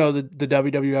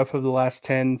WWF of the last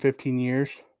 10, 15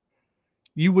 years,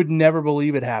 you would never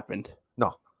believe it happened.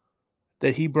 No.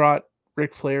 That he brought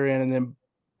Ric Flair in and then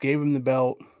gave him the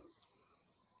belt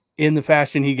in the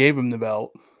fashion he gave him the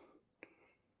belt.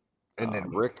 And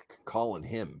then Rick calling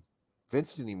him.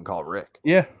 Vince didn't even call Rick.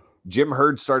 Yeah. Jim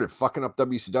Herd started fucking up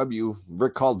WCW.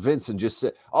 Rick called Vince and just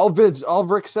said, all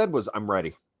Rick said was, I'm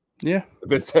ready. Yeah.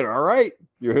 Vince said, all right,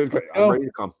 I'm ready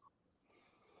to come.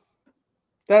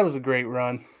 That was a great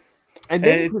run. And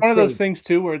it's one of those things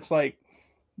too, where it's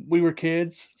we were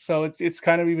kids. So it's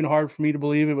kind of even hard for me to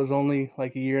believe it was only a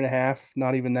year and a half,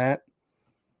 not even that.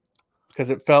 Because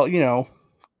it felt,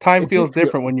 time feels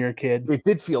different when you're a kid. It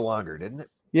did feel longer, didn't it?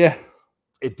 Yeah.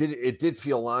 It did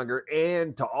feel longer.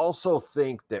 And to also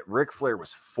think that Ric Flair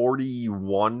was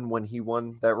 41 when he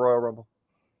won that Royal Rumble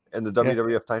and the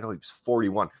WWF title, he was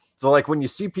 41. So when you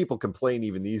see people complain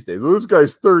even these days, this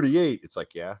guy's 38. It's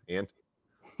yeah, and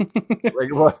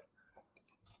what?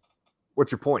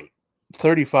 What's your point?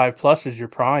 35 plus is your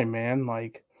prime, man.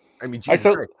 I mean, Jesus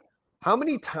Christ. How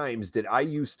many times did I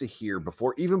used to hear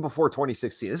even before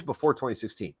 2016? This is before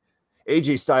 2016.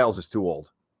 AJ Styles is too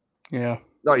old. Yeah.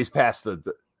 No, he's past and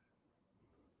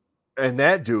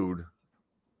that dude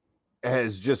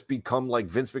has just become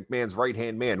Vince McMahon's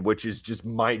right-hand man, which is just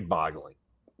mind-boggling.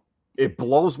 It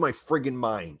blows my friggin'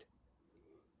 mind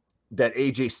that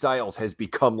AJ Styles has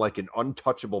become like an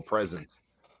untouchable presence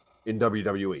in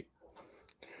WWE.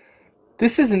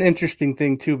 This is an interesting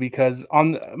thing too, because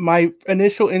on my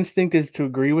initial instinct is to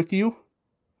agree with you.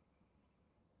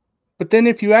 But then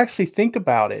if you actually think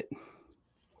about it,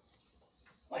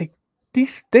 like they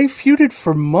feuded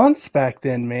for months back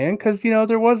then, man, because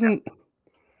there wasn't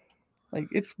like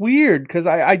it's weird because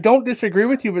I don't disagree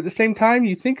with you, but at the same time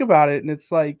you think about it and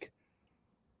it's like,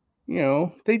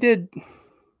 they did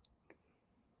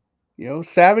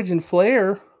Savage and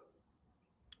Flair,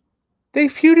 they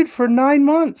feuded for 9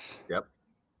 months. Yep.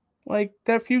 Like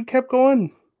that feud kept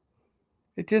going.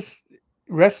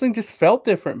 Wrestling just felt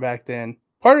different back then.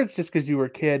 Part of it's just because you were a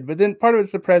kid, but then part of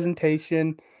it's the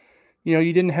presentation.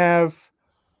 You didn't have,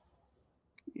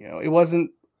 it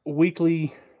wasn't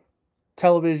weekly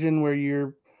television where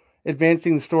you're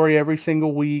advancing the story every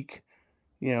single week.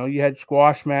 You had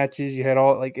squash matches, you had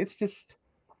all, like, it's just,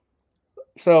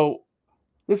 so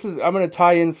I'm going to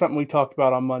tie in something we talked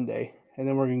about on Monday, and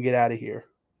then we're going to get out of here.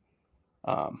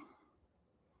 I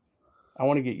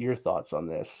want to get your thoughts on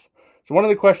this. So one of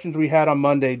the questions we had on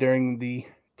Monday during the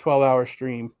 12-hour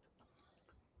stream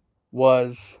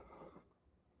was,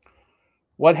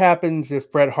 what happens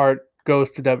if Bret Hart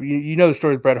goes to the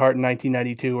story of Bret Hart in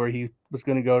 1992 where he was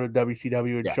going to go to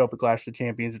WCW and show up at Clash of the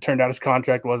Champions. It turned out his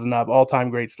contract wasn't up. All-time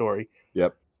great story.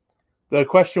 Yep. The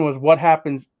question was, what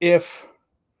happens if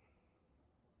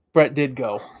Bret did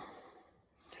go?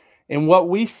 And what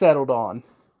we settled on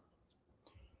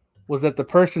was that the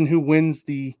person who wins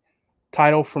the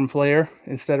title from Flair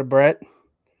instead of Bret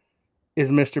is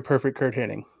Mr. Perfect Kurt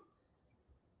Hennig.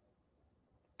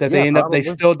 That they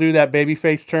still do that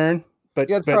babyface turn, but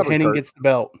Hennig gets the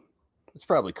belt. It's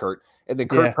probably Kurt. And then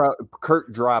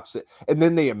Kurt drops it, and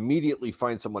then they immediately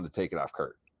find someone to take it off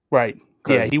Kurt. Right.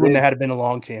 Yeah, he wouldn't have had to been a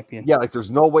long champion. Yeah, like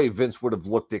there's no way Vince would have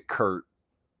looked at Kurt.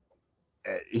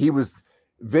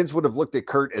 Vince would have looked at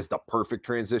Kurt as the perfect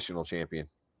transitional champion.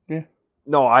 Yeah.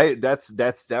 No,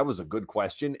 that was a good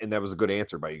question, and that was a good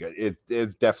answer by you guys. It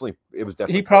was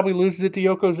definitely. He probably loses it to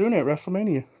Yokozuna at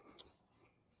WrestleMania.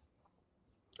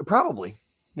 Probably.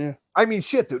 Yeah. I mean,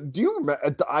 shit. Do you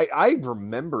remember? I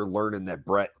remember learning that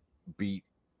Bret beat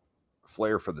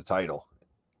Flair for the title.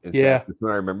 Yeah. I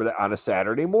remember that on a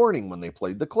Saturday morning when they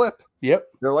played the clip. Yep.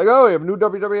 They're like, "Oh, we have a new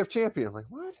WWF champion." I'm like,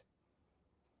 "What?"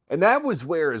 And that was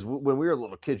when we were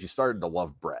little kids, you started to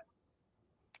love Bret.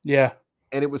 Yeah.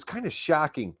 And it was kind of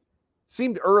shocking.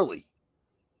 Seemed early.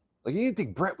 Like you didn't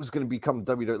think Bret was going to become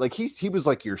WWE. Like he was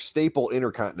like your staple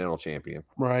Intercontinental champion.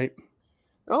 Right.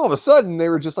 And all of a sudden they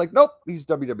were just like, nope, he's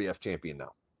WWF champion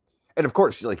now. And of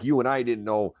course, like you and I didn't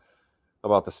know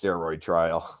about the steroid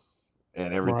trial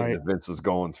and everything that Vince was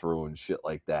going through and shit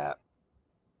like that.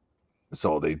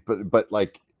 So but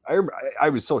like I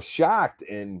was so shocked,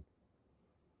 and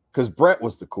because Bret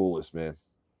was the coolest, man.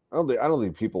 I don't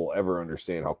think people ever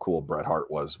understand how cool Bret Hart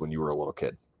was when you were a little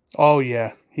kid. Oh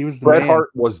yeah, he was. Bret Hart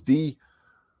was the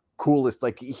coolest.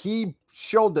 Like he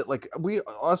showed that, like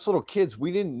us little kids,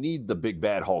 we didn't need the big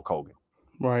bad Hulk Hogan.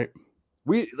 Right.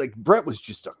 Bret was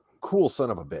just a cool son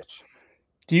of a bitch.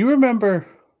 Do you remember?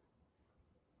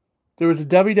 There was a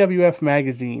WWF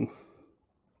magazine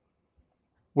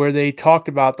where they talked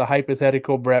about the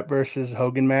hypothetical Bret versus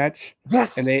Hogan match.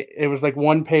 Yes. And it was like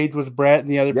one page was Bret and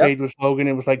the other page was Hogan.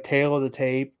 It was like tail of the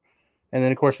tape. And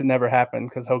then, of course, it never happened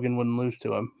because Hogan wouldn't lose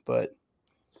to him. But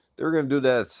they were going to do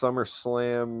that at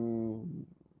SummerSlam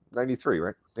 93,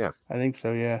 right? Yeah. I think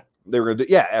so, yeah. They were going to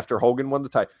do, after Hogan won the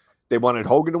title. They wanted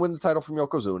Hogan to win the title from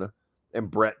Yokozuna and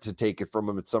Bret to take it from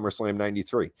him at SummerSlam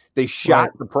 93. They shot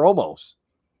the promos.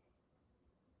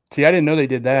 See, I didn't know they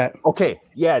did that. Okay,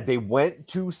 yeah, they went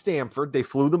to Stamford. They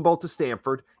flew them both to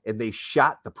Stamford, and they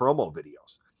shot the promo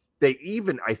videos. They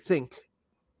even, I think,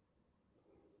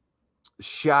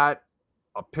 shot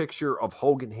a picture of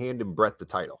Hogan handing Bret the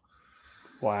title.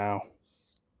 Wow.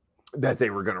 That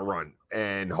they were going to run.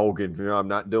 And Hogan, I'm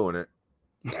not doing it.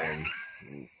 And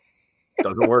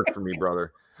doesn't work for me,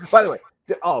 brother. By the way,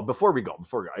 before we go,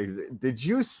 did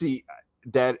you see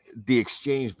that the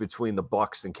exchange between the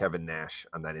Bucks and Kevin Nash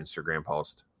on that Instagram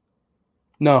post?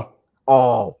 No.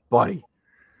 Oh, buddy.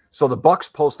 So the Bucks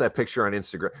post that picture on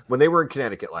Instagram when they were in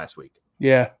Connecticut last week.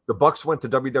 Yeah. The Bucks went to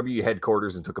WWE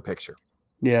headquarters and took a picture.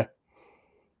 Yeah.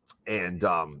 And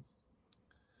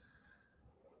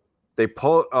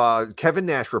Kevin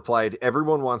Nash replied,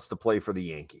 "Everyone wants to play for the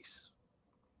Yankees."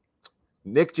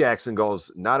 Nick Jackson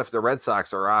goes, "Not if the Red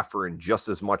Sox are offering just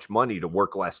as much money to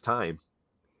work less time."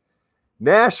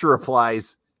 Nash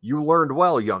replies, "You learned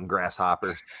well, young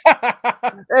grasshopper."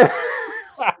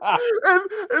 and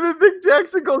then Nick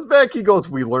Jackson goes back. He goes,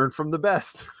 "We learned from the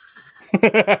best."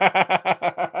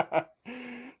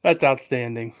 That's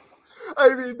outstanding. I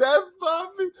mean, that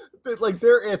bombed me. Like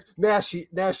their Nash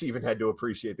even had to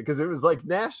appreciate it because it was like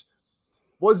Nash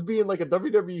was being like a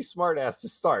WWE smartass to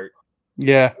start.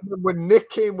 Yeah. And then when Nick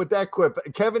came with that quip,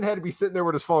 Kevin had to be sitting there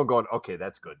with his phone going, "Okay,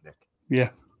 that's good, Nick. Yeah.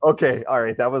 Okay, all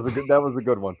right, that was a good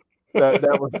one.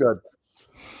 That was good."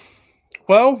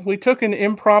 Well, we took an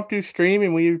impromptu stream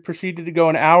and we proceeded to go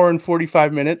an hour and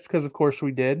 45 minutes because, of course,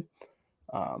 we did.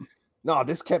 No,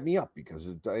 this kept me up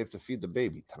because I have to feed the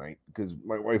baby tonight because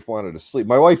my wife wanted to sleep.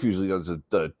 My wife usually does it.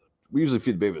 We usually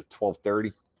feed the baby at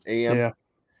 12:30 a.m. Yeah.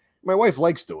 My wife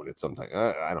likes doing it sometimes.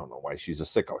 I don't know why. She's a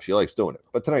sicko. She likes doing it.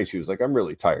 But tonight she was like, "I'm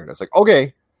really tired." I was like,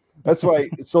 "Okay." That's why.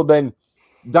 So then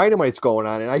Dynamite's going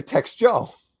on and I text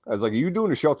Joe. I was like, "Are you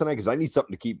doing a show tonight? Because I need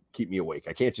something to keep me awake.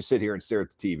 I can't just sit here and stare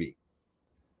at the TV."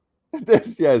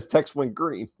 Yeah, his text went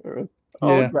green.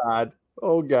 Oh, Yeah. God.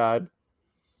 Oh, God.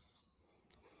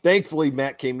 Thankfully,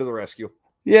 Matt came to the rescue.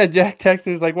 Yeah, Jack texted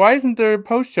me, was like, "Why isn't there a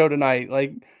post show tonight?"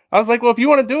 Like, I was like, "Well, if you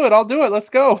want to do it, I'll do it. Let's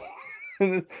go."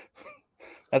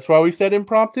 That's why we said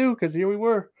impromptu, because here we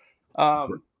were. I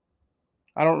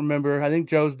don't remember. I think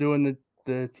Joe's doing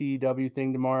the TEW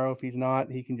thing tomorrow. If he's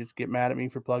not, he can just get mad at me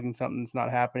for plugging something that's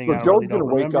not happening. So I Joe's really going to don't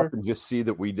wake remember. up and just see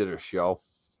that we did a show.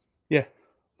 Yeah,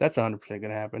 that's 100% going to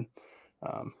happen.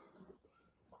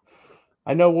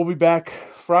 I know we'll be back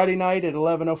Friday night at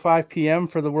 11:05 p.m.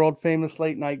 for the world famous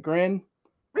late night grin.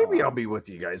 Maybe I'll be with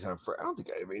you guys on Friday. I don't think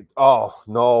I mean. Oh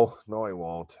no, I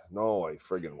won't. No, I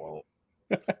friggin' won't.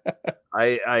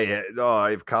 I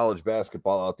have college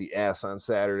basketball out the ass on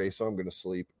Saturday, so I'm gonna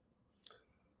sleep.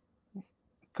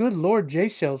 Good Lord, J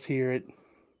Shell's here.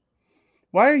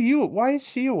 Why is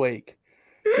she awake?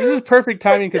 This is perfect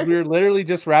timing because we were literally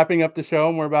just wrapping up the show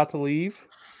and we're about to leave.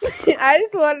 I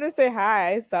just wanted to say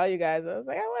hi. I saw you guys. I was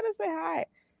like, I want to say hi.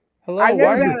 Hello. I've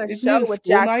never been on a show with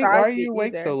Jack Crosby. Why are you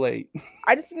awake so late?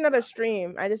 I just did another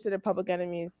stream. I just did a Public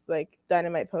Enemies like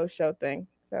Dynamite post show thing.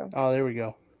 So. Oh, there we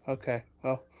go. Okay.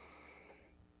 Well,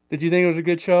 did you think it was a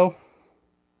good show?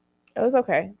 It was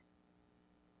okay.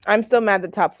 I'm still mad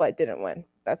that Top Flight didn't win.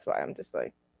 That's why I'm just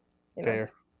like,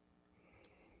 fair.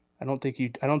 I don't think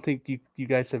you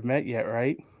guys have met yet,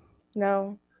 right?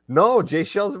 No. No, Jay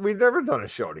Shell's. We've never done a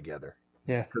show together.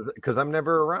 Yeah. Because I'm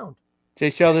never around. Jay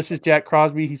Shell, this is Jack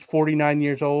Crosby. He's 49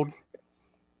 years old.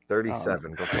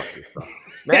 37. Go fuck yourself.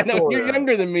 Yeah, no, you're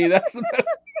younger than me. That's the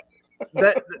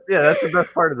best. That's the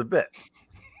best part of the bit.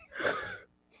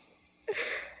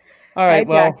 All right,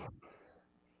 well,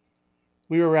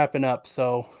 we were wrapping up,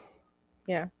 so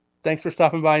yeah. Thanks for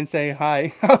stopping by and saying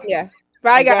hi. Yeah.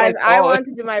 Bye, guys. I want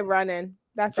to do my run-in.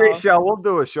 That's all. Shell, we'll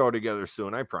do a show together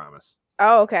soon. I promise.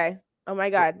 Oh, okay. Oh my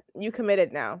God, you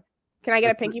committed now. Can I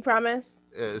get a pinky promise?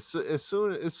 As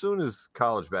soon as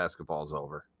college basketball is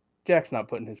over. Jack's not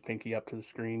putting his pinky up to the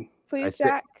screen. Please,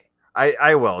 Jack.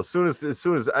 I will. As soon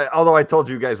as although I told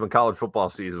you guys when college football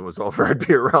season was over, I'd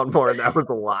be around more, and that was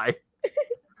a lie.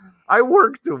 I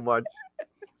work too much.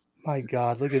 My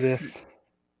God, look at this.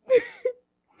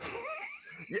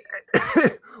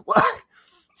 Well,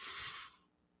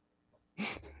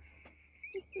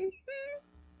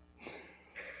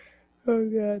 oh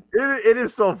God. It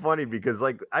is so funny because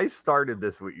like I started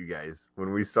this with you guys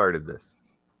when we started this.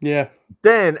 Yeah.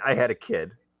 Then I had a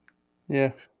kid.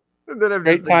 Yeah. And then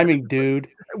great timing, dude.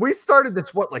 We started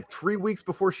this like 3 weeks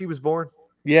before she was born.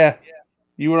 Yeah.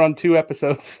 You were on 2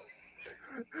 episodes.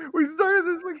 We started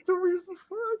this like 2 weeks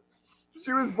before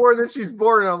she was born. Then she's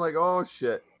born, and I'm like, oh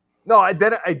shit. No, I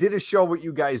did a show with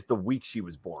you guys the week she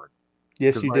was born.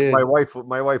 Yes, you did. My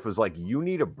wife was like, "You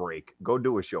need a break. Go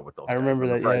do a show with those." I remember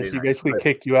that. Yeah, she basically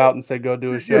kicked you out and said, "Go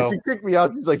do a show." Yeah, she kicked me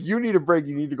out. She's like, "You need a break.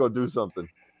 You need to go do something."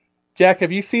 Jack,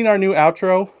 have you seen our new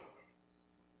outro?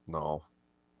 No.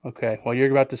 Okay, well,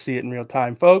 you're about to see it in real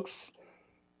time, folks.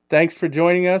 Thanks for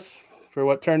joining us for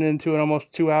what turned into an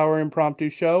almost 2-hour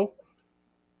impromptu show.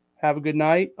 Have a good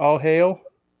night. All hail.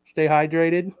 Stay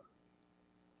hydrated.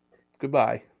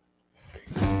 Goodbye.